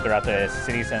energy throughout the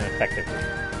cities and effectively.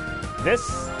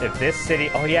 If this city...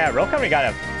 Oh yeah, Roll Company got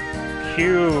a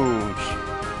huge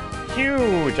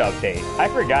update. I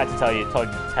forgot to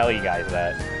tell you guys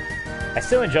that. I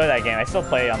still enjoy that game. I still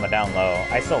play it on the down low.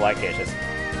 I still like it. It's just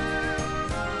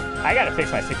I gotta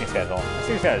fix my sleeping schedule. My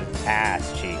sleeping schedule is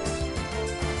ass cheeks.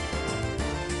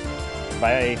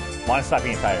 But I want to stop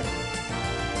being tired.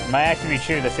 It might actually be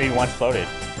true the city once floated.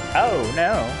 Oh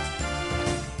no.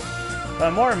 But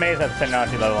I'm more amazed at the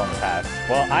technology level in the past.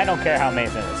 Well, I don't care how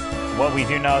amazing it is. What we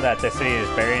do know that the city is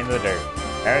buried in the dirt.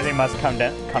 Everything must come to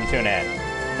an end.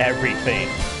 Everything.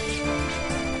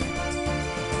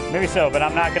 Maybe so, but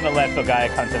I'm not gonna let Filgaia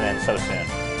come to an end so soon.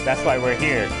 That's why we're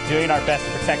here, doing our best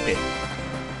to protect it.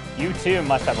 You too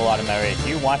must have a lot of memories.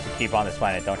 You want to keep on this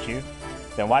planet, don't you?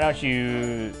 Then why don't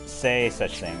you say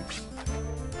such things?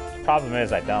 The problem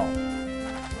is I don't.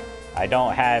 I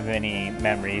don't have any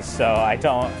memories, so I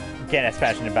don't get as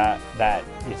passionate about that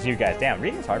as you guys. Damn,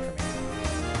 reading's hard for me.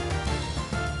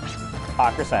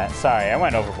 Awkward. Sorry, I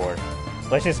went overboard.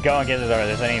 Let's just go and get this over.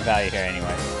 There's any value here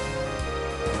anyway.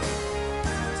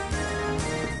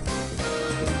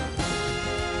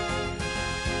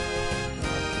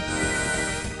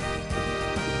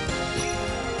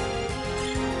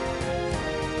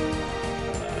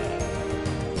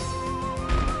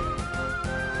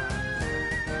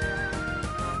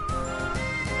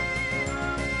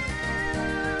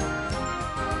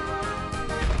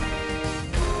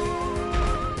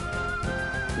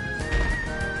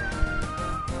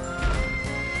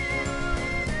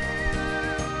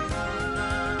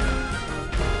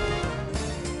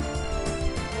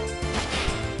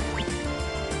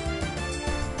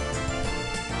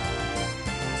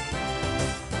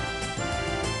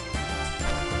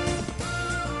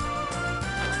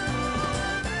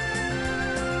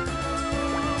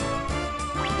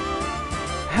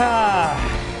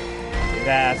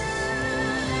 That's...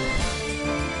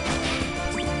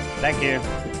 Thank you.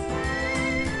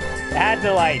 I had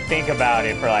to, like, think about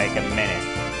it for, like, a minute.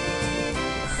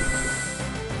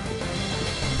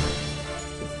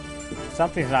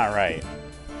 Something's not right.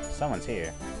 Someone's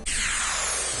here.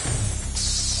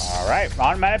 Alright,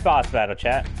 automatic boss battle,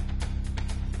 chat.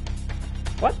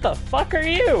 What the fuck are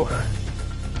you?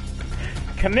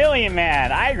 Chameleon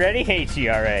Man, I already hate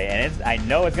GRA, and I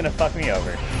know it's gonna fuck me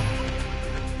over.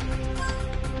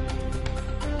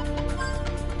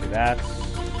 That's...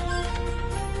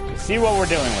 Let's see what we're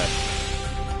dealing with.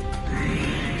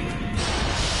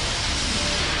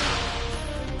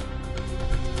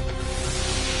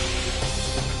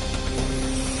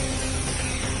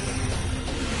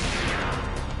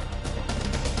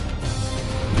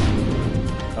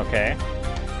 Okay.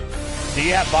 Do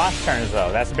you have boss turns,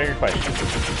 though? That's a bigger question.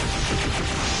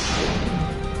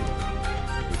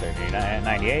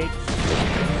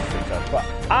 98.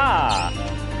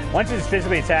 Once it's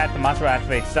physically attacked, the monster will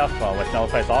activate Stealth Mode, which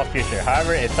nullifies all future.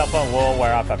 However, its Stealth Mode will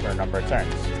wear off after a number of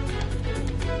turns.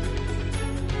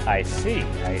 I see,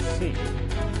 I see.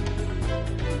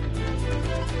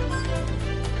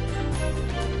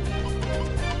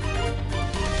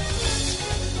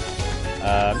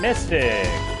 Mystic.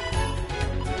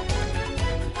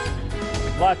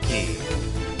 Lucky.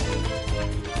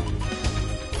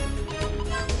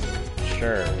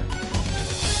 Sure.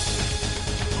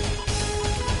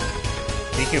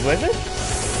 DQ Blizzard?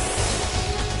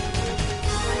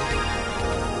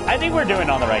 I think we're doing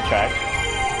on the right track.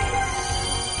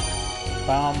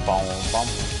 Bum, bum, bum.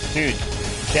 Dude,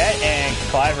 Jet and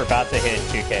Clive are about to hit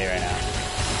 2K right now.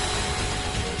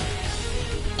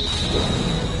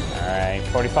 Alright,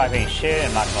 45 ain't shit,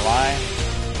 I'm not gonna lie.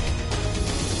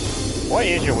 What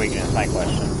is your weakness? My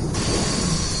question.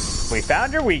 We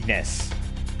found your weakness.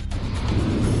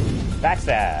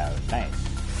 Backstab. Nice.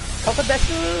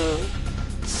 Kokodesu!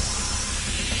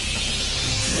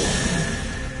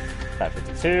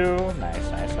 552.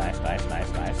 Nice, nice, nice, nice,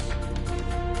 nice, nice.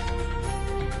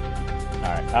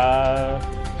 Alright,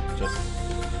 just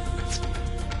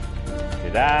do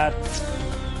that.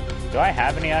 Do I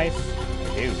have any ice? I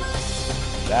do. Do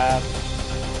that.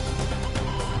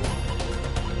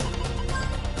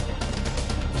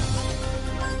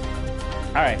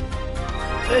 Alright.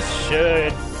 This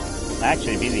should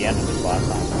actually be the end of this last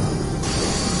time.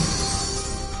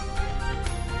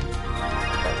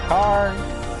 Card.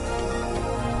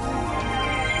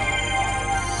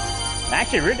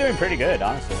 Actually, we're doing pretty good,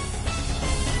 honestly.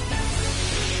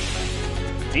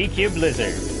 DQ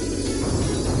Blizzard.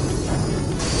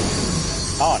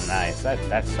 Oh, nice.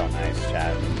 That's so nice,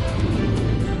 chat.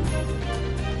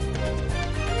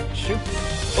 Shoot.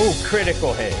 Oh,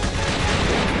 critical hit.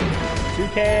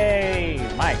 2K.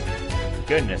 My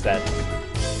goodness, that's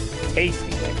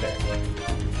tasty right there.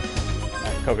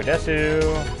 Kokodesu.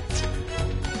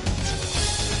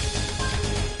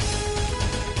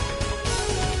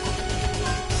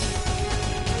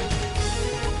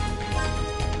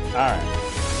 Alright.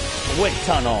 Wick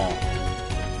Tunnel.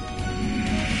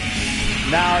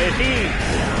 Now, if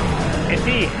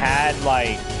he had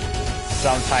like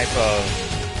some type of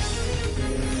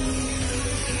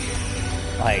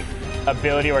like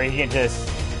ability where he can just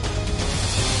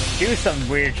do some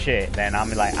weird shit, then I'll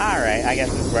be like, alright, I guess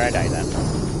this is where I die then.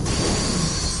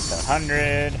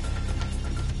 700.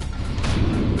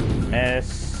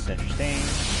 Miss. Interesting.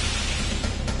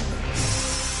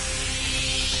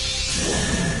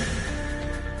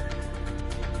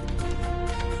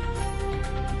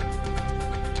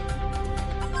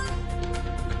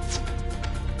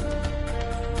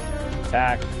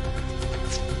 Attack. Do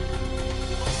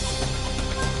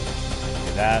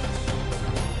that.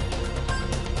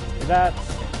 Do that.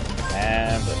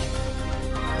 And...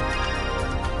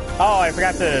 oh, I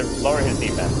forgot to lower his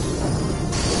defense.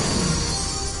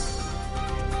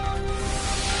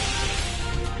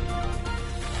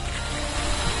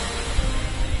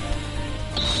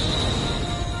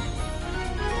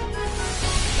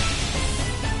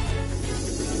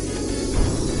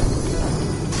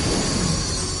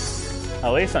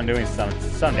 At least I'm doing some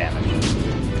damage.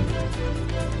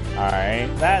 Alright,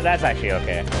 that's actually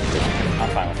okay. I'm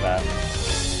fine with that.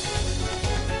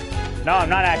 No, I'm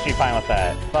not actually fine with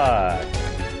that. Fuck.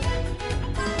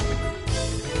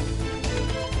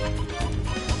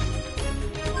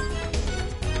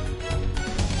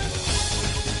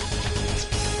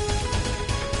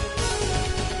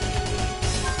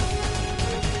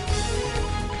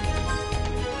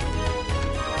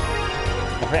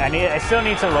 I still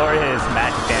need to lower his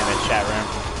magic damage, chat room.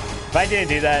 If I didn't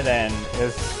do that, then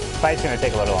this fight's gonna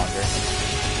take a little longer.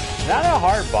 Not a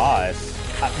hard boss.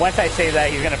 Once I say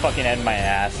that, he's gonna fucking end my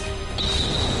ass.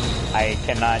 I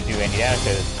cannot do any damage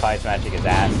because Clyde's magic is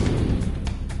ass.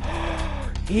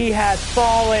 He has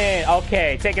fallen!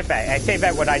 Okay, take it back. I take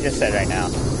back what I just said right now.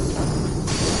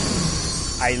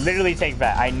 I literally take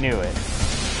back. I knew it.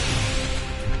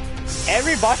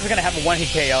 Every boss is gonna have a one-hit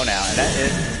KO now, and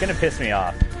it's gonna piss me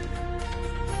off.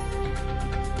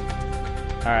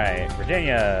 Alright,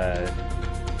 Virginia,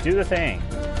 do the thing.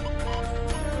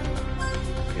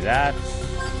 Do that,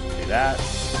 do that,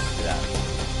 do that.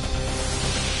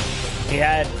 He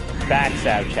had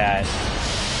backstab, chat.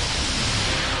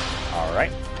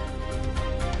 Alright.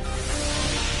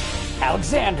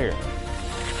 Alexander!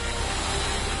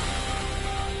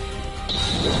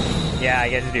 Yeah, I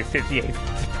get to do 58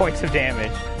 points of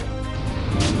damage.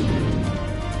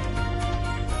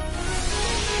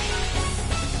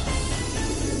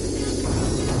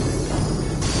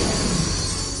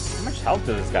 How much health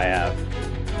does this guy have?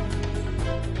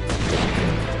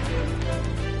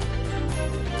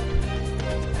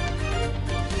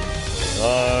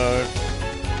 Load.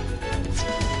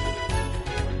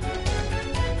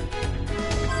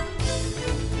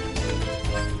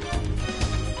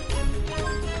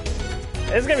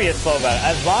 It's gonna be a slow battle.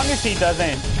 As long as he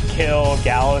doesn't kill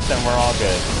Gallus, then we're all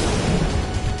good.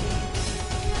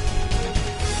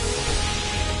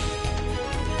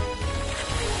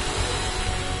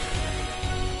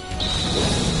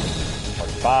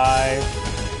 Five.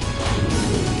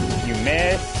 You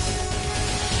miss.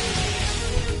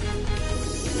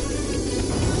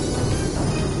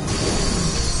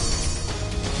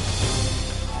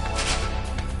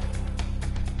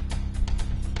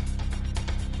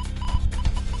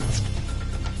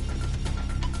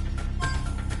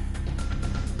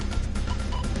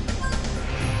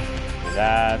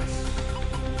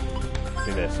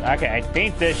 Do this. Okay, I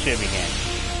think this should be game.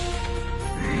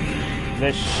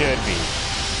 This should be.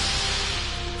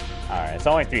 Alright, it's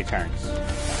only 3 turns.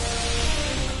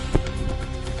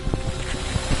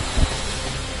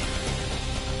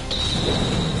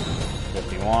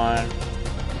 $51.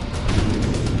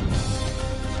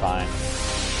 It's fine.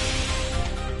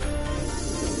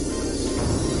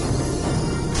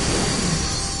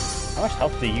 How much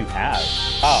health do you have?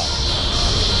 Oh.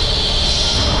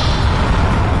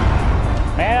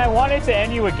 Man, I wanted to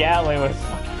end you with Gatling with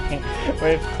fucking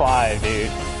with Clive,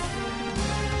 dude.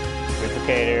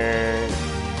 Duplicator.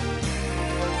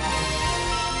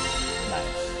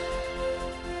 Nice.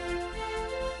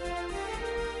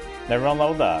 Everyone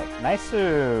leveled up. Nice.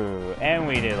 And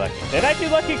we did lucky. Did I do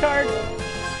lucky card? I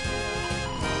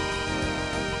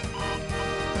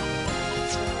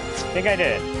think I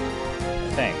did. I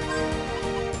think.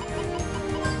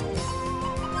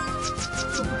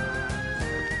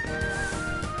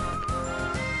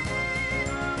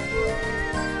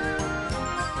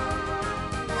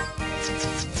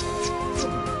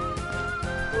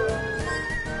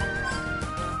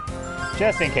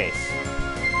 Just in case.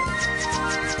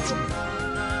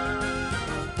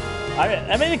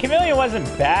 I mean, the Chameleon wasn't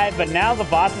bad, but now the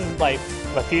bosses, like,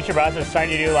 the future bosses are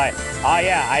starting to do, like, oh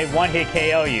yeah, I one-hit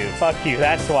KO you. Fuck you,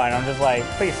 that's why. And I'm just like,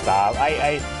 please stop.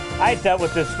 I dealt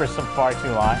with this for some far too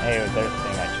long. Hey, there's a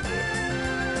thing I should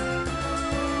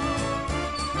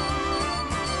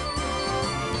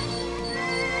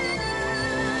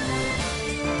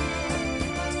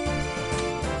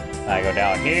do. I go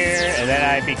down here, and then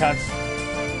I become...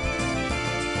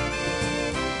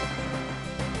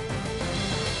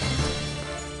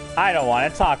 I don't want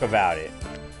to talk about it.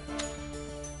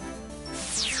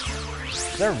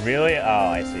 They're really... Oh,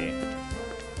 I see.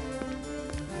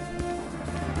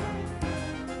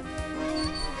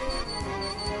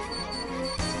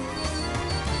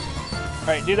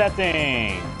 Alright, do that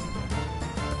thing.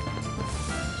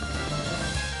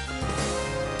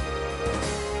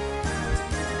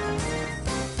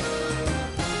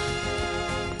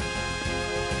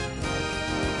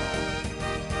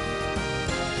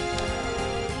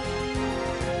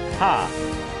 Huh.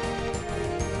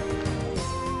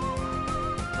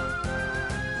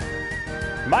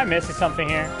 Am I missing something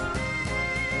here?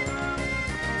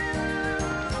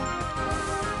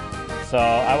 So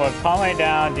I would climb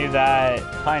down, do that,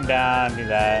 climb down, do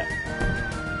that.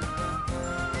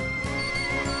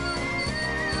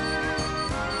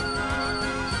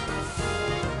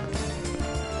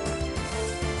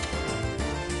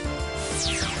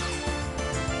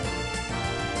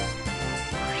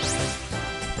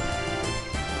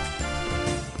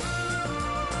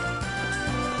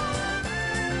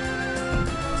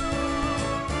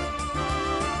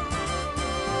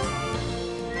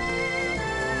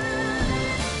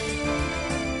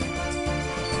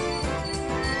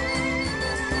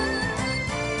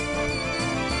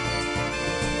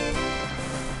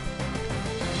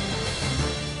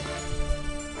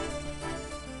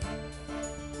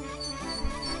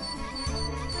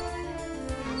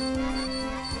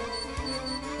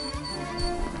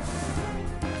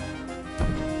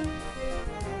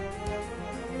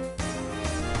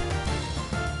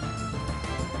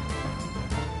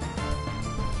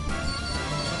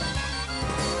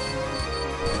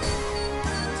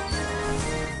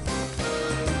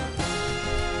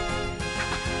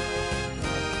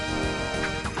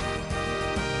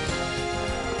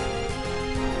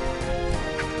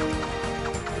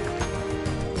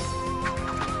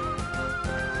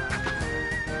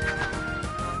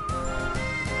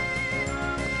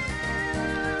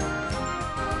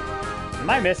 Am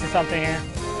I missing something here?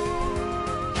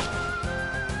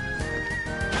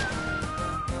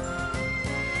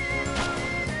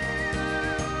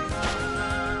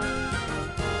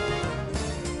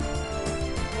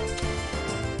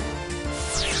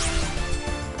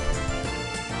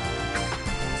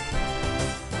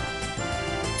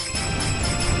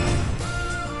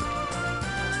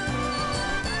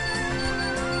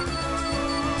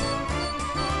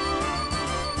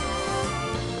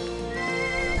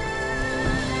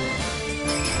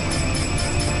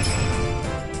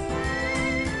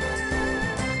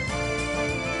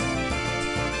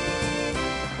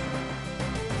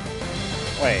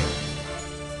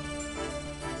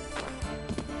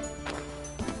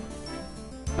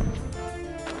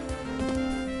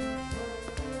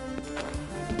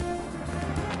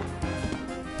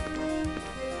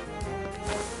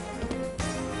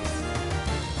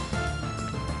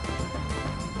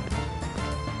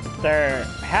 There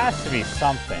has to be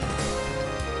something.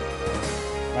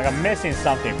 Like, I'm missing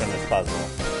something from this puzzle.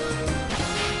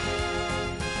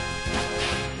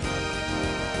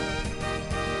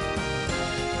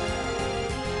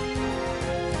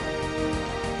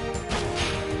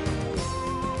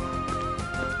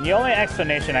 The only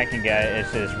explanation I can get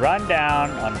is just run down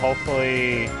and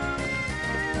hopefully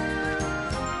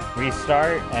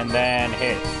restart and then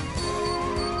hit.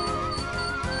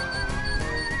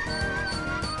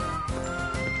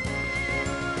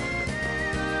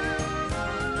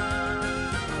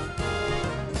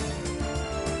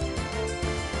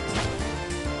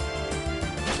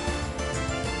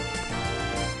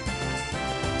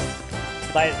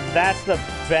 Like, that's the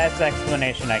best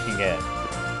explanation I can get.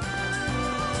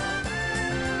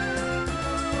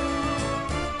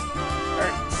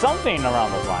 Or something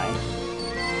around those lines.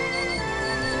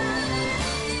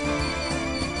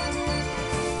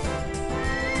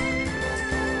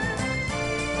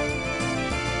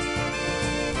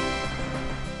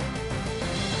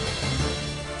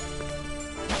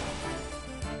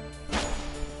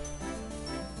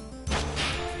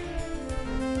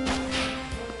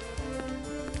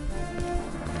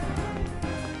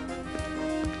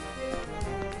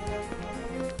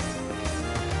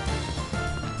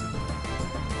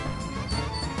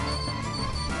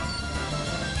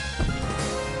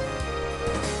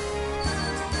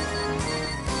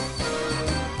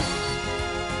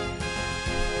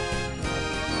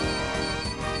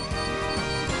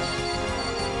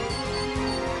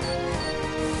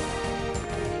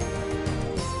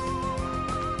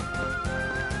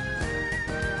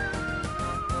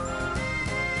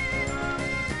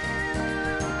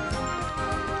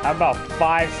 About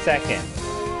 5 seconds.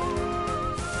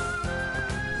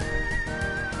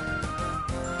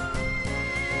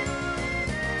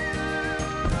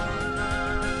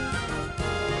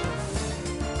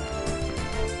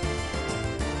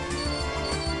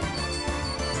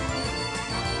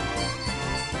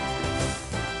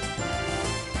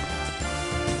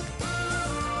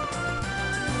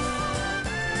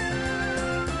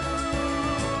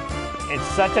 It's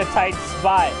such a tight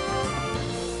spot.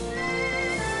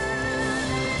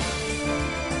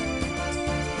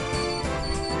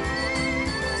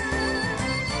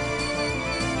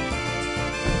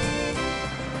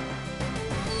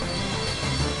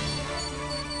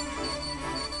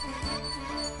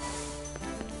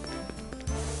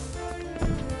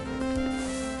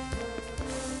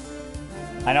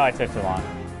 I know I took too long.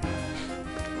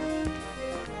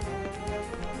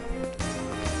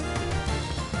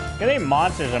 Good thing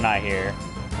monsters are not here.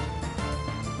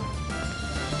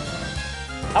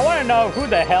 I want to know who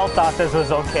the hell thought this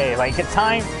was okay. Like, a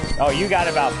time... Oh, you got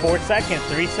about 4 seconds,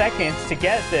 3 seconds to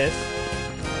get this.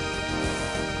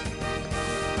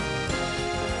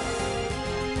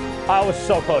 I was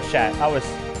so close, chat. I was...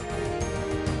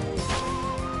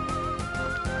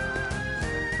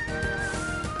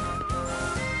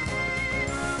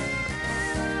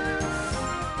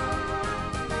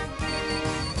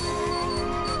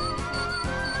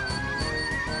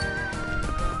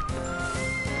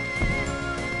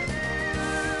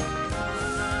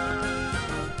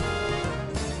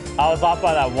 I was off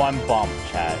by that one bump,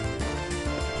 chat.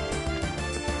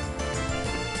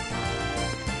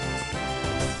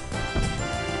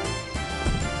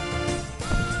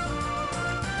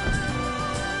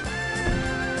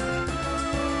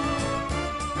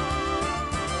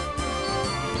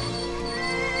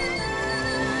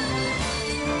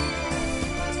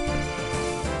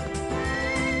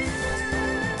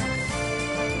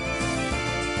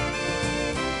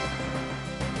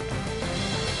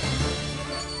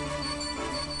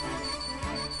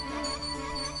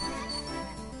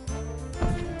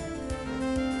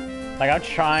 Like, I'm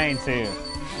trying to.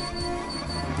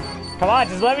 Come on,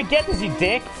 just let me get this, you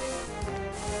dick.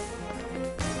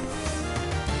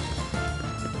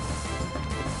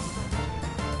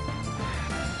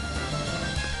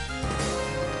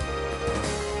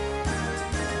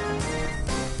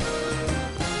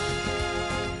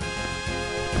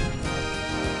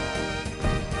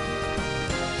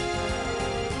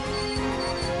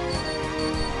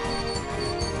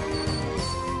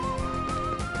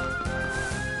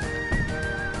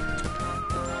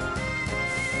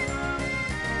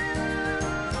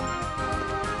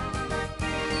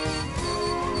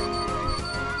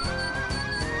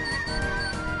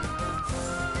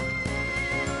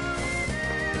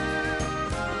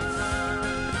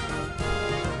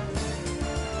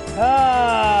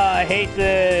 Ah, I hate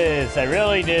this. I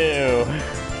really do.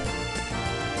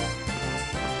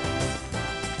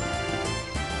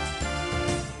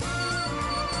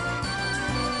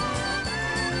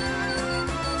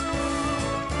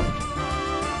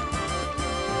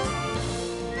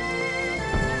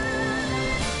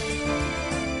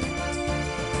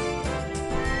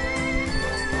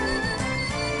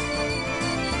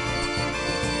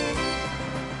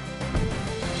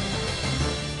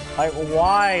 Like,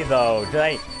 why though?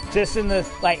 Like, just in this,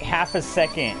 like, half a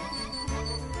second.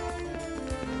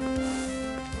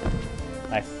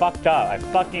 I fucked up. I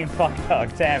fucking fucked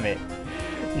up. Damn it.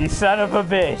 You son of a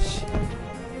bitch.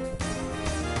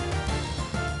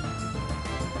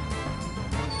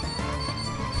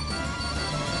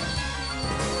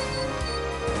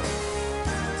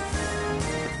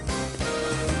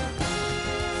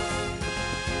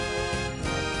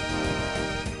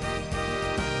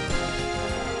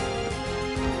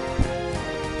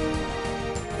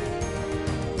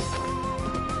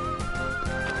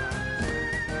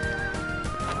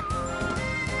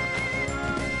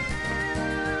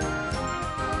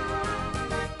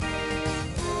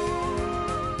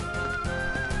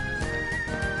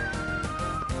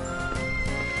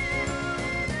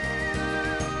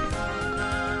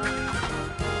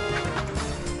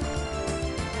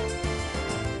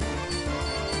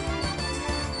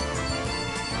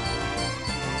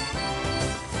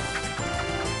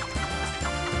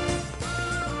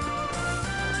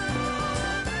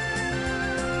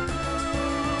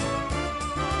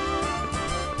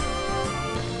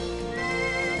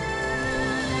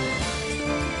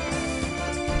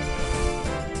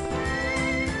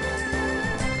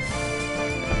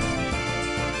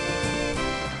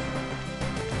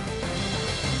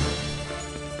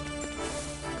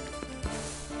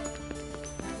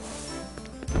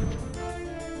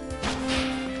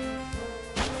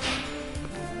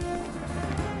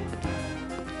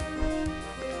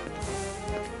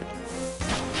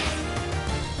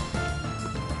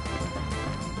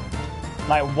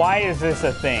 Like, why is this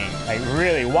a thing? Like,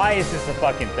 really, why is this a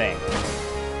fucking thing?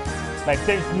 Like,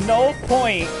 there's no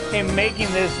point in making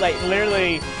this, like,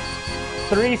 literally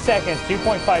 3 seconds,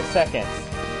 2.5 seconds.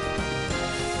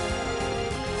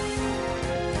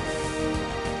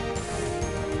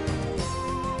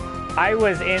 I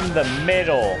was in the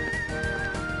middle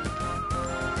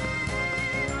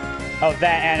of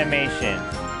that animation.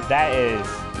 That is...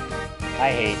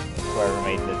 I hate whoever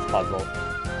made this puzzle.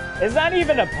 It's not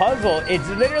even a puzzle. It's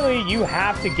literally you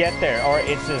have to get there or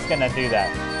it's just gonna do that.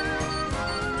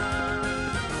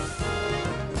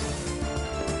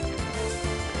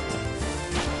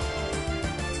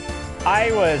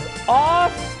 I was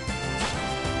off.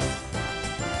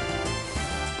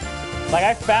 Like,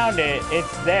 I found it.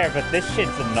 It's there, but this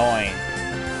shit's annoying.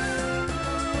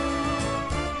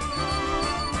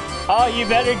 Oh, you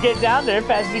better get down there as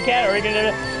fast as you can or we're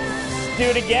gonna do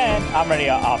it again. I'm already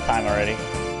off time already.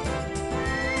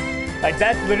 Like,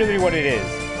 that's literally what it is.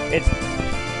 It's...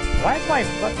 Why is my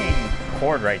fucking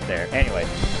cord right there? Anyway.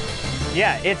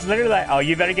 Yeah, it's literally like, oh,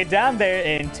 you better get down there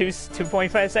in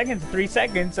 2.5 seconds, 3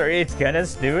 seconds, or it's gonna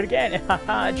do it again.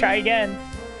 Try again.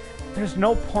 There's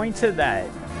no point to that.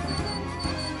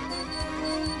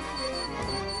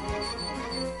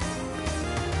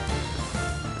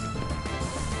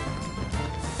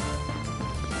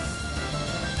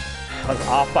 I was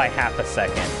off by half a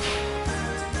second.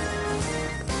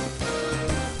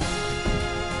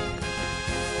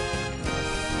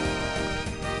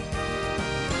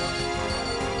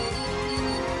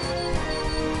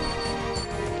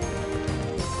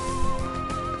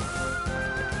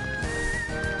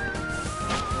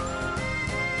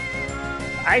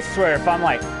 I swear, if I'm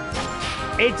like,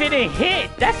 it didn't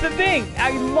hit. That's the thing.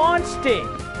 I launched it.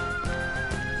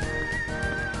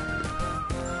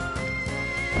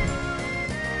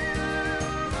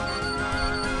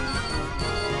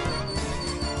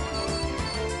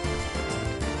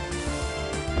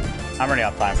 I'm already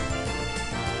off time.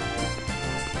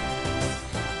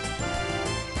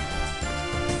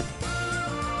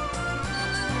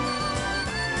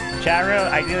 Chat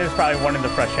room, I think this is probably one of the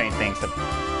frustrating things.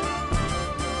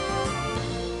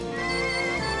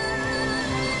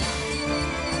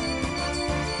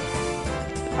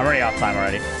 I'm already off time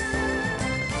already.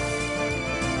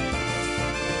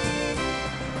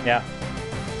 Yeah.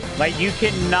 Like, you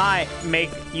cannot make...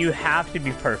 You have to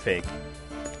be perfect.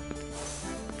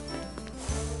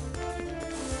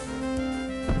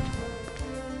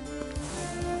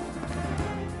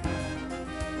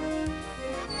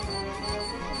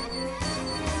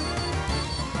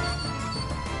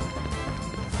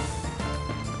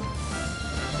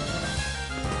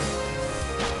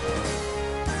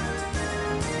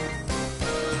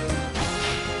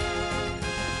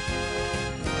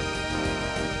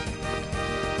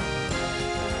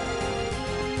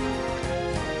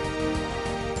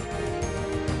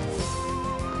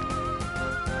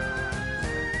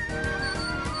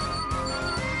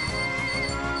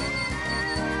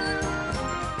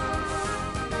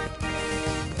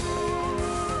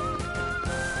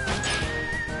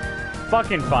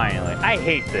 Fucking finally. I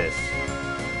hate this.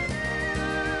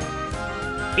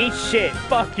 Eat shit.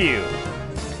 Fuck you.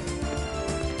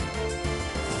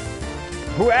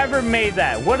 Whoever made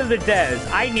that, what are the devs?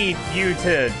 I need you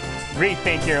to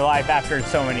rethink your life after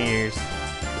so many years.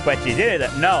 But you did it.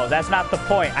 No, that's not the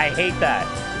point. I hate that.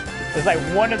 It's like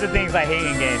one of the things I hate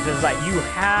in games is like you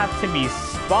have to be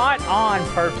spot on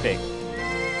perfect.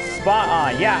 Spot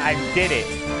on. Yeah, I did it.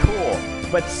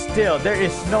 Cool. But still, there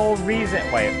is no reason.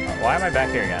 Wait, why am I back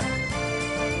here again?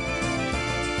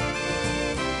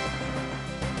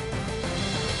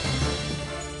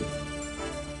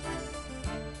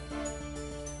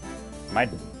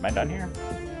 Am I done here?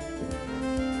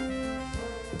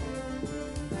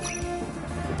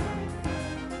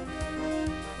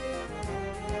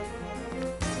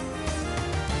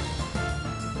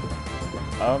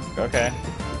 Oh, okay.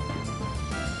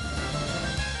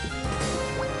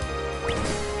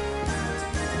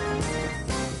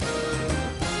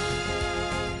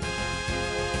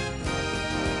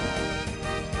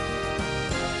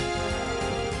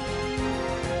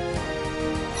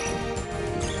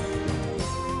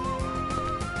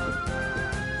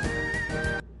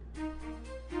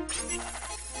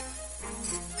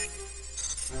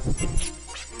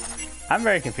 I'm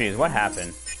very confused. What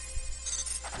happened?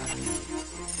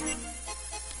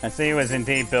 I see it was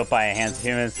indeed built by hands of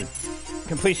humans. The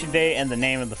completion date and the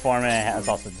name of the format is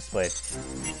also displayed.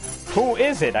 Who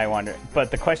is it, I wonder? But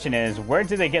the question is, where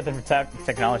did they get the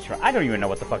technology from? I don't even know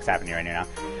what the fuck's happening right now.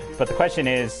 But the question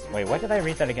is, wait, why did I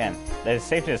read that again? That it's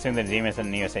safe to assume that the demons and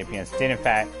the Neo-Sapiens did in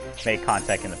fact make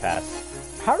contact in the past.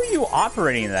 How are you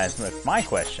operating that? That's my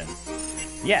question.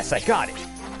 Yes, I got it.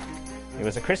 It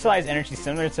was a crystallized energy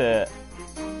similar to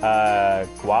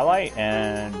Gualite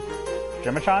and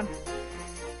Germatron.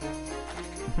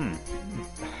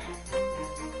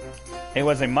 It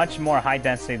was a much more high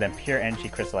density than pure energy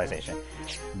crystallization.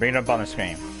 Bring it up on the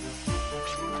screen.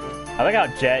 I like how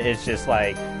Jet is just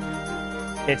like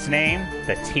its name,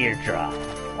 the Teardrop.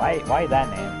 Why that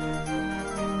name?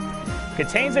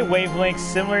 Contains a wavelength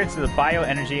similar to the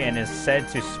bioenergy and is said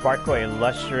to sparkle a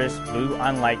lustrous blue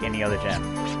unlike any other gem.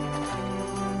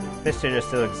 This teardrop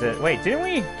still exists. Wait, didn't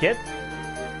we get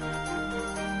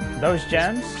those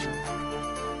gems?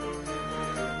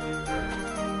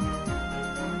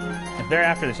 If they're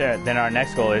after the share, then our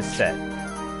next goal is set.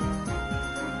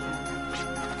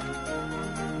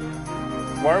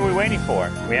 What are we waiting for?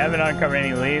 We haven't uncovered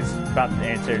any leads about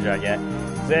the teardrop yet.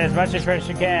 Say as much information as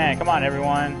you can. Come on,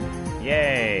 everyone.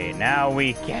 Yay. Now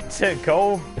we get to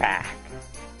go back.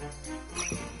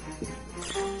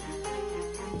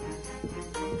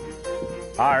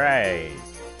 Alright.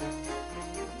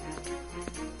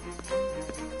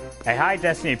 A high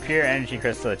density pure energy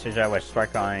crystal teardrop which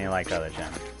sparkle on any like other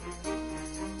gem.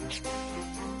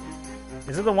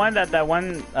 Is it the one that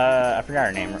one I forgot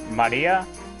her name, Maria?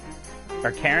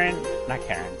 Or Karen? Not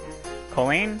Karen.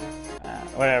 Colleen?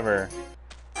 Whatever.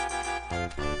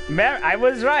 Man, I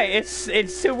was right.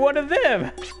 It's one of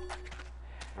them.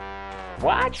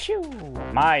 Watch you,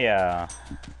 Maya.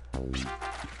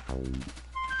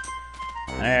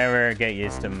 Never get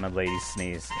used to my lady's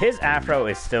sneeze. His afro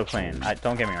is still clean.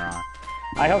 Don't get me wrong.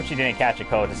 I hope she didn't catch a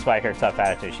cold despite her tough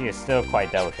attitude. She is still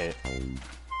quite delicate.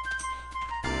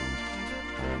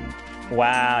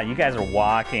 Wow, you guys are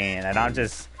walking, and I'm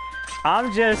just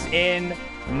in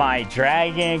my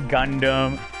dragon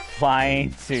Gundam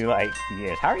flying to like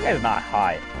years. How are you guys not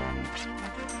hot?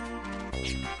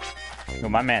 Oh,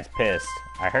 my man's pissed.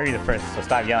 I heard you the first, so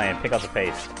stop yelling and pick up the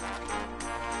pace.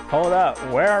 Hold up,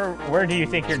 where do you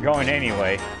think you're going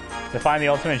anyway? To find the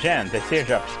ultimate gem, the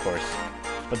teardrop, of course.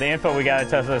 But the info we got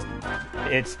tells us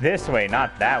it's this way,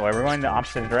 not that way. We're going the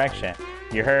opposite direction.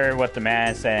 You heard what the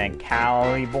man said,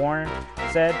 Caliborn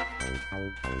said?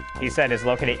 He said it's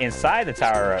located inside the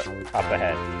tower up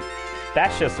ahead.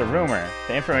 That's just a rumor.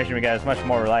 The information we got is much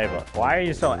more reliable. Why are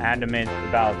you so adamant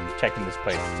about checking this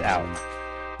place out?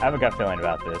 I have a gut feeling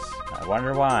about this. I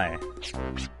wonder why.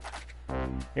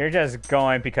 You're just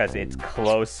going because it's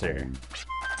closer.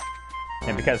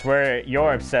 And because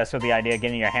you're obsessed with the idea of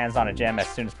getting your hands on a gem as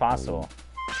soon as possible.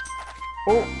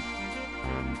 Oh.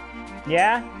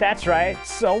 Yeah, that's right.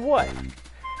 So what?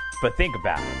 But think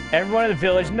about it. Everyone in the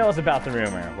village knows about the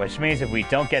rumor, which means if we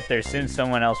don't get there soon,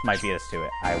 someone else might beat us to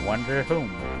it. I wonder whom.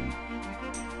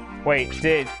 Wait,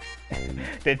 did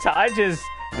Todd just...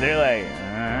 They're like...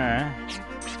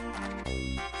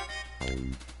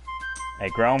 A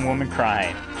grown woman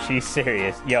crying. She's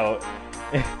serious. Yo,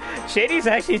 Shady's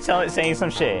actually saying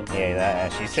some shit. Yeah,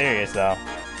 she's serious though.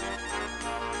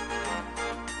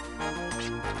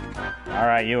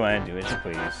 Alright, you wanna do as you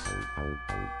please.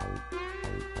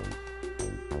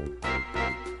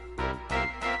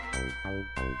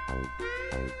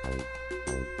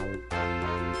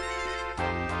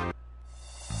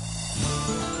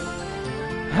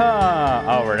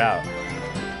 Oh, we're out.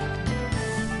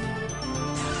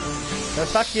 So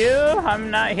fuck you, I'm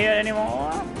not here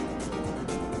anymore.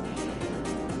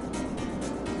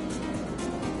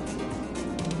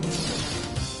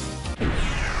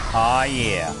 Oh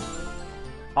yeah.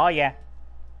 Oh yeah.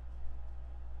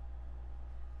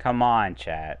 Come on,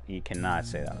 chat. You cannot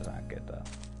say that was not good though.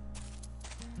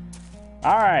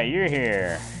 Alright, you're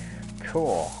here.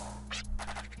 Cool.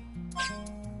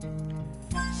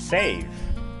 Save.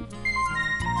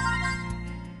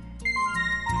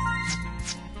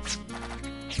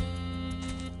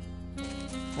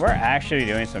 We're actually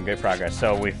doing some good progress.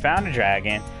 So we found a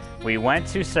dragon, we went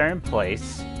to a certain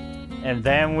place, and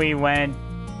then we went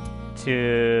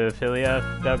to Filia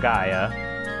del Gaia.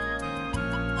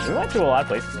 We went to a lot of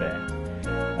places today.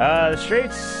 The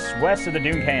streets west of the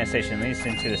Dune Canyon Station leads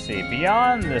into the sea.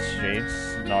 Beyond the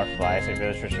streets, north lies a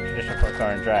village with traditional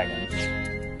folklore and dragons.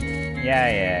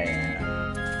 Yeah.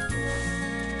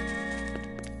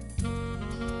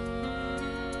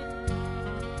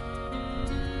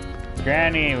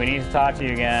 Granny, we need to talk to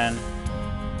you again.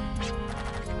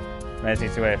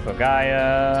 Meditates away for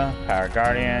Gaia, Power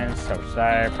Guardians,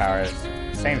 Self-Desire, Power is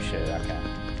same shit, okay.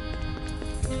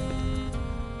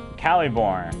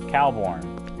 Calborn,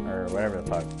 or whatever the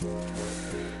fuck.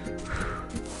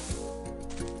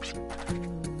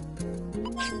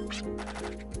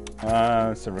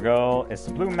 So we go, it's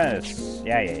the Blue Menace.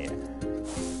 Yeah.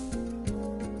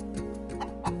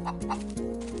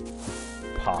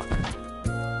 Pop.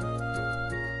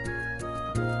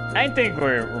 I think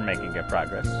we're making good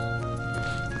progress.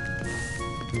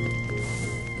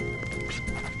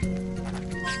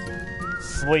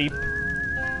 Sleep.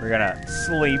 We're gonna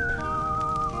sleep.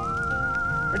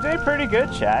 We're doing pretty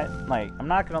good, chat. Like, I'm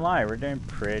not gonna lie, we're doing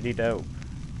pretty dope.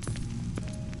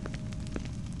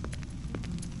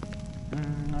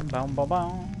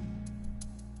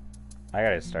 I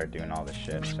gotta start doing all this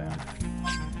shit soon.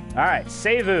 Alright,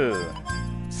 Seivu.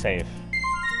 Save.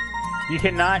 You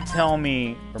cannot tell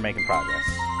me we're making progress.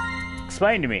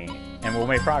 Explain to me, and we'll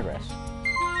make progress.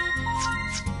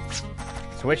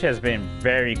 Switch has been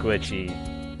very glitchy.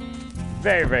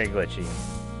 Very glitchy.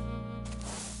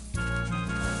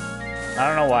 I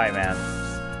don't know why, man.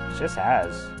 It just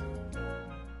has.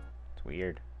 It's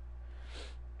weird.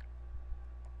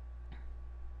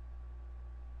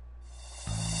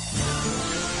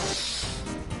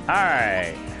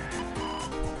 Alright.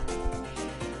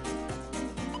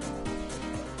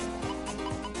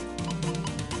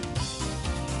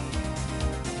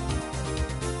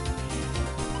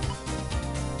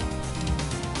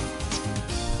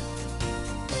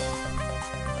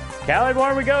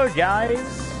 Calibor we go, guys!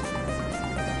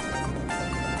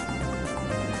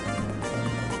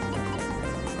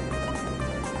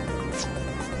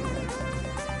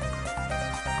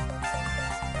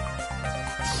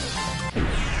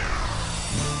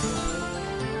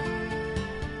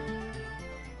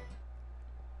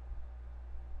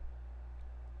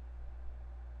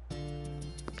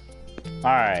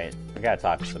 Alright, we gotta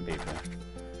talk to some people.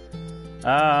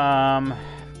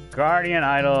 Guardian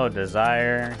Idol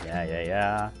Desire.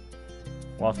 Yeah.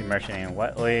 Wealthy merchant named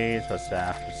Wetly. Supposed to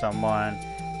after someone.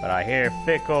 But I hear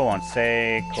Fickle won't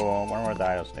say. Cool. Wonder what the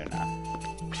idols do now.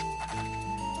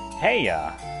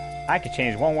 Heyo. I could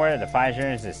change one word that defines your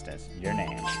existence. Your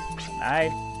name. I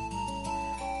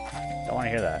don't want to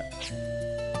hear that.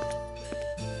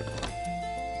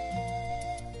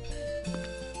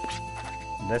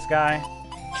 This guy.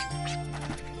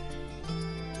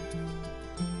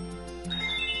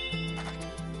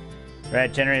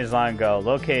 Red generators long ago,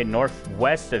 located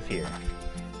northwest of here.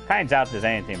 Kinda doubt there's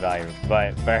anything valuable,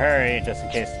 but hurry, just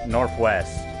in case.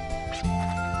 Northwest.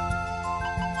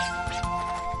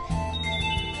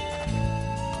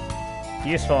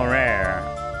 Useful and rare.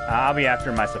 I'll be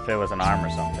after myself if it was an arm or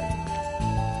something.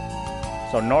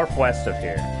 So northwest of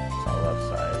here. It's on the left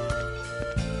side.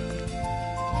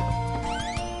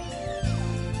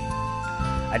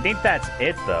 I think that's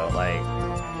it though, like.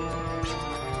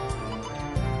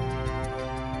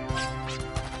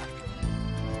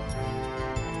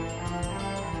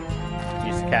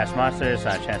 Catch monsters,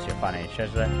 not a chance you'll find any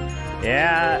treasure there.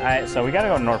 Yeah, so we gotta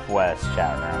go northwest,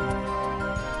 chat room.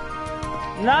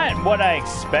 Not what I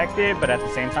expected, but at the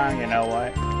same time, you know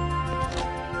what?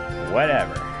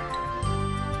 Whatever.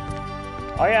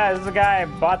 Oh yeah, this is the guy I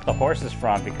bought the horses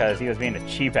from because he was being a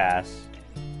cheap ass.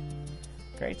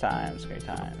 Great times.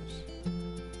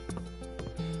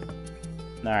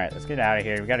 Alright, let's get out of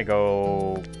here. We gotta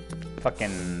go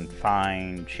fucking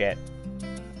find shit.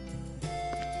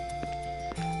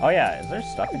 Oh yeah, is there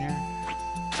stuff in here?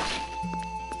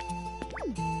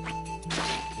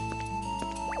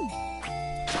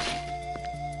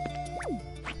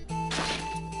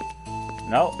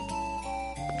 Nope.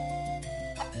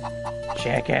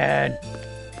 Chicken.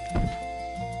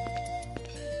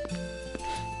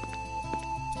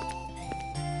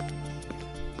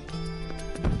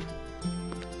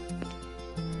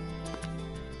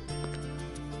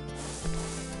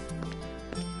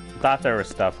 Thought there was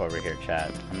stuff over here, chat.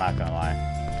 I'm not gonna lie.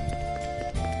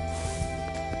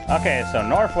 Okay, so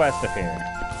northwest of here.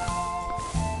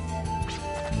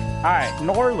 Alright,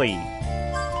 Norley.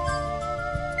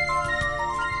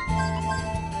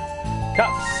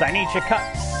 Cups, I need your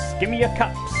cups. Give me your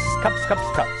cups. Cups,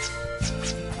 cups, cups.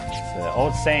 It's the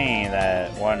old saying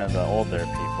that one of the older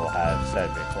people have said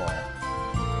before.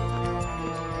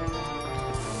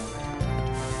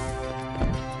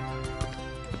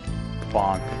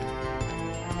 Bonk.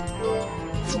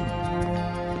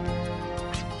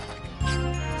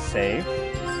 Save.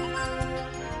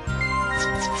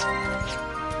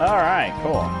 Alright,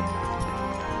 cool.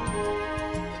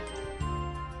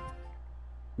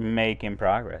 Making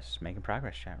progress,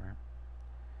 chat room.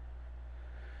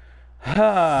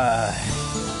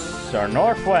 So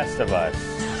northwest of us.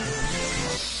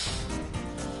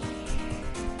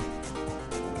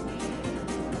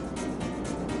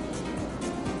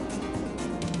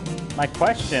 My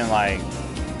question, like,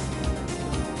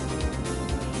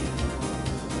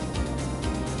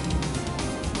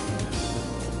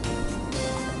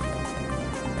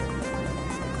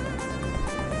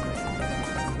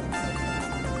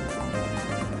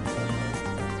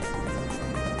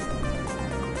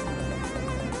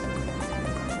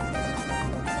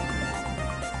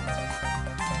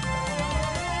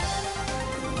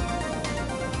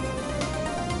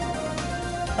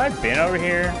 have I been over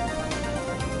here?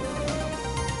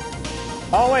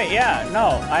 Oh wait, yeah,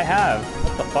 no, I have.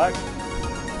 What the fuck?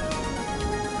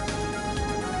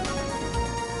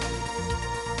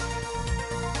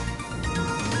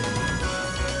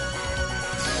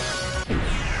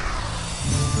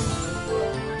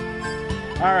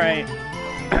 Alright.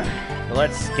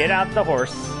 Let's get out the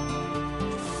horse.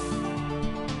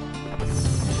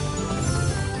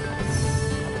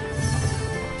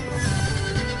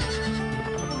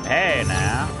 Hey,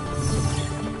 now.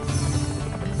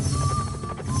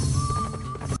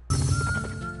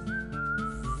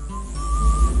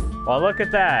 Well, look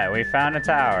at that. We found a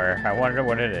tower. I wonder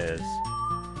what it is.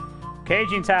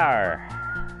 Caging tower.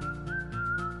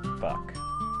 Fuck.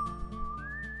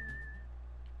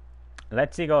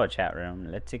 Let's go, chat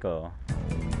room. Let's go.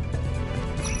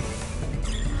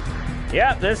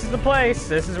 Yep, this is the place.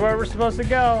 This is where we're supposed to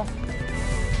go.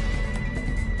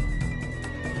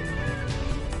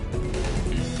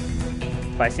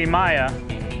 If I see Maya...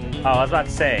 Oh, I was about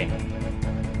to say.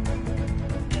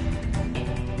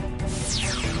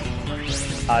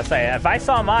 I was saying, if I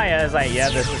saw Maya, it's like, yeah,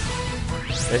 this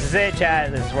is it,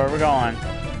 chat. This is where we're going.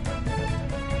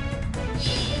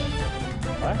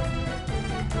 What?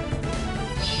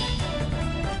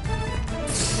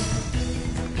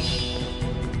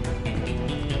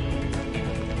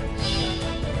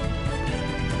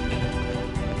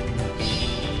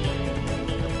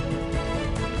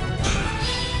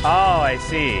 Oh, I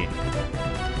see.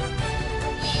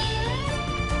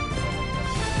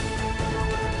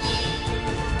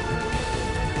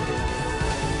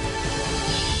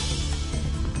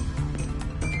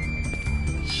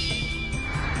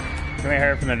 You may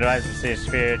hear from the device to see a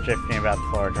spirit drifting about the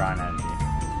floor, drawing energy.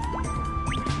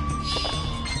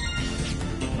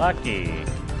 Lucky.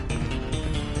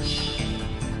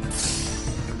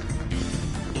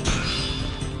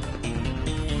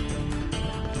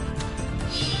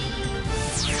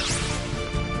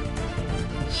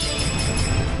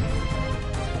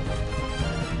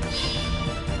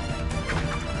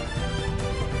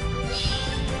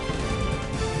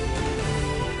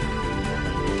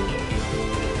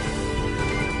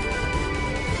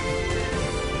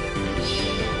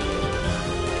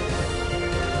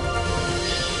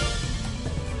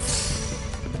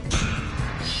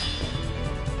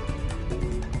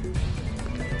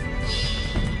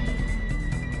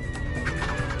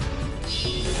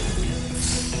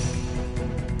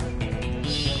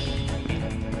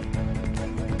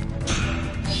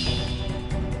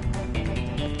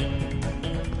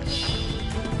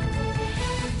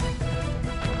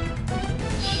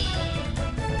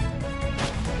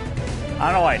 I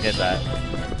don't know why I did that.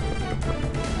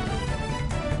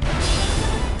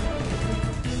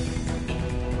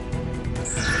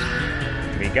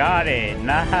 We got it.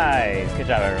 Nice. Good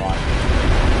job, everyone.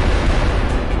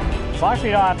 As long as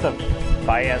we don't have to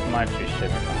fight as much, we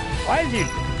should be fine. Why did you...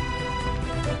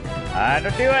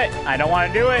 don't do it. I don't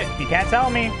want to do it. You can't tell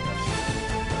me.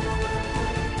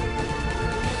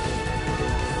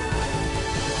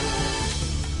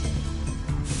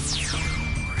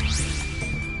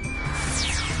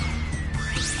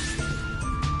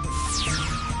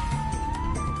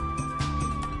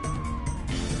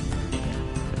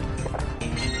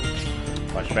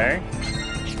 berry.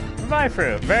 Revive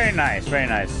fruit. Very nice, very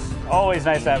nice. Always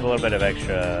nice to have a little bit of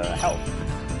extra health.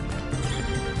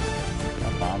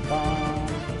 Bum, bum, bum.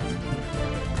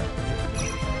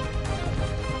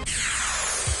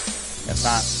 Guess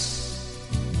not.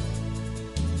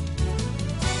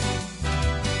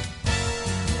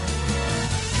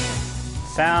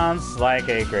 Sounds like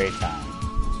a great time.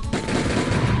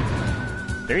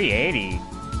 380?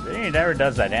 It never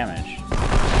does that damage.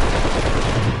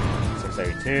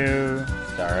 632.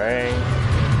 Star A.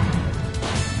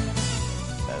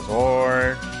 Says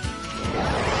Ward.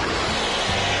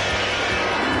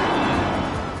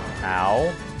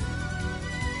 Ow.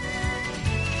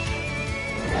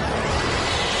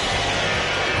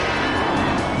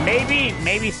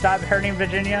 Maybe stop hurting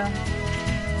Virginia.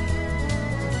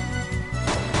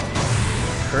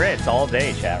 Crits all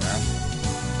day, chat room.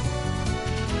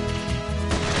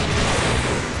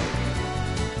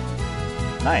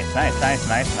 Nice, nice, nice,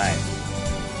 nice, nice.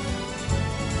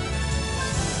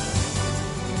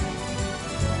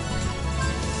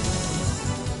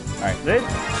 Alright, this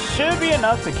should be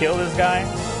enough to kill this guy.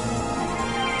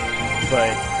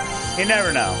 But you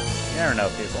never know. You never know,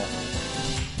 people.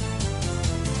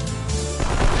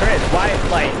 Crits, why?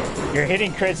 Like, you're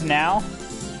hitting crits now?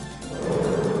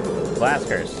 Blast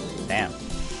curse. Damn.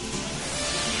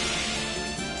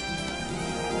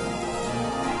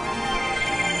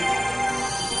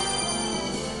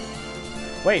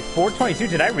 Wait, 422?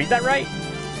 Did I read that right?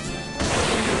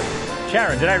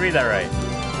 Sharon, did I read that right?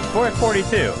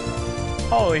 442.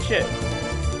 Holy shit.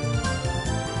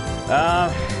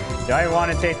 Do I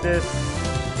want to take this?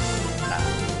 Nah.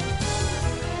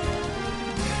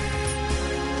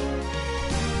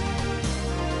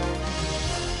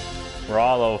 We're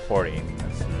all low 40.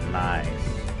 That's nice.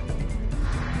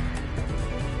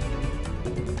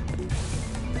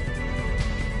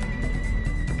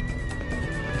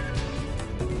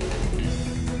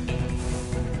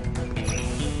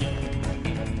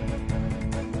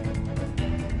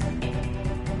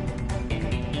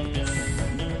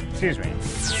 Excuse me.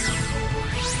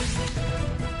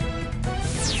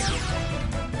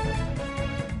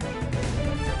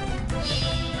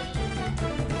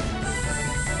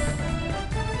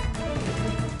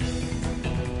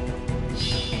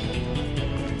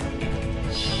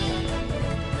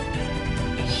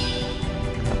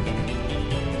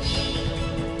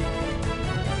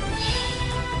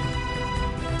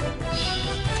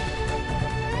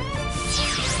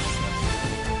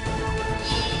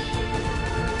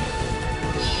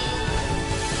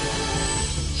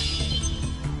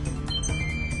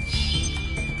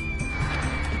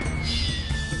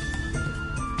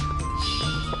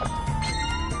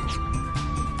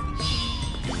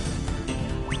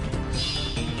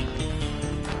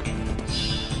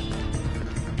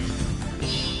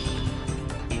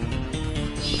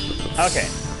 Okay.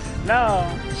 No.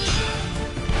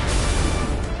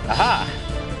 Aha!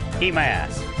 Eat my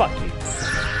ass. Fuck you.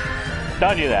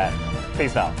 Don't do that.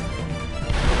 Please don't.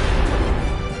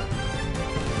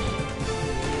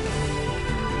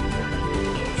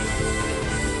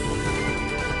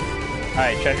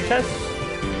 Alright, treasure chest.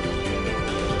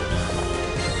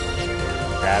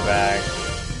 Grab bag.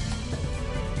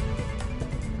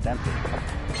 It's empty.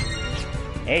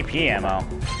 AP ammo.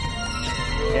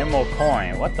 Emerald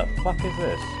coin. What the fuck is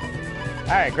this?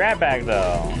 Alright, grab bag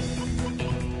though.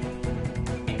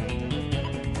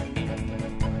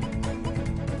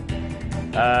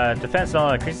 Defense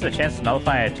null increases the chance to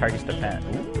nullify a target's defense.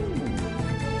 Ooh.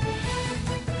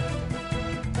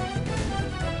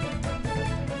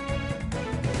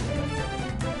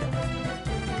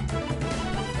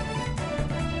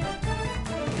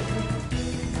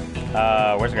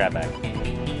 Where's the grab bag?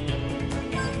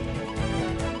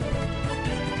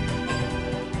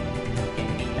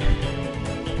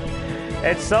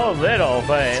 It's so little,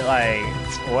 but like,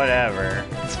 whatever.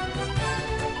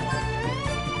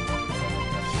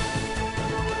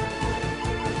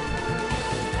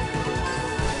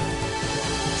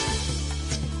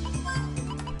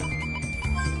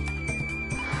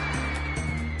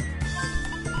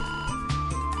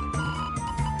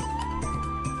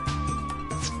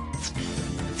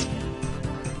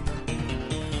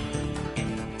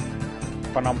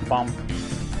 Bum.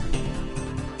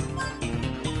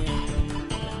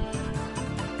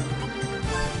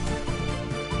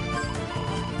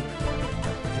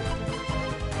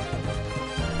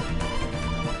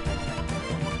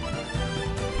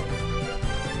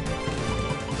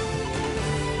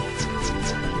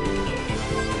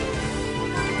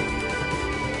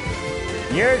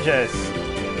 You're just,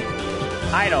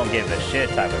 I don't give a shit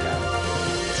type of guy.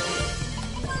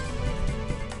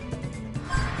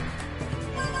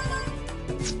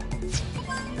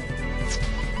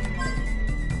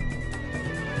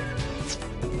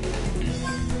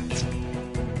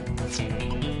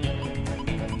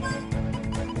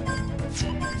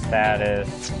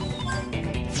 Status.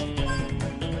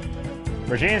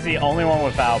 Regina's the only one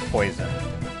without poison.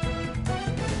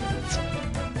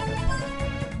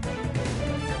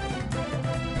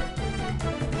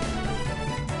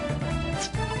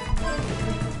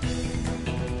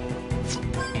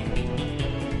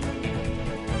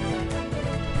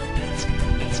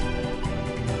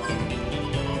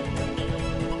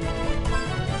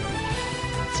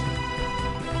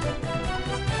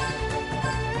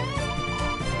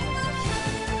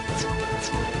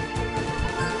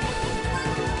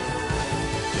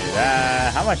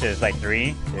 How much is it? Like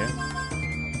 3? 2?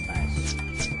 Nice.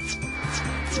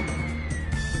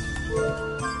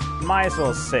 Might as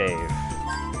well save.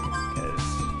 Because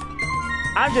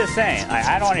I'm just saying,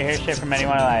 I don't want to hear shit from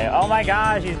anyone like, oh my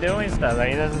gosh, he's doing stuff that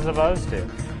he isn't supposed to.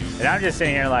 And I'm just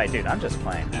sitting here like, dude, I'm just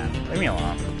playing, man. Leave me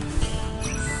alone.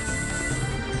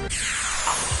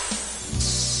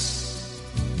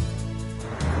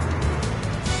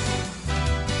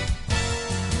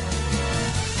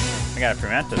 I gotta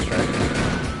prevent this, right?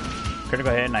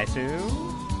 Critical hit, nice.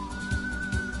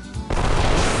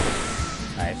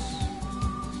 Nice.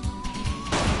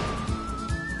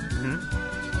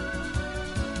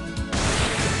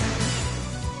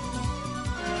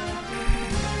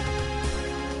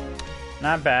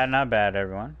 Not bad,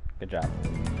 everyone. Good job.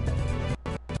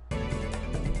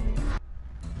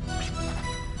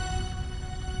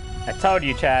 I told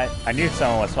you, chat. I knew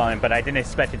someone was falling, but I didn't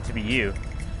expect it to be you.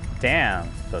 Damn,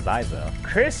 those eyes though.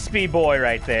 Crispy boy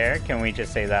right there. Can we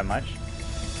just say that much?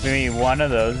 It's gonna be one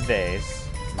of those days.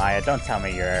 Maya, don't tell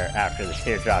me you're after the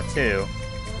teardrop too.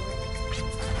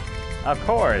 Of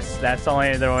course, that's the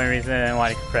only reason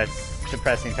why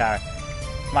depressing tower.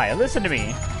 Maya, listen to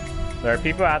me. There are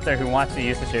people out there who want to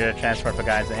use the teardrop to transport the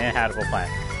guys an inhabitable planet.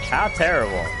 How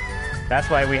terrible. That's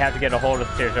why we have to get a hold of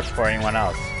the teardrop before anyone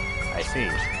else. I see.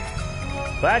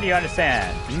 Glad you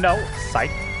understand. No, psych.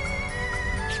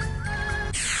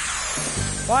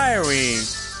 Why are we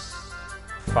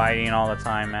fighting all the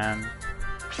time, man?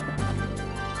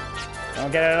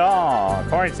 Don't get it at all.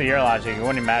 According to your logic, it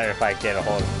wouldn't matter if I get a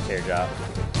hold of the teardrop.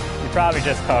 You're probably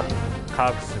just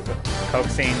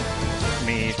coaxing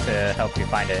me to help you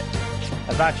find it.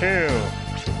 That's not true.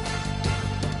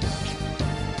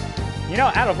 You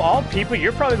know, out of all people,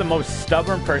 you're probably the most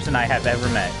stubborn person I have ever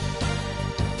met.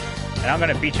 And I'm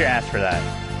gonna beat your ass for that.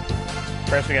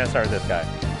 First, we gotta start with this guy.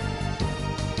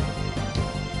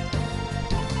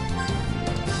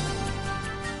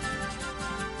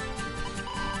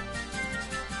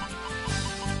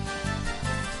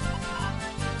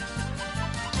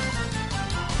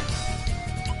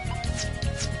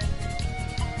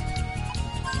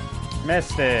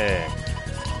 Mystic.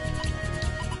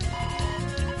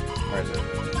 Where is it?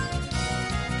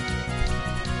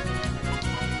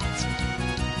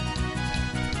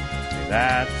 Do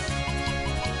that.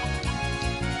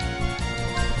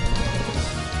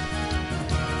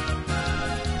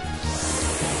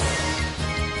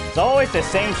 It's always the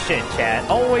same shit, chat.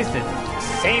 Always the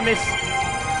samest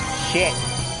shit.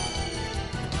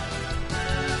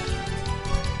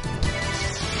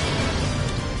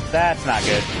 That's not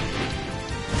good.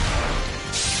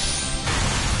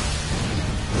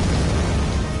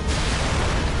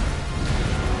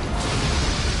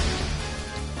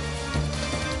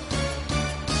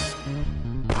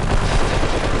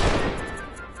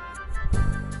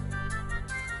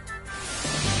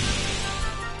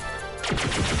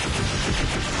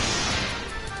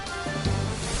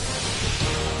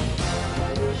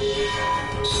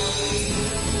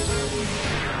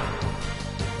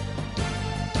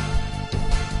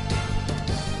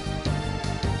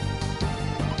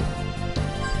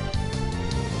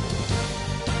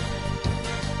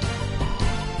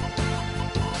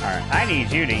 I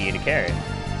need you to eat a carrot.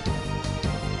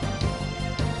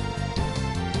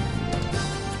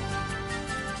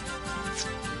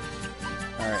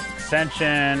 Alright,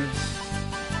 Extension.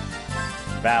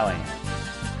 Valiant.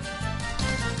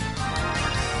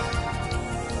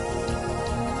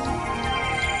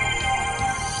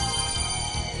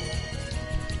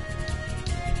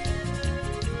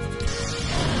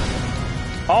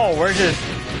 Oh, we're just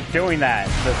doing that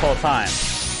this whole time.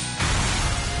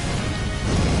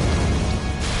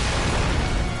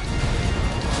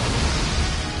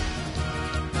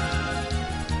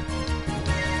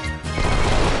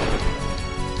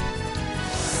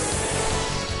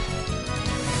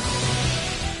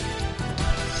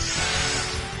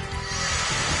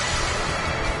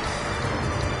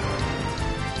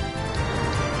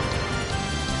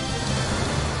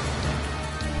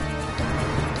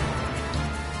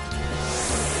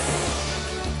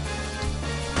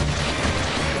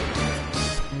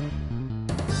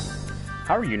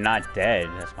 How are you not dead?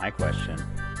 That's my question.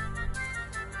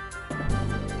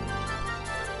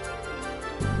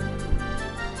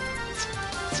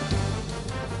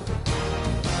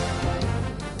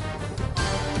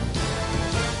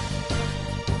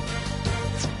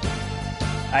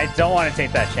 I don't want to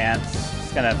take that chance.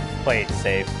 Just gonna play it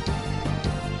safe.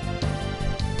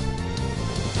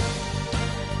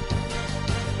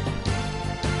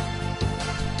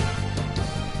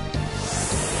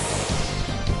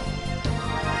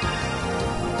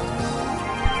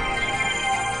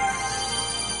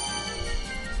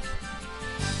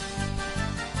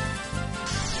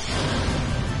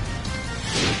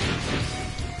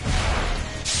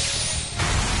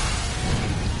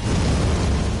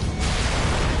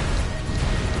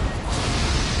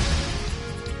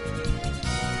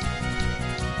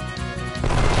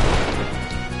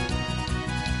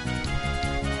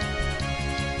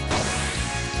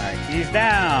 He's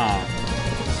down.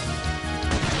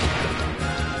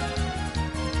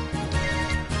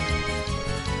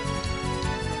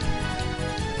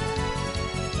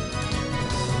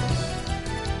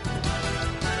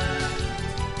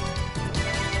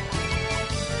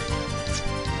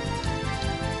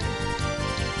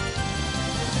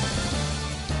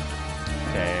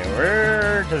 Okay,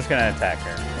 we're just gonna attack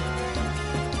her.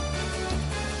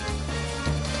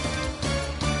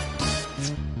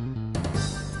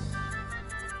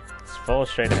 Full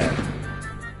straight ahead.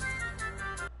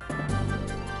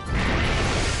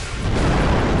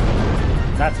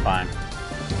 That's fine.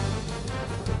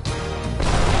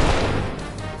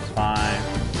 It's fine.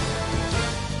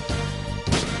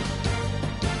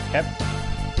 Yep.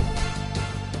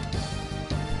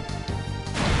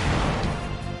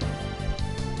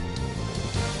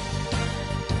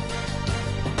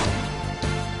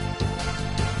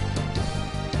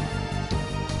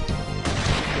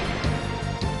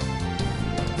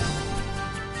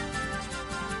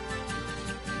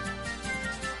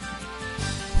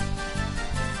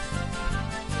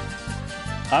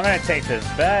 I'm gonna take this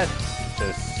bet,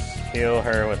 just heal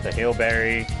her with the heal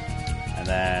berry, and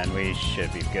then we should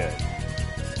be good.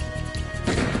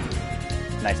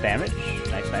 Nice damage.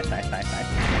 Nice, nice, nice, nice, nice.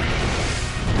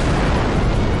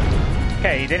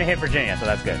 Okay, he didn't hit Virginia, so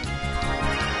that's good.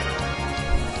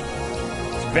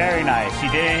 It's very nice. He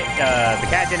didn't. The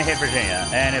cat didn't hit Virginia,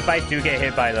 and if I do get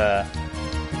hit by the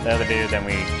other dude, then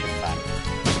we should be fine.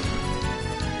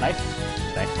 Nice,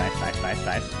 nice, nice, nice, nice,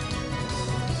 nice.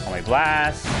 Only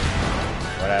blast,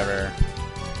 whatever.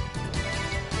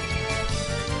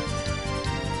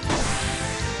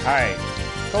 Alright,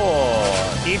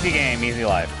 cool. Easy game, easy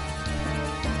life.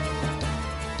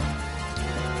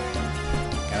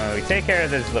 And we take care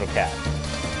of this little cat.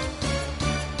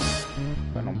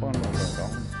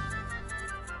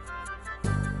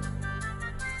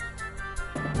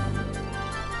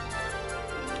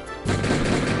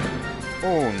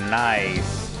 Oh,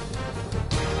 nice.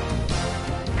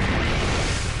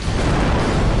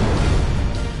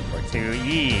 To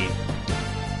E.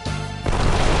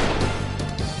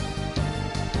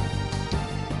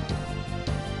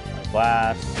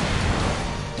 Blast.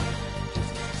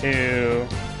 2.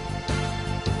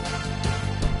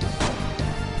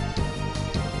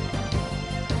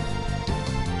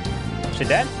 She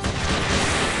dead?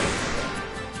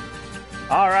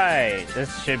 Alright,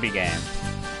 this should be game.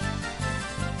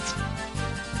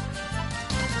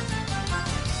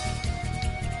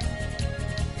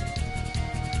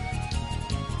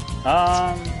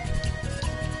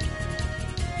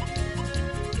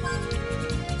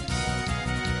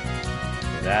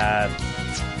 Do that.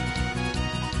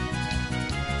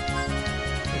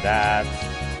 Do that.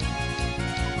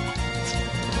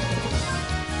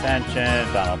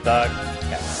 Ascension, Donald Duck.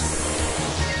 Okay.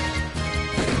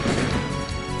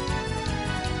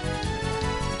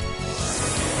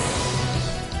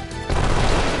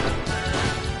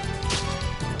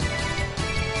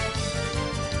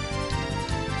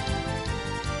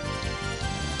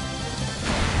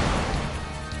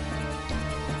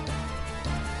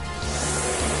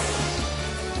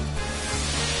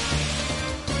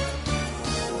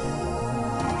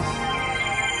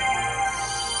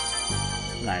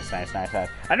 Nice.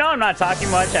 I know I'm not talking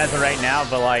much as of right now,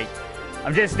 but like,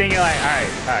 I'm just thinking like,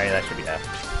 alright, that should be F.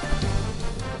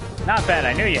 Not bad,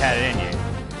 I knew you had it in you.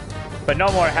 But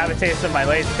no more, have a taste of my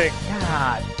lace pick.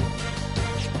 God.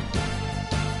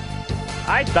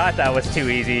 I thought that was too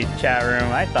easy, chat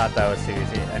room. I thought that was too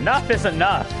easy. Enough is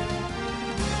enough.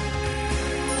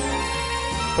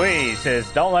 Please, sis,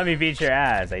 don't let me beat your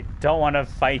ass. I don't want to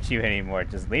fight you anymore.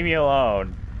 Just leave me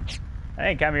alone. I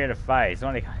didn't come here to fight.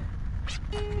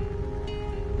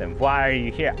 Then why are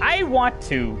you here? I want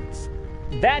to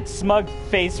That smug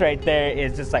face right there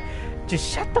is just like,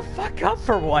 just shut the fuck up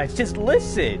for once. Just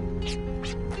listen.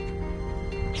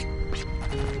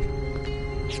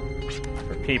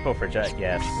 For people, for just,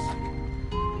 yes.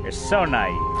 You're so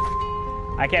naive.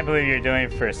 I can't believe you're doing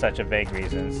it for such a vague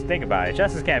reasons. Think about it.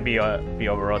 Justice can't be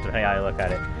overruled depending on how you look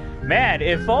at it. Man,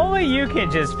 if only you can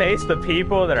just face the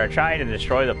people that are trying to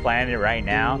destroy the planet right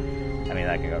now. I mean,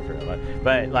 that could go for a lot.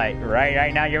 But, like,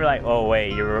 right now, you're like, oh,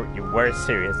 wait, you were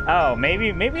serious. Oh,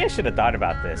 maybe I should have thought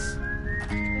about this.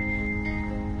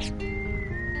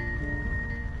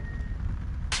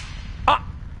 Ah!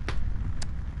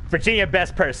 Virginia,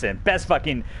 best person. Best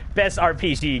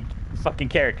RPG fucking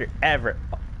character ever.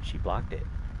 Oh, she blocked it.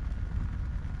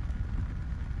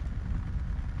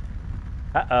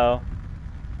 Uh-oh.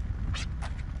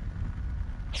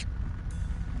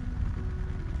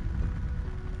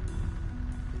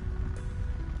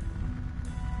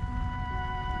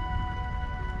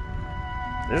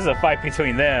 This is a fight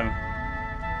between them.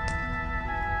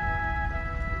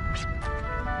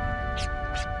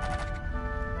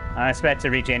 I don't expect to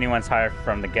reach anyone's heart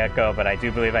from the get-go, but I do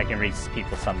believe I can reach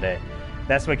people someday.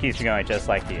 That's what keeps me going, just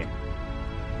like you.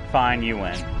 Fine, you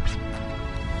win.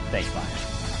 Thanks, Maya.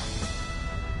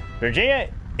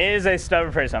 Virginia is a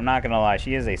stubborn person, I'm not gonna lie.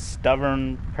 She is a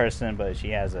stubborn person, but she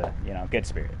has a, you know, good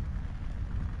spirit.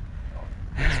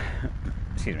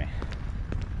 Excuse me.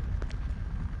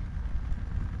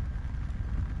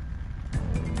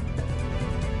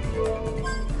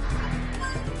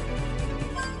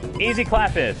 Easy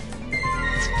clap it.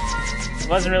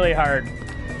 Wasn't really hard.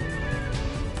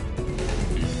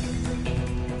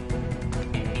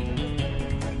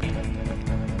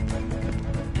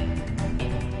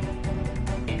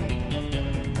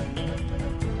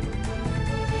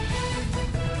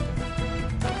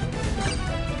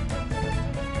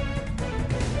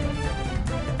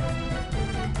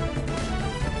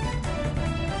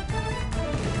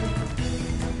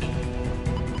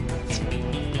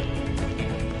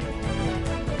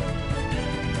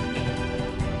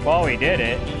 Well, we did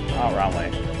it. Oh, wrong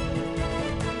way.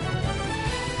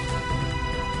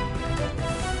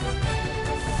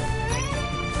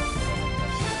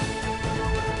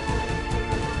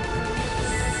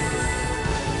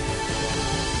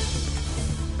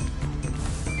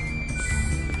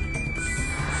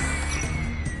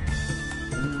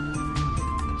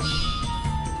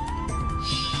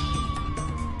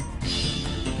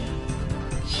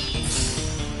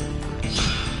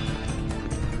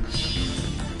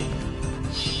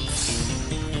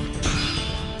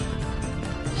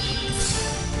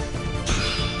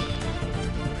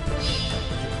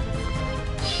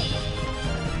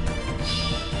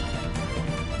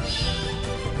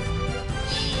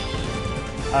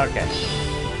 Okay.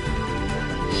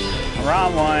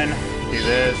 Round one. Do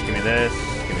this. Give me this.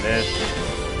 Give me this.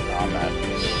 Oh, I'm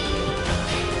bad.